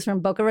because he was from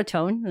Boca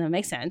Raton. And that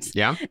makes sense.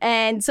 Yeah.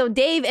 And so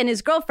Dave and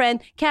his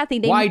girlfriend, Kathy,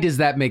 Why does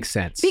that make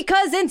sense?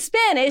 Because in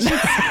Spanish,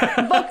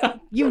 it's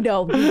you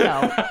know.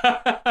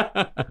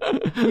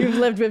 You've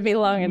lived with me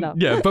long enough.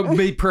 Yeah, but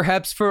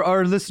perhaps for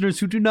our listeners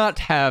who do not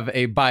have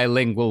a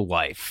bilingual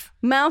wife.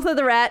 Mouth of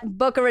the Rat,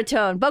 Boca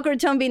Raton. Boca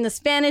Raton being the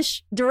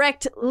Spanish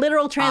direct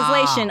literal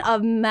translation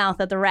of Mouth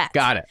of the Rat.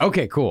 Got it.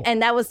 Okay, cool.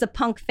 And that was the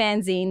punk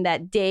fanzine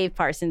that Dave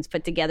Parsons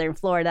put together in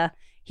Florida.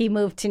 He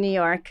moved to New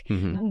York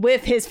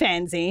with his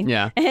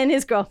fanzine and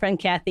his girlfriend,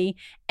 Kathy.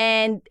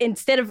 And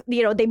instead of,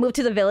 they moved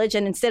to the Village,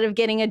 and instead of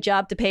getting a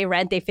job to pay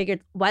rent, they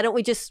figured, why don't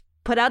we just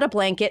put out a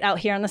blanket out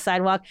here on the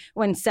sidewalk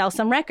and sell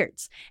some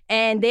records?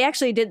 And they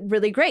actually did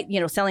really great,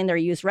 selling their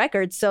used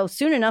records. So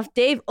soon enough,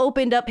 Dave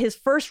opened up his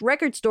first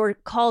record store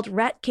called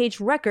Rat Cage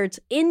Records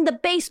in the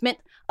basement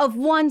of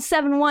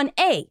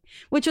 171A,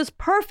 which was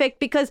perfect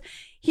because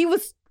he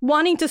was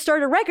wanting to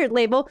start a record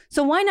label,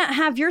 so why not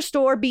have your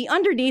store be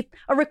underneath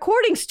a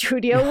recording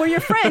studio where you're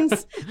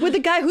friends with the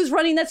guy who's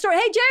running that store? Hey,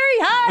 Jerry,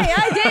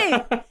 hi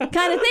Dave,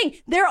 kind of thing.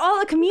 They're all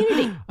a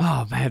community.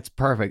 Oh, man, it's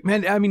perfect.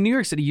 Man, I mean, New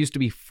York City used to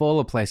be full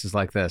of places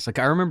like this. Like,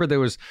 I remember there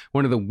was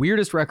one of the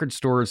weirdest record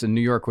stores in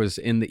New York was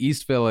in the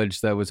East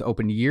Village that was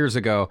opened years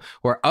ago,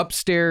 where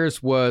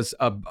upstairs was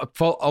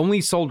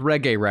only sold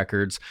reggae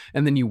records,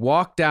 and then you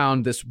walk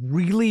down this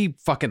really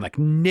fucking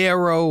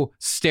narrow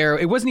stair.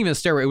 It wasn't even a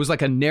stairway. It was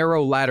like a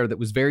narrow ladder that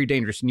was very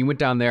dangerous, and you went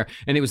down there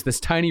and it was this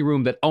tiny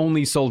room that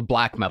only sold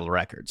black metal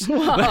records.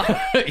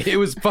 It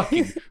was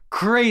fucking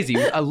crazy.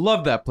 I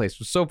love that place. It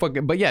was so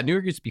fucking, but yeah, New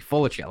York used to be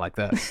full of shit like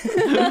this.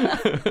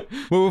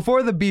 Well,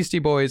 before the Beastie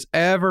Boys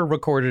ever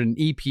recorded an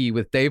EP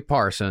with Dave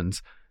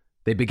Parsons,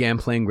 they began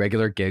playing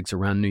regular gigs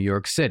around New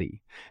York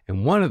City,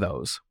 and one of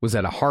those was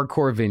at a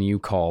hardcore venue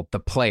called the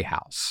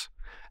Playhouse.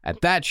 At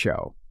that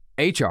show,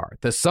 HR,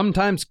 the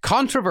sometimes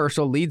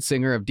controversial lead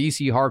singer of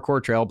DC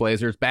hardcore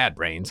trailblazers Bad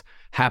Brains,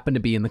 happened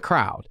to be in the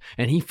crowd,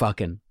 and he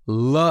fucking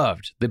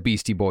loved the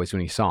Beastie Boys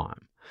when he saw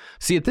him.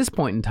 See, at this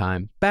point in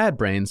time, Bad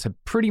Brains had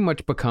pretty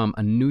much become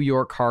a New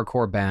York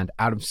hardcore band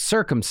out of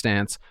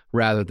circumstance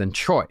rather than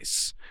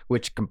choice,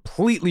 which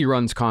completely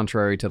runs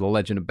contrary to the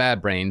legend of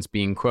Bad Brains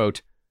being,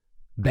 quote,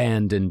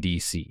 banned in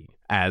DC,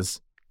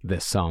 as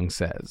this song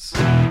says.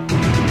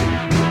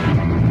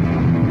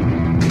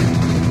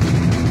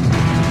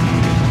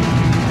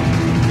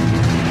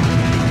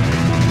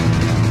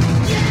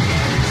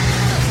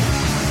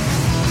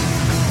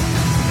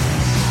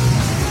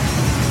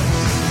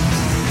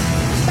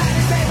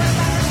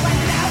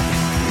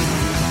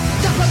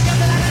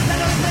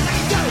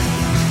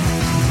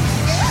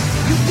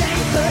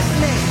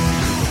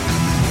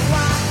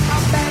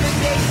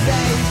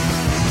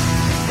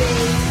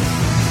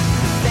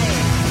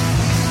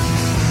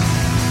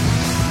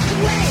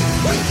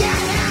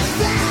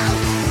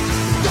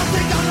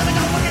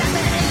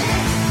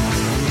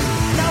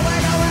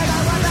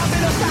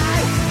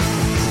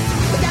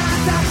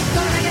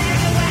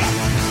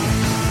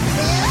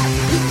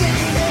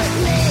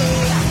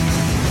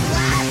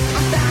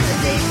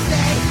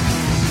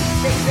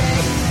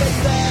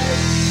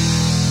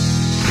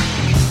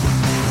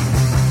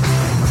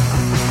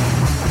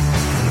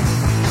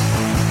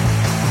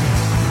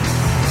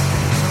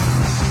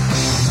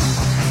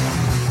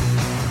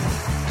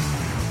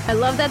 I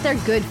love that they're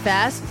good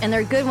fast, and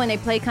they're good when they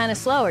play kind of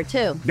slower,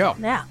 too. No.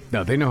 Yeah.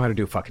 No, they know how to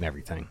do fucking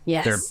everything.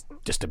 Yes. They're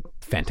just a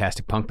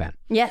fantastic punk band.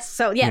 Yes.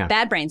 So,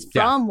 Bad Brains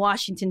from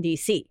Washington,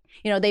 D.C.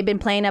 They've been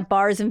playing at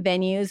bars and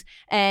venues,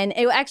 and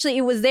it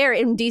was there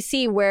in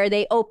D.C. where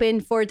they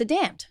opened for The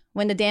Damned.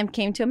 when the Damned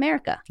came to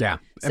America. Yeah.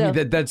 So-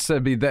 I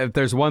mean, if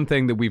there's one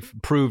thing that we've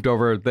proved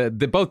over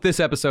both this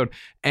episode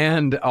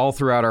and all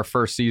throughout our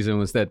first season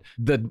was that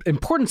the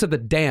importance of the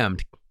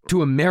Damned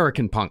to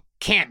American punk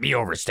can't be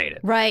overstated.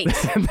 Right.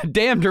 The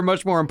Damned are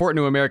much more important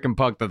to American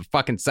punk than the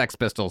fucking Sex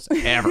Pistols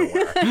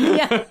everywhere.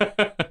 Yeah.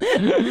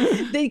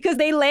 Because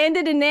they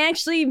landed and they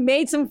actually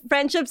made some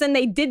friendships and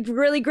they did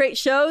really great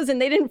shows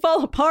and they didn't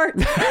fall apart.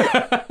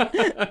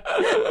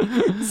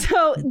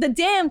 So the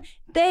Damned,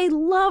 they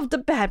loved the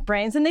Bad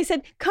Brains and they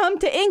said, come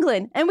to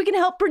England and we can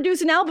help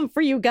produce an album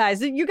for you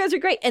guys. You guys are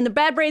great. And the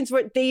Bad Brains,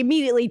 they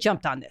immediately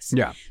jumped on this.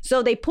 Yeah.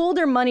 So they pulled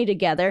their money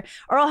together.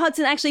 Earl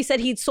Hudson actually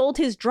said he'd sold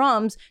his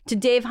drums to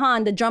Dave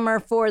Hahn, the drummer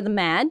for the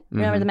Mad.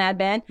 Remember the Mad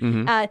Band?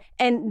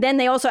 And then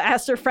they also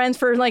asked their friends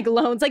for like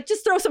loans, like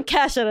just throw some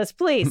cash at us,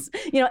 please.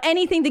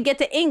 Anything to get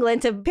to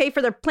England to pay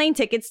for their plane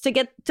tickets to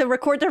get to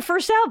record their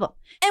first album.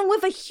 And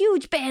with a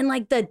huge band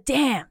like the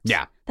Damned.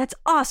 Yeah. That's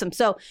awesome.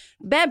 So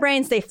Bad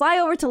Brains, they fly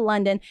over to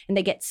London and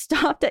they get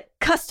stopped at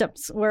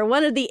customs where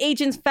one of the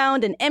agents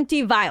found an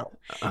empty vial.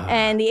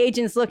 And the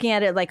agent's looking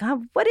at it like,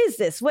 what is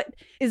this? What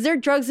is there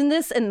drugs in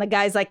this? And the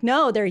guy's like,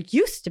 no, there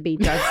used to be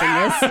drugs in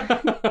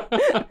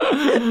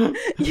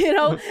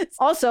this.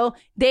 Also,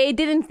 they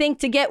didn't think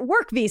to get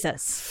work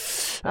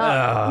visas.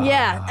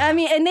 Yeah. I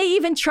mean, and they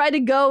even tried to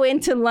go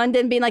into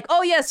London being like,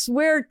 oh, yes,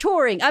 we're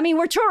touring. I mean,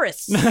 we're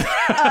tourists.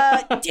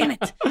 Damn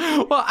it.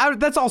 Well,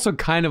 that's also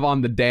kind of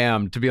on the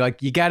Damned to be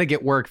like, you got to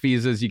get work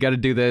visas. You got to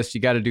do this. You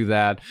got to do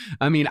that.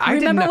 I mean, I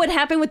remember what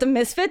happened with the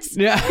Misfits?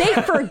 Yeah.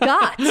 They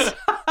forgot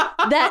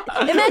that.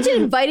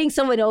 Imagine inviting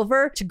someone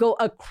over to go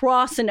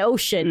across an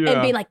ocean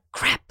and be like,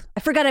 crap, I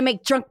forgot to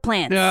make drunk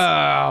plans.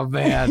 Oh,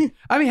 man.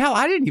 I mean, hell,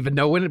 I didn't even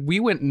know when we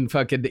went and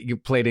you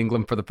played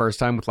England for the first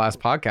time with last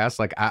podcast.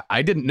 Like,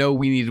 I didn't know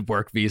we needed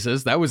work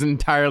visas. That was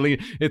entirely,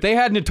 if they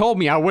hadn't have told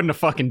me, I wouldn't have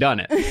fucking done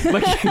it.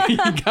 Like,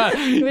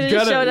 you would have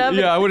just showed up.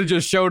 Yeah, I would have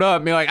just showed up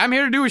and be like, I'm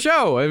here to do a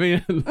show. I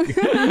mean,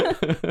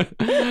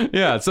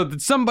 yeah, so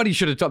somebody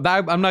should have told.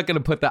 I'm not going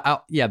to put that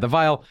out. Yeah, the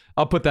vial,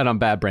 I'll put that on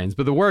Bad Brains.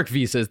 But the work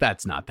visas,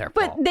 that's not their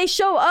fault. But they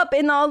show up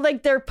in all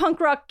like their punk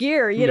rock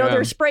gear,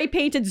 their spray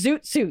painted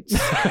zoot suits.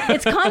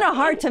 It's kind of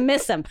hard to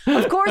miss them.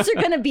 Of course,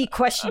 they're going to be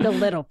questioned a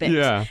little bit.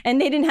 Yeah. And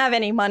they didn't have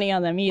any money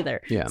on them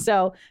either. Yeah.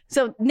 So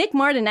Nick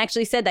Martin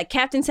actually said that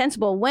Captain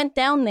Sensible went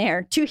down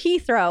there to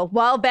Heathrow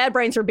while Bad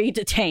Brains were being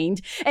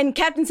detained. And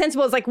Captain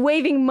Sensible is like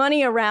waving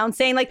money around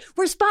saying like,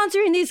 we're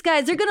sponsoring these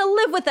guys. They're going to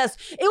live with us.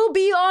 It will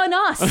be on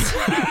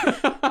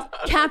us.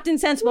 Captain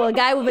Sensible, a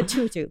guy with a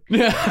tutu.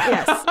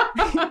 Yes.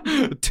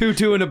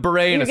 Tutu and a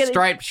beret and a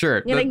striped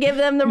shirt. You're going to give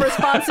them the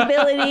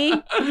responsibility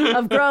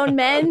of grown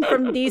men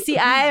from DC.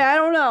 I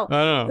don't know.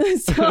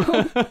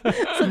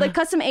 So the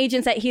custom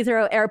agents at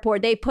Heathrow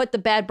Airport, they put the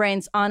Bad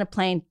Brains on a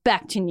plane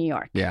back to New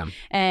York. Yeah.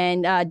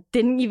 And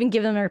didn't even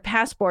give them their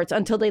passports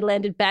until they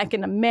landed back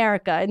in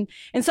America.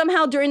 And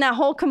somehow during that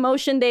whole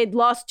commotion, they'd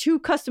lost 2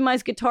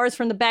 customized guitars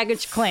from the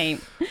baggage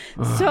claim.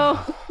 So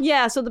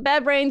the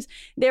Bad Brains,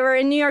 they were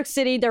in New York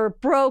City. They were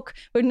broke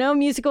with no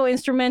musical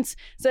instruments.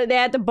 So they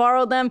had to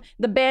borrow them.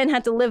 The band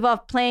had to live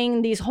off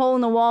playing these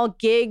hole-in-the-wall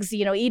gigs,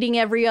 eating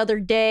every other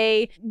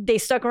day. They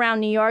stuck around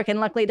New York, and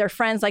luckily their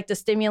friends like the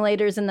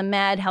Stimulators and the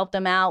Mad helped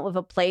them out with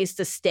a place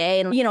to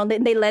stay. And,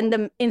 they lend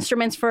them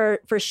instruments for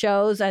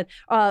shows. And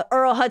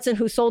Earl Hudson,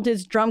 who sold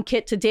his drum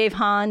kit to Dave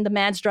Hahn, the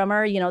Mad's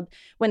drummer,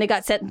 when they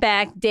got sent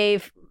back,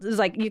 Dave was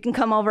like, you can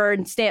come over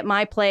and stay at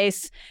my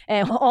place.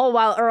 And all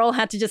while Earl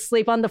had to just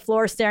sleep on the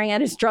floor staring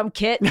at his drum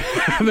kit.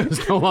 It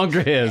was no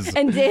longer his.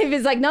 And Dave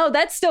is like, no,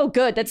 that's still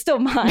good. That's still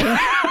mine.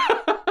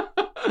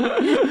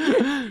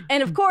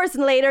 And of course,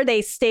 later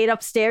they stayed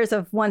upstairs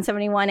of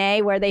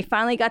 171A where they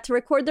finally got to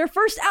record their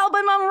first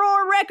album on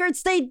Roar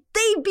Records. They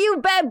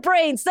debuted Bad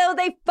Brains, so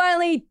they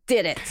finally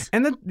did it.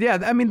 And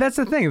that's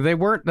the thing. They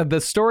weren't,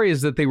 the story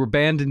is that they were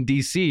banned in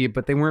DC,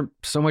 but they weren't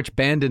so much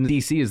banned in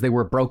DC as they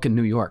were broke in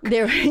New York.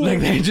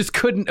 They just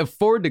couldn't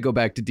afford to go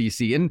back to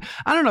DC. And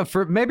I don't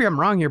know, maybe I'm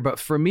wrong here, but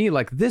for me,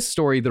 like this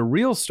story, the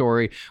real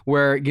story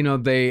where,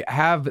 they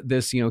have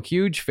this,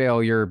 huge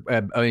failure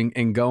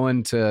in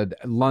going to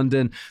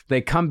London.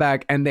 They come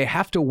back and they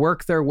have to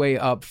work their way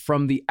up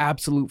from the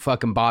absolute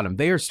fucking bottom.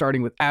 They are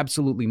starting with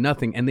absolutely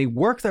nothing and they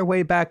work their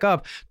way back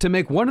up to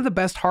make one of the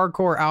best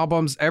hardcore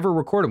albums ever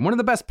recorded, one of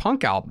the best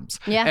punk albums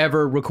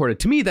ever recorded.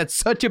 To me, that's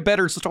such a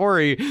better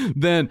story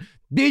than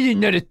they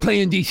didn't let us play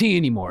in DC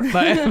anymore.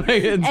 And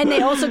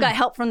they also got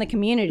help from the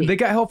community. They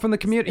got help from the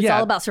community. It's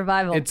all about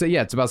survival.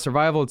 It's about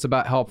survival. It's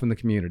about help from the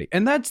community.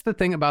 And that's the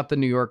thing about the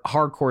New York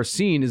hardcore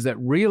scene is that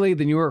really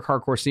the New York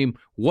hardcore scene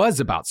was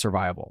about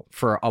survival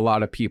for a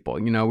lot of people.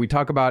 We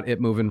talk about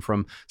it moving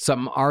from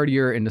something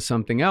artier into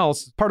something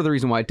else. Part of the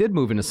reason why it did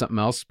move into something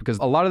else because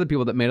a lot of the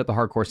people that made up the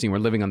hardcore scene were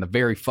living on the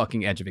very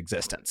fucking edge of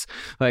existence.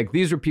 Like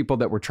these were people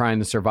that were trying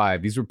to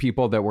survive. These were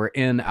people that were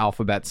in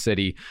Alphabet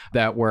City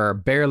that were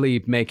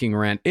barely making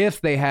rent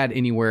if they had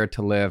anywhere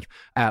to live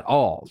at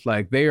all.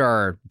 Like, they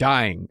are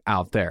dying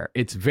out there.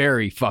 It's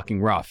very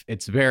fucking rough.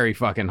 It's very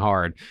fucking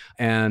hard.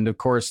 And of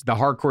course, the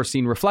hardcore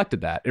scene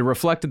reflected that. It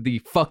reflected the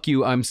fuck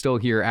you, I'm still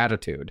here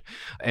attitude.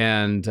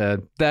 And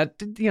that,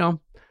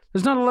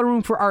 there's not a lot of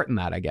room for art in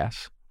that, I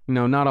guess.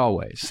 Not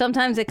always.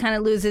 Sometimes it kind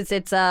of loses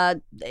its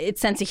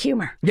sense of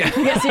humor. Yeah.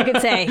 I guess you could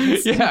say.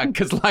 Yeah,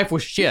 because life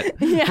was shit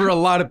for a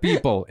lot of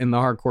people in the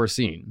hardcore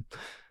scene.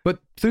 But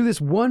through this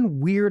one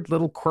weird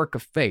little quirk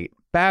of fate,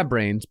 Bad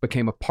Brains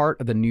became a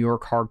part of the New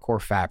York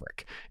hardcore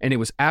fabric. And it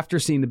was after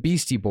seeing the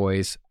Beastie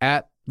Boys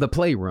at the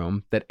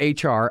Playroom that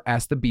HR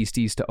asked the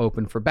Beasties to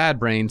open for Bad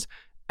Brains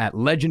at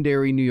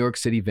legendary New York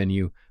City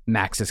venue,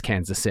 Max's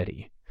Kansas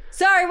City.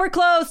 Sorry, we're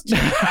closed.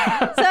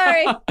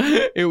 Sorry.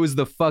 It was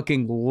the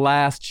fucking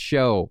last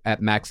show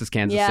at Max's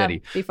Kansas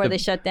City. Before they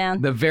shut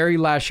down. The very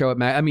last show at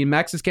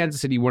Max's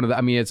Kansas City,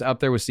 it's up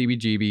there with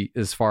CBGB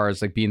as far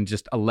as like being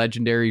just a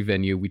legendary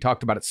venue. We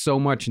talked about it so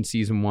much in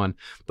season 1.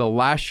 The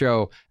last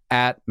show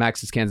at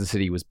Max's Kansas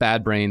City was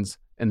Bad Brains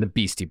and the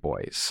Beastie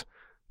Boys.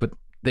 But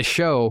the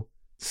show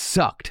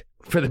sucked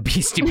for the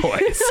Beastie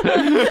Boys.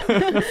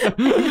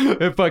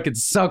 It fucking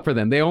sucked for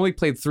them. They only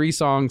played 3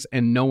 songs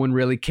and no one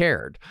really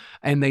cared.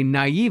 And they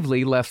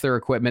naively left their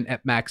equipment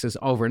at Max's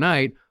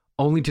overnight,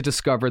 only to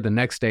discover the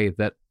next day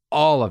that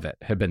all of it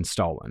had been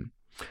stolen.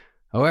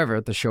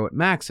 However, the show at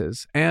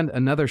Max's and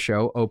another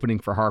show opening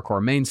for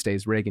hardcore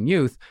mainstays Reagan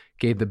Youth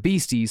gave the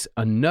Beasties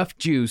enough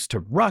juice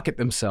to rocket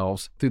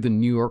themselves through the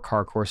New York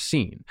hardcore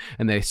scene.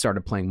 And they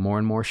started playing more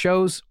and more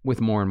shows with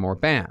more and more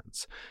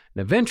bands.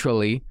 And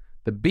eventually,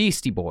 the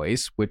Beastie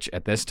Boys, which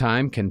at this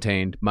time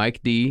contained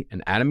Mike D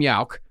and Adam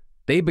Yauch,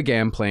 they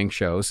began playing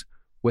shows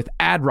with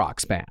Ad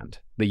Rock's band,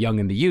 The Young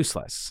and the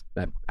Useless,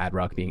 that Ad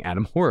Rock being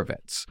Adam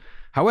Horovitz.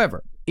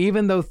 However,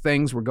 even though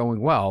things were going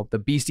well, the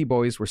Beastie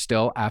Boys were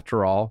still,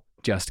 after all,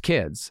 just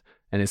kids.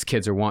 And as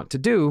kids are wont to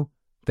do,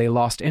 they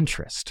lost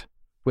interest,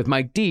 with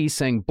Mike D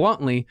saying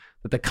bluntly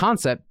that the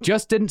concept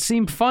just didn't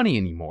seem funny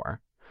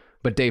anymore.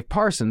 But Dave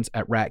Parsons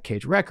at Rat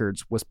Cage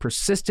Records was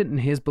persistent in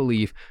his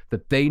belief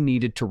that they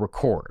needed to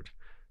record.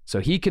 So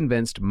he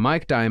convinced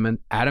Mike Diamond,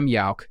 Adam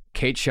Yauch,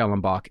 Kate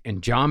Schellenbach,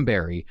 and John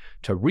Barry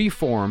to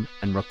reform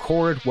and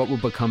record what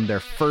would become their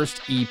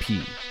first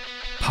EP,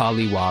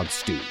 Pollywog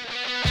Stew.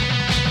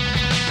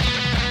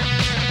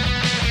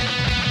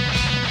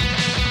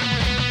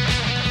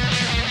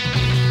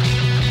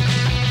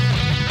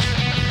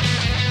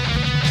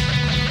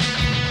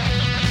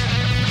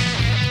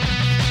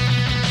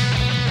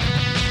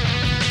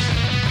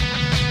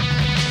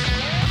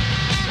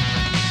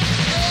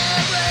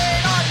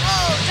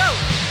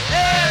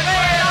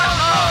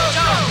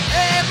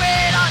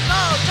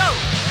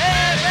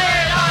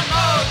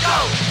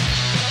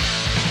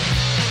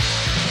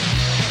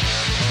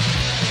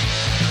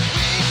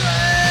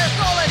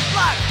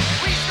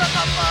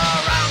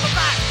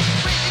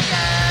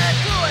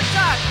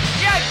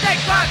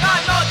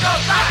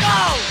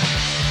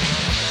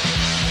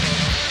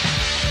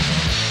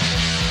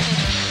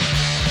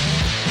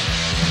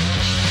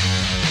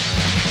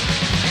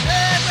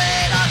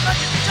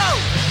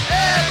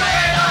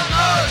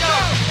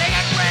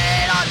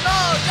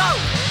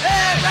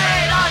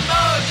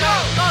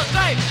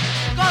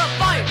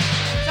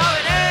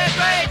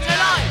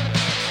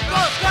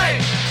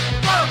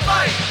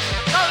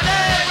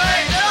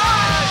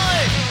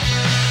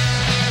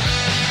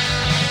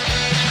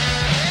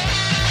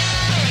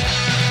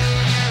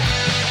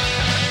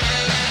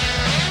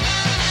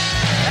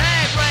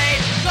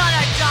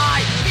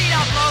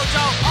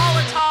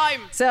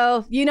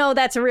 So,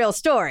 that's a real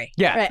story.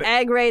 Yeah. Right?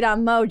 Ag Raid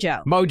on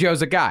Mojo.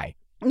 Mojo's a guy.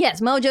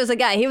 Yes, Mojo's a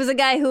guy. He was a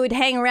guy who would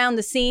hang around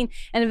the scene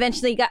and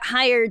eventually got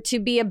hired to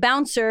be a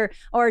bouncer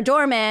or a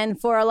doorman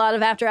for a lot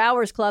of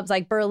after-hours clubs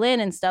like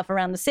Berlin and stuff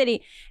around the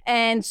city.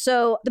 And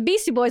so the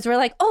Beastie Boys were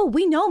like, oh,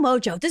 we know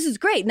Mojo. This is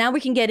great. Now we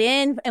can get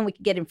in and we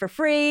can get in for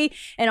free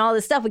and all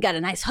this stuff. We got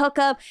a nice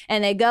hookup.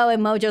 And they go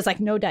and Mojo's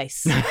like, no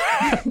dice.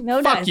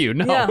 No dice. Fuck you.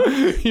 No.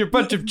 Yeah. You're a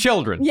bunch of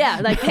children.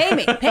 Yeah, like, pay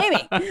me.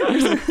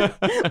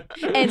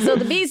 And so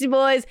the Beastie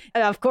Boys,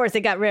 of course,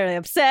 they got really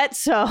upset.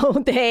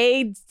 So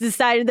they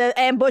decided to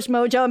ambush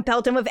Mojo and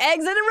pelt him with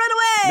eggs and then run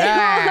away.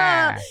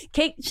 Ah.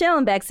 Kate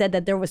Schellenbach said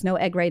that there was no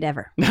egg raid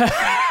ever.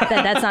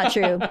 That's not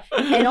true.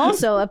 And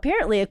also,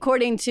 apparently,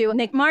 according to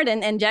Nick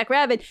Martin and Jack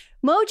Rabbit,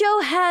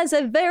 Mojo has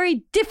a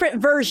very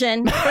different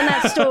version from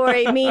that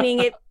story, meaning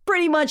it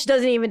pretty much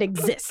doesn't even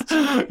exist.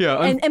 Yeah.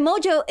 And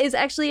Mojo is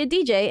actually a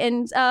DJ.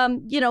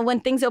 And, when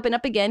things open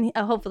up again,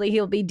 hopefully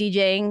he'll be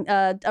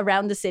DJing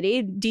around the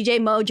city. DJ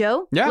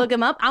Mojo. Yeah. Look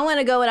him up. I want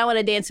to go and I want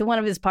to dance to one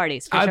of his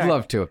parties. I'd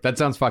love to. That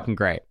sounds fucking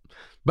great.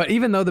 But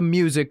even though the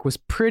music was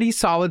pretty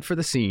solid for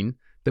the scene,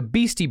 the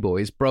Beastie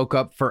Boys broke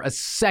up for a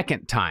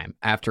second time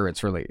after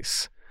its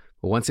release.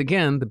 But once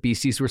again, the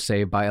Beasties were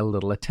saved by a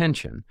little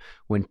attention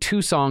when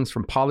 2 songs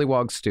from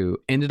Pollywog Stew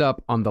ended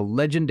up on the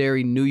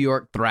legendary New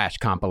York thrash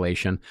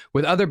compilation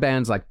with other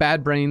bands like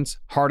Bad Brains,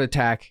 Heart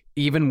Attack,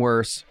 Even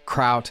Worse,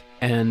 Kraut,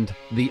 and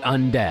The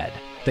Undead,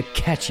 the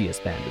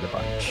catchiest band of the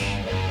bunch.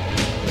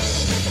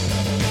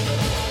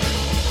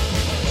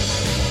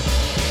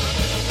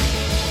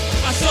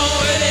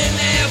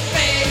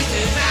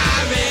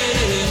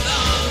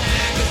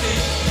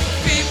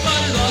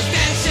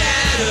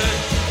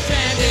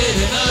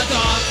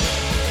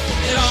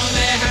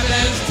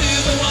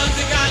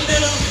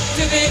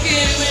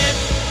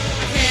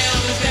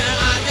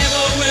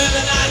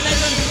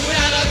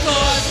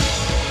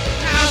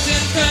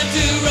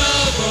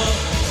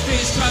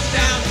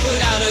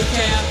 without a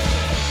care.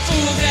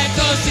 Fools and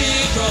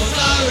cathedrals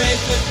are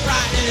raised with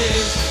frightening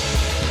news.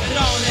 It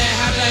only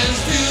happens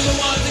to the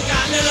ones that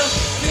got little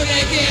to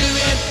begin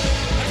with.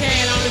 I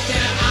can't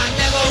understand it, I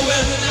never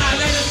will, and I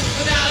learn it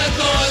without a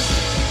cause.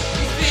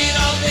 The speed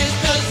of this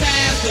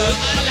disaster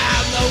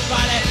allows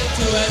nobody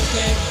to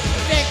escape.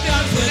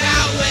 Victims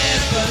without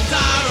weapons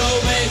are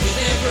always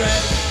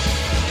indifferent.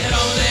 It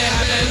only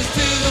happens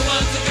to the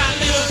ones that got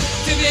little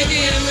to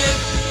begin with.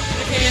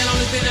 I can't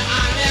understand it,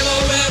 I never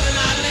will, and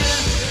I learn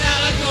it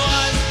without a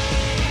cause.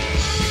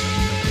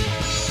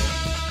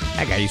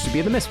 That guy used to be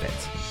in the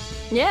Misfits.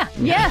 Yeah.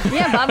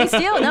 Bobby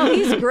Steele. No,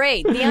 he's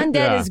great. The Undead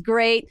Yeah. is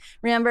great.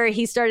 Remember,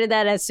 he started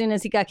that as soon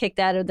as he got kicked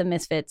out of the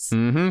Misfits.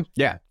 Mm-hmm.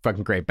 Yeah,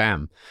 fucking great.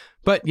 Bam.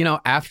 But, you know,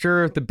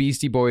 after the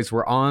Beastie Boys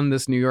were on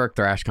this New York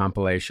thrash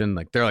compilation,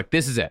 like they're like,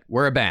 this is it.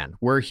 We're a band.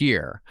 We're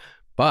here.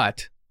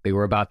 But they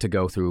were about to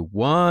go through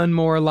one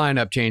more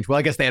lineup change. Well,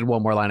 I guess they had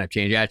one more lineup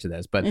change after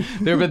this, but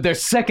their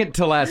second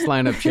to last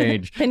lineup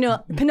change.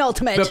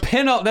 Penultimate.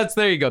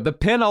 There you go. The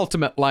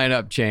penultimate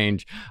lineup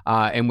change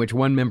in which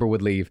one member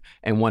would leave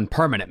and one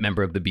permanent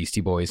member of the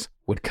Beastie Boys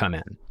would come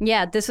in.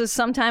 Yeah, this was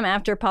sometime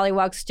after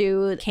Pollywog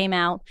Stew came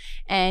out,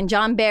 and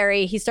John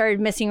Barry, he started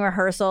missing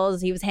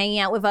rehearsals. He was hanging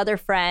out with other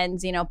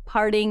friends, you know,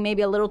 partying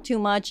maybe a little too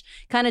much,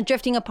 kind of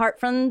drifting apart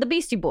from the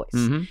Beastie Boys.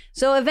 Mm-hmm.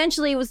 So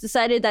eventually it was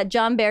decided that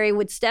John Barry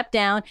would step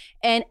down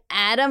and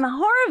Adam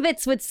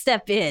Horovitz would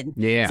step in.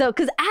 Yeah. So,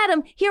 because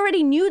Adam, he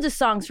already knew the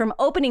songs from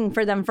opening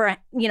for them for,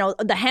 you know,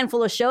 the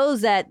handful of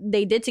shows that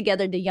they did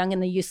together, The Young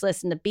and the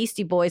Useless and the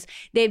Beastie Boys.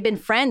 They'd been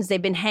friends.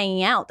 They'd been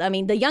hanging out. I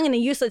mean, The Young and the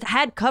Useless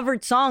had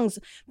covered songs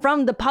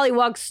from the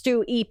Pollywog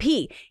Stew EP.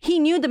 He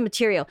knew the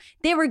material.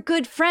 They were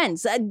good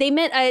friends. They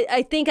met,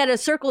 I think, at a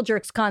Circle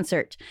Jerks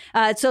concert.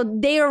 So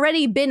they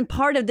already been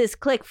part of this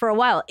clique for a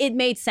while. It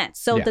made sense.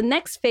 So Yeah. the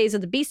next phase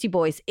of the Beastie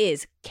Boys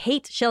is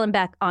Kate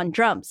Schellenbach on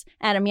drums,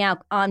 Adam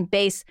Yauch on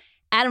bass,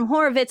 Adam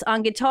Horovitz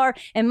on guitar,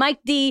 and Mike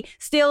D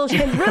still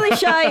really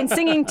shy and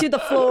singing to the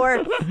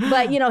floor.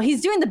 But, you know,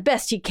 he's doing the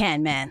best he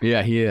can, man.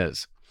 Yeah, he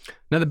is.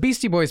 Now, the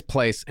Beastie Boys'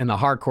 place in the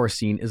hardcore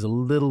scene is a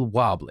little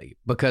wobbly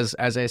because,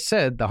 as I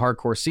said, the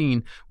hardcore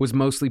scene was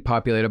mostly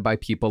populated by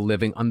people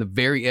living on the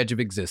very edge of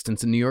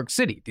existence in New York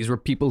City. These were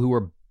people who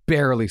were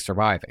barely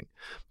surviving.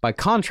 By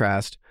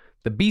contrast,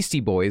 the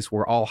Beastie Boys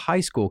were all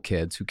high school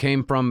kids who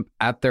came from,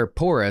 at their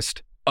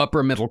poorest,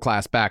 upper middle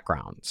class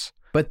backgrounds.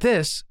 But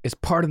this is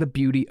part of the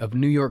beauty of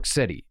New York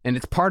City, and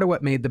it's part of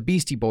what made the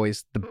Beastie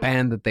Boys the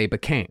band that they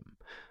became.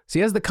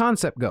 See, as the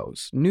concept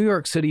goes, New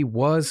York City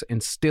was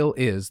and still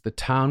is the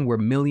town where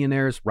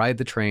millionaires ride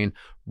the train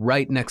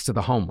right next to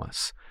the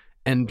homeless.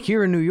 And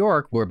here in New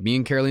York, where me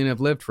and Caroline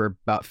have lived for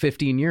about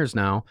 15 years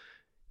now,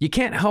 you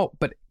can't help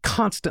but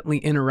constantly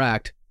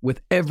interact with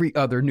every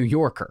other New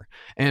Yorker.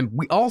 And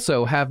we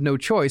also have no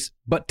choice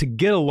but to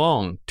get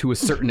along to a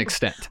certain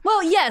extent.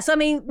 Well, yes. I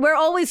mean, we're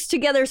always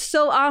together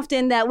so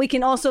often that we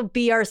can also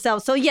be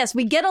ourselves. So, yes,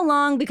 we get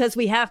along because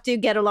we have to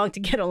get along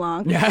to get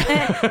along.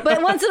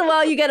 But once in a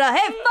while, you get a,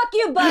 hey, fuck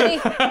you,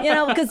 buddy, you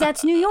know, because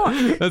that's New York.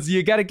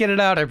 You got to get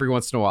it out every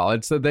once in a while.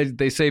 And so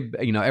they say,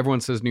 you know,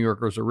 everyone says New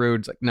Yorkers are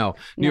rude. It's like, no,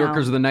 New No.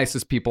 Yorkers are the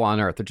nicest people on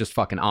earth. They're just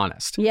fucking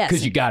honest. Yes.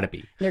 Because you got to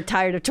be. They're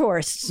tired of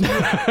tourists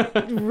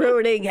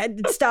ruining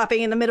and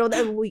stopping in the middle of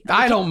the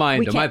I don't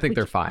mind them. I think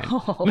they're fine.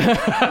 Oh,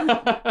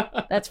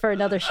 that's for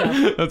another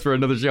show. That's for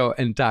another show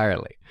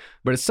entirely.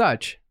 But as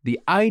such, the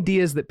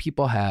ideas that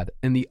people had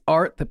and the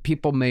art that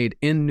people made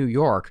in New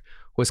York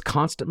was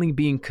constantly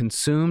being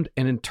consumed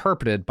and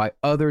interpreted by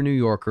other New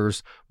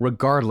Yorkers,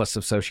 regardless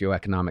of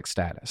socioeconomic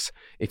status.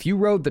 If you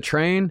rode the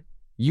train,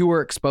 you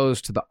were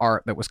exposed to the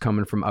art that was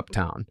coming from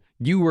uptown.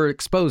 You were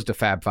exposed to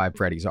Fab Five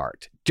Freddy's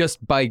art,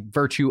 just by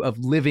virtue of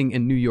living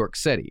in New York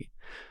City.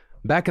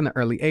 Back in the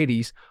early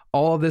 80s,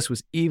 all of this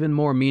was even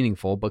more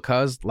meaningful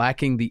because,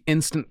 lacking the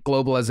instant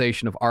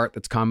globalization of art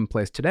that's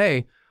commonplace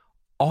today,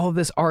 all of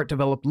this art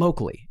developed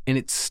locally, and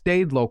it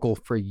stayed local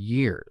for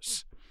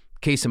years.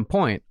 Case in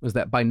point was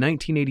that by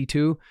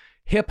 1982,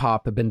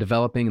 hip-hop had been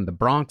developing in the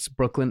Bronx,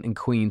 Brooklyn, and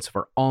Queens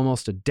for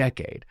almost a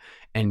decade,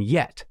 and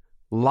yet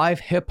live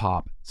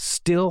hip-hop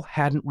still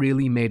hadn't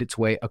really made its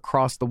way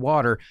across the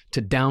water to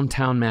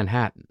downtown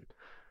Manhattan.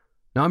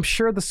 Now, I'm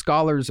sure the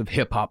scholars of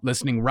hip-hop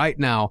listening right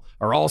now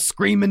are all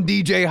screaming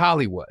DJ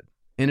Hollywood.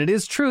 And it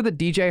is true that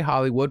DJ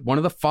Hollywood, one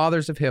of the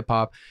fathers of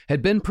hip-hop,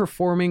 had been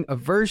performing a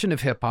version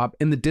of hip-hop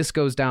in the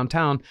discos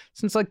downtown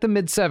since like the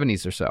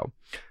mid-70s or so.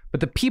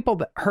 But the people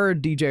that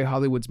heard DJ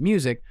Hollywood's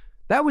music,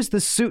 that was the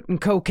suit and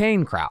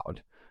cocaine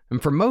crowd.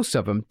 And for most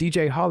of them,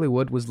 DJ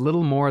Hollywood was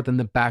little more than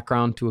the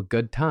background to a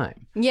good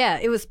time. Yeah,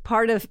 it was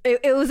part of,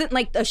 it wasn't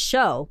like a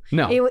show.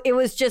 No. It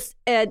was just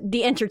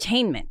the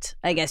entertainment,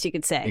 I guess you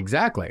could say.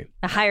 Exactly.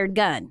 A hired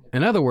gun.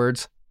 In other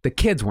words, the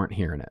kids weren't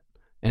hearing it.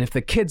 And if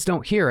the kids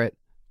don't hear it,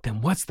 then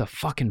what's the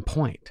fucking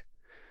point?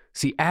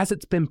 See, as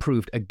it's been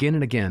proved again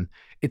and again,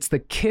 it's the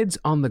kids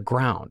on the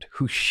ground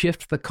who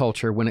shift the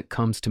culture when it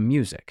comes to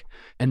music.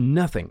 And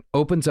nothing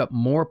opens up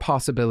more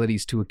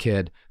possibilities to a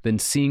kid than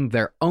seeing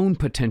their own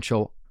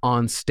potential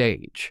on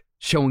stage,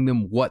 showing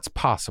them what's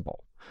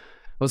possible.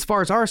 Well, as far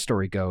as our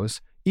story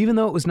goes, Even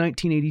though it was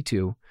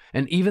 1982,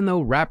 and even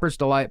though Rapper's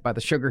Delight by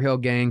the Sugar Hill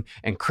Gang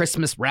and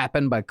Christmas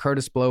Rappin' by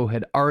Curtis Blow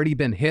had already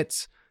been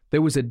hits,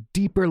 there was a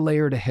deeper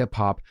layer to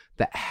hip-hop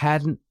that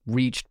hadn't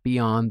reached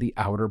beyond the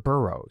outer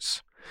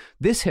boroughs.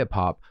 This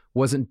hip-hop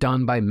wasn't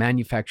done by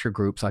manufacturer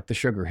groups like the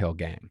Sugar Hill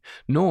Gang,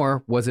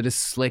 nor was it as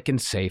slick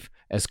and safe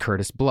as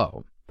Curtis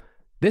Blow.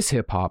 This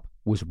hip-hop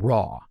was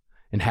raw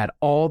and had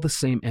all the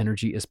same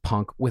energy as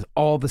punk with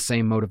all the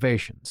same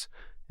motivations.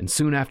 And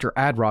soon after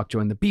Ad Rock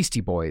joined the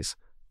Beastie Boys,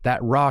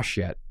 that raw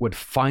shit would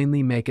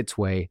finally make its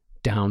way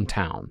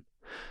downtown.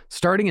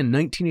 Starting in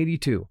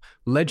 1982,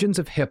 legends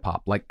of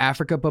hip-hop like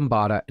Africa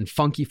Bambaataa and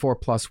Funky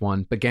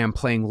 4+1 began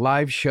playing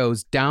live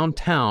shows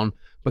downtown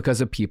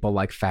because of people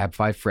like Fab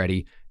Five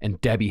Freddy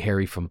and Debbie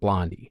Harry from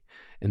Blondie.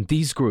 And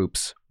these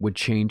groups would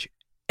change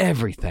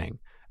everything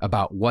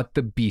about what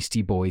the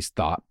Beastie Boys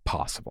thought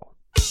possible.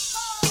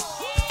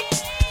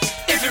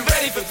 If you're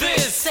ready for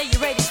this, Say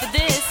you're ready for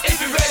this.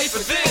 if you're ready for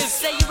this,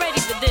 Say you're ready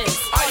for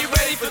this. are you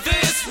ready for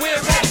this? We're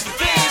ready for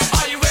this.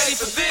 Are you ready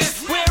for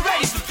this? We're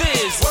ready for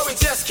this. What we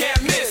just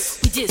can't miss.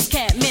 We just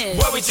can't miss.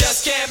 What we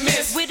just can't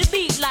miss. With a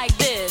beat like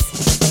this.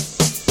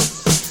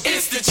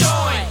 It's the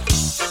joint.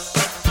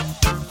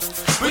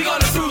 We're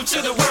gonna prove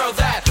to the world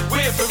that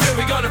we're for real.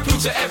 We're gonna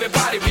prove to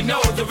everybody we know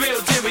the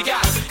real deal. We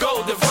got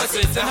golden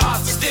voices and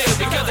hearts to steal.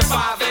 Because the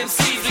 5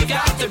 MCs, we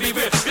got to be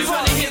real. We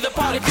wanna hear the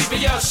party people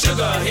yell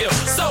Sugar Hill.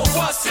 So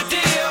what's the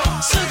deal?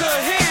 Sugar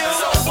Hill.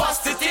 So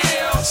what's the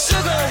deal?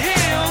 Sugar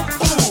Hill.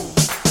 Ooh,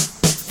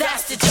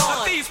 That's the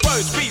what joint. these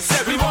words we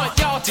said we want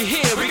y'all to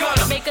hear. We're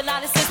gonna Make a lot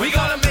of sense. we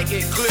gonna make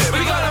it clear.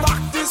 We're gonna rock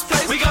this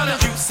place. We're gonna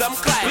use some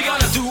class. We're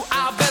gonna do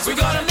our best. We're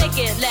gonna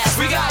Make it last.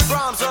 we got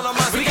rhymes on our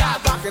minds. We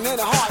got rockin' in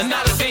the heart. And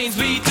now the things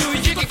we do,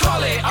 you can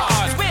call it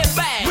ours. We're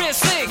back. We're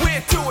slick.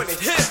 We're doing it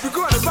hip. We're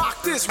gonna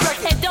rock this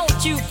record. And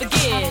don't you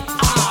forget.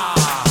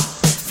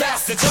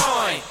 That's the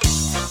joint.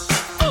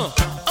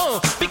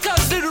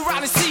 Because Little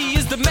Ronnie C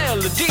is the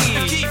melody.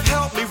 And Keith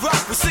help me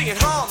rock. We're singing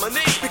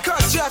harmony.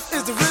 Because Jeff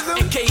is the rhythm.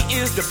 And K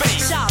is the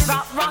bass. Shot,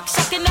 rock,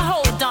 shucking the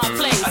whole darn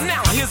place. And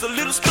now here's a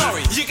little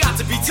story you got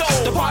to be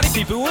told. The party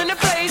people in the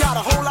place got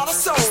a whole lot of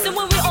soul. So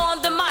when we're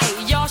on the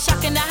mic, y'all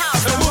shucking the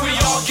house. And when we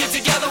all get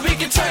together, we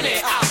can turn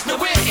it out. Now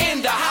we're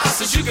in the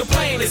house, as you can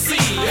plainly see.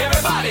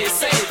 Everybody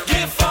say,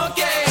 get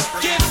funky,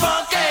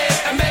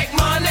 and make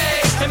money,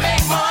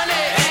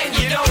 and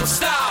you don't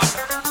stop.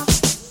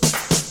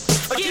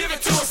 Give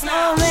it to us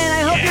now. Oh man,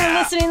 I hope you're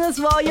listening to this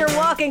while you're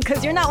walking,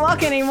 because you're not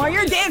walking anymore,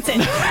 you're dancing.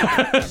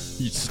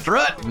 You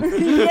strut.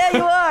 Yeah,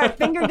 you are.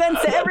 Finger guns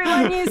to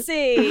everyone you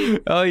see.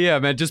 Oh yeah,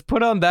 man. Just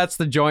put on That's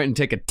the Joint and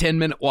take a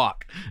 10-minute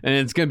walk. And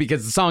it's gonna be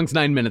because the song's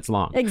 9 minutes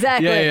long.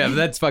 Exactly. Yeah.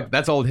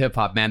 That's old hip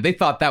hop, man. They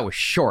thought that was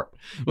short.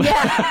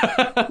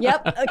 Yeah.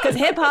 Yep. Because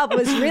hip hop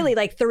was really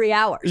like 3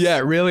 hours. Yeah,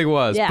 it really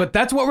was. Yeah. But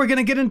that's what we're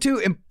gonna get into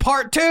in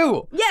part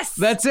 2. Yes.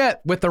 That's it.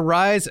 With the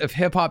rise of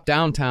hip hop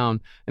downtown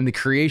and the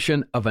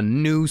creation of a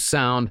new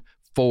sound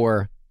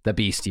for the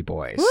Beastie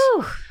Boys.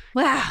 Woo.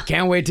 Wow.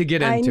 Can't wait to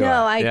get into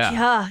I it.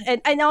 know.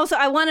 And also,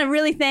 I want to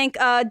really thank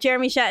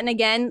Jeremy Shatton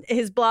again.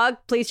 His blog,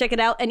 please check it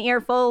out, an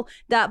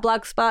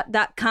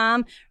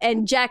earful.blogspot.com.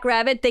 And Jack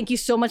Rabbit, thank you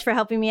so much for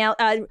helping me out.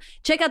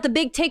 Check out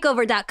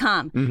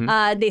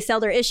thebigtakeover.com. They sell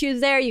their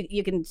issues there.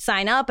 You can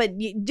sign up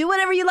and do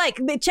whatever you like.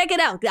 But check it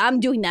out. I'm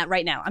doing that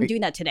right now. I'm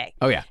doing that today.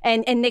 Oh, yeah.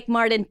 And Nick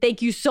Martin,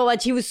 thank you so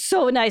much. He was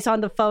so nice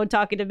on the phone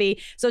talking to me.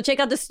 So check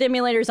out the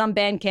Stimulators on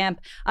Bandcamp.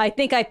 I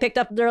think I picked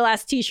up their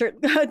last t-shirt,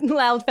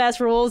 Loud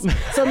Fast Rules.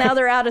 So now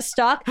they're out of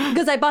stock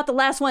because I bought the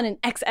last one in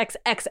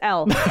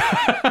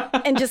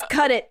XXXL and just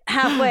cut it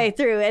halfway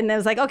through. And I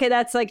was like, okay,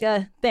 that's like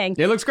a thing.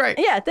 It looks great.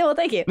 Yeah, well,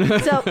 thank you.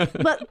 So,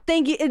 but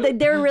thank you.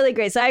 They're really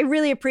great. So I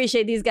really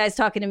appreciate these guys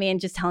talking to me and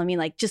just telling me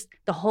like just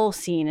the whole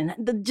scene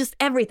and just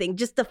everything,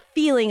 just the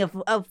feeling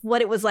of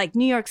what it was like.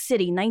 New York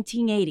City,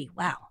 1980.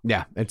 Wow.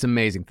 Yeah, it's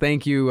amazing.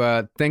 Thank you.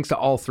 Thanks to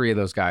all three of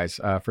those guys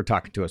for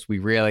talking to us. We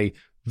really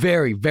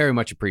very, very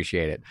much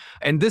appreciate it.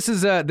 And this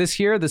is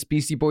this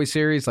Beastie Boys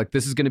series, like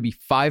this is going to be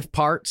 5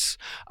 parts.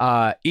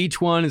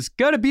 Each one is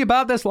going to be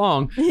about this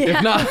long,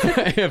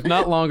 if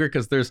not longer,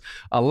 because there's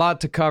a lot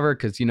to cover.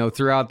 Because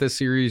throughout this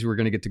series, we're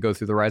going to get to go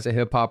through the rise of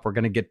hip hop. We're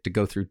going to get to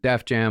go through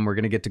Def Jam. We're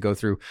going to get to go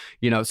through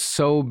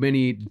so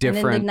many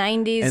different. And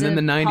then the 90s. And then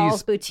the 90s.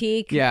 Paul's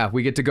Boutique. Yeah,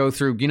 we get to go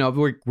through.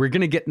 We're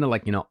going to get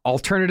into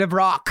alternative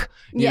rock.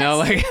 You know,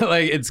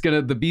 like it's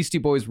gonna. The Beastie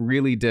Boys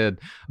really did.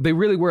 They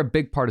really were a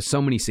big part of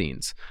so many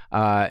scenes.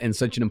 And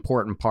such an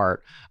important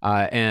part.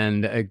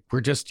 And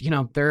we're just,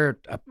 they're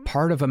a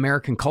part of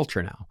American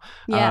culture now.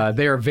 Yeah.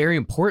 They are very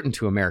important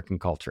to American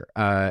culture.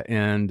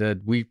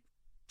 And we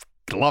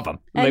love them.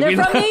 And they're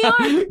from New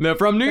York. They're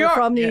from New York.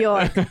 From New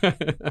York.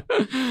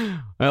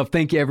 Well,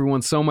 thank you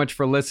everyone so much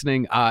for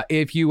listening.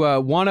 If you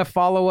want to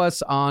follow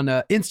us on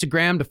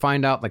Instagram to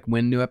find out like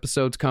when new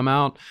episodes come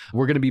out,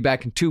 we're going to be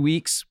back in 2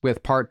 weeks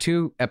with part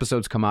 2.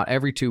 Episodes come out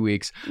every 2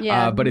 weeks.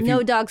 Yeah. But if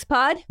No Dogs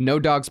Pod. No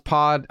Dogs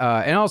Pod.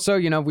 And also,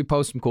 we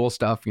post some cool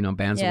stuff,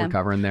 bands that we're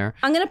covering there.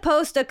 I'm going to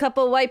post a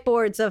couple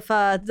whiteboards of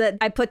that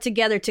I put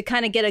together to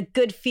kind of get a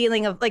good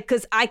feeling of like,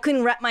 because I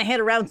couldn't wrap my head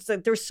around. So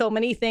there's so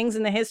many things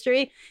in the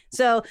history.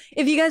 So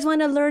if you guys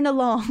want to learn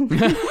along,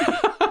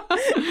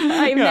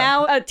 I'm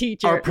now a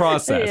teacher. Our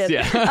process,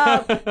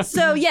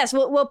 So yes,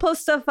 we'll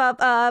post stuff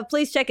up.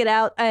 Please check it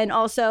out. And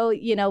also,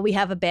 we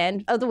have a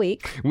band of the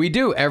week. We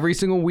do. Every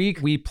single week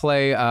we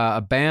play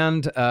a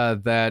band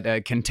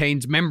that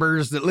contains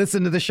members that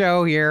listen to the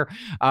show here.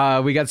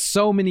 We got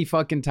so many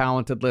fucking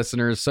talented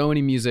listeners, so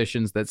many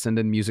musicians that send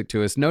in music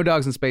to us.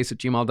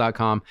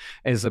 NoDogsInSpace@gmail.com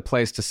is a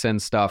place to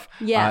send stuff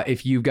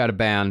if you've got a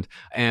band.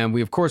 And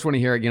we, of course, want to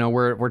hear it.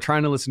 We're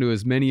trying to listen to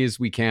as many as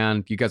we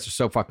can. You guys are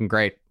so fucking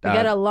great. We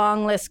got a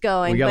long list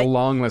going. We got a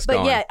long list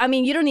going. But yeah, I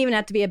mean, you don't even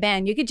have to be a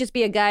band. You could just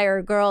be a guy or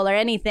a girl or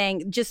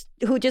anything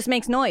who just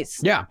makes noise.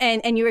 Yeah.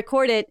 And you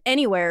record it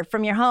anywhere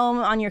from your home,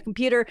 on your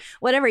computer,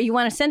 whatever. You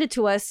want to send it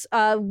to us,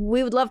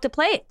 we would love to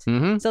play it.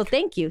 Mm-hmm. So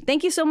thank you.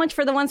 Thank you so much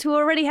for the ones who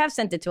already have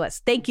sent it to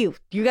us. Thank you.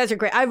 You guys are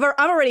great. I'm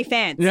already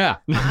fans. Yeah.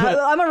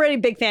 I'm already a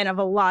big fan of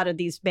a lot of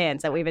these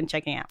bands that we've been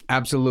checking out.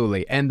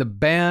 Absolutely. And the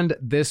band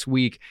this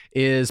week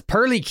is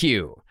Pearly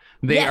Q.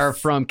 They are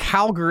from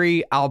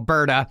Calgary,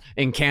 Alberta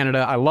in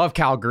Canada. I love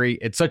Calgary.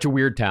 It's such a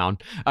weird town.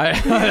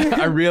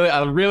 I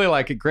really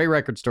like it. Great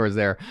record stores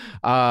there.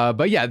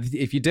 But yeah,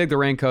 if you dig the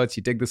Raincoats,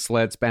 you dig the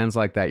Slits, bands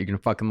like that, you're going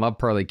to fucking love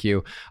Pearly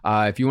Q.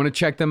 If you want to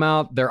check them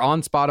out, they're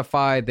on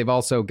Spotify. They've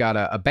also got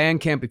a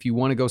Bandcamp if you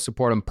want to go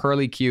support them.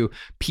 Pearly Q,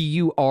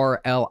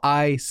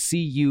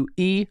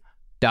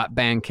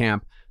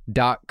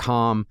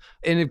 PurliCue.bandcamp.com.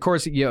 And of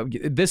course,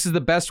 this is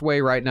the best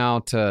way right now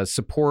to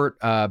support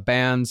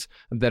bands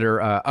that are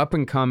up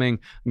and coming.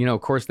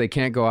 Of course, they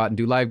can't go out and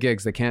do live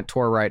gigs. They can't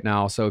tour right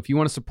now. So if you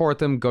want to support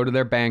them, go to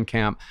their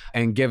Bandcamp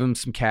and give them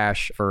some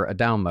cash for a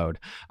download.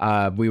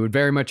 We would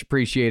very much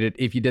appreciate it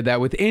if you did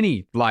that with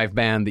any live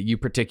band that you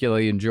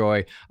particularly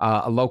enjoy,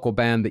 a local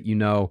band that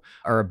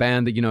or a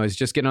band that is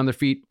just getting on their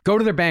feet. Go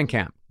to their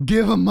Bandcamp.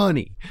 Give them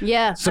money.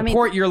 Yeah.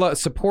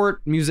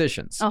 Support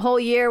musicians. A whole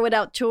year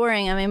without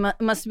touring. I mean,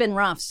 must have been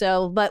rough.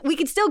 But we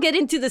could still get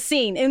into the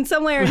scene in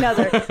some way or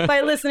another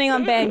by listening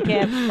on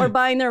Bandcamp or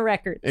buying their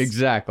records.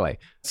 Exactly.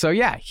 So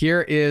yeah,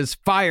 here is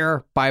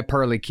Fire by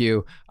Pearly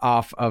Q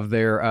off of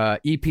their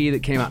EP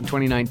that came out in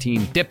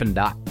 2019, Dippin'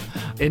 Dot.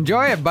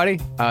 Enjoy it, buddy.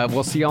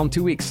 We'll see you all in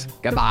 2 weeks.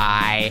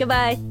 Goodbye.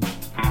 Goodbye.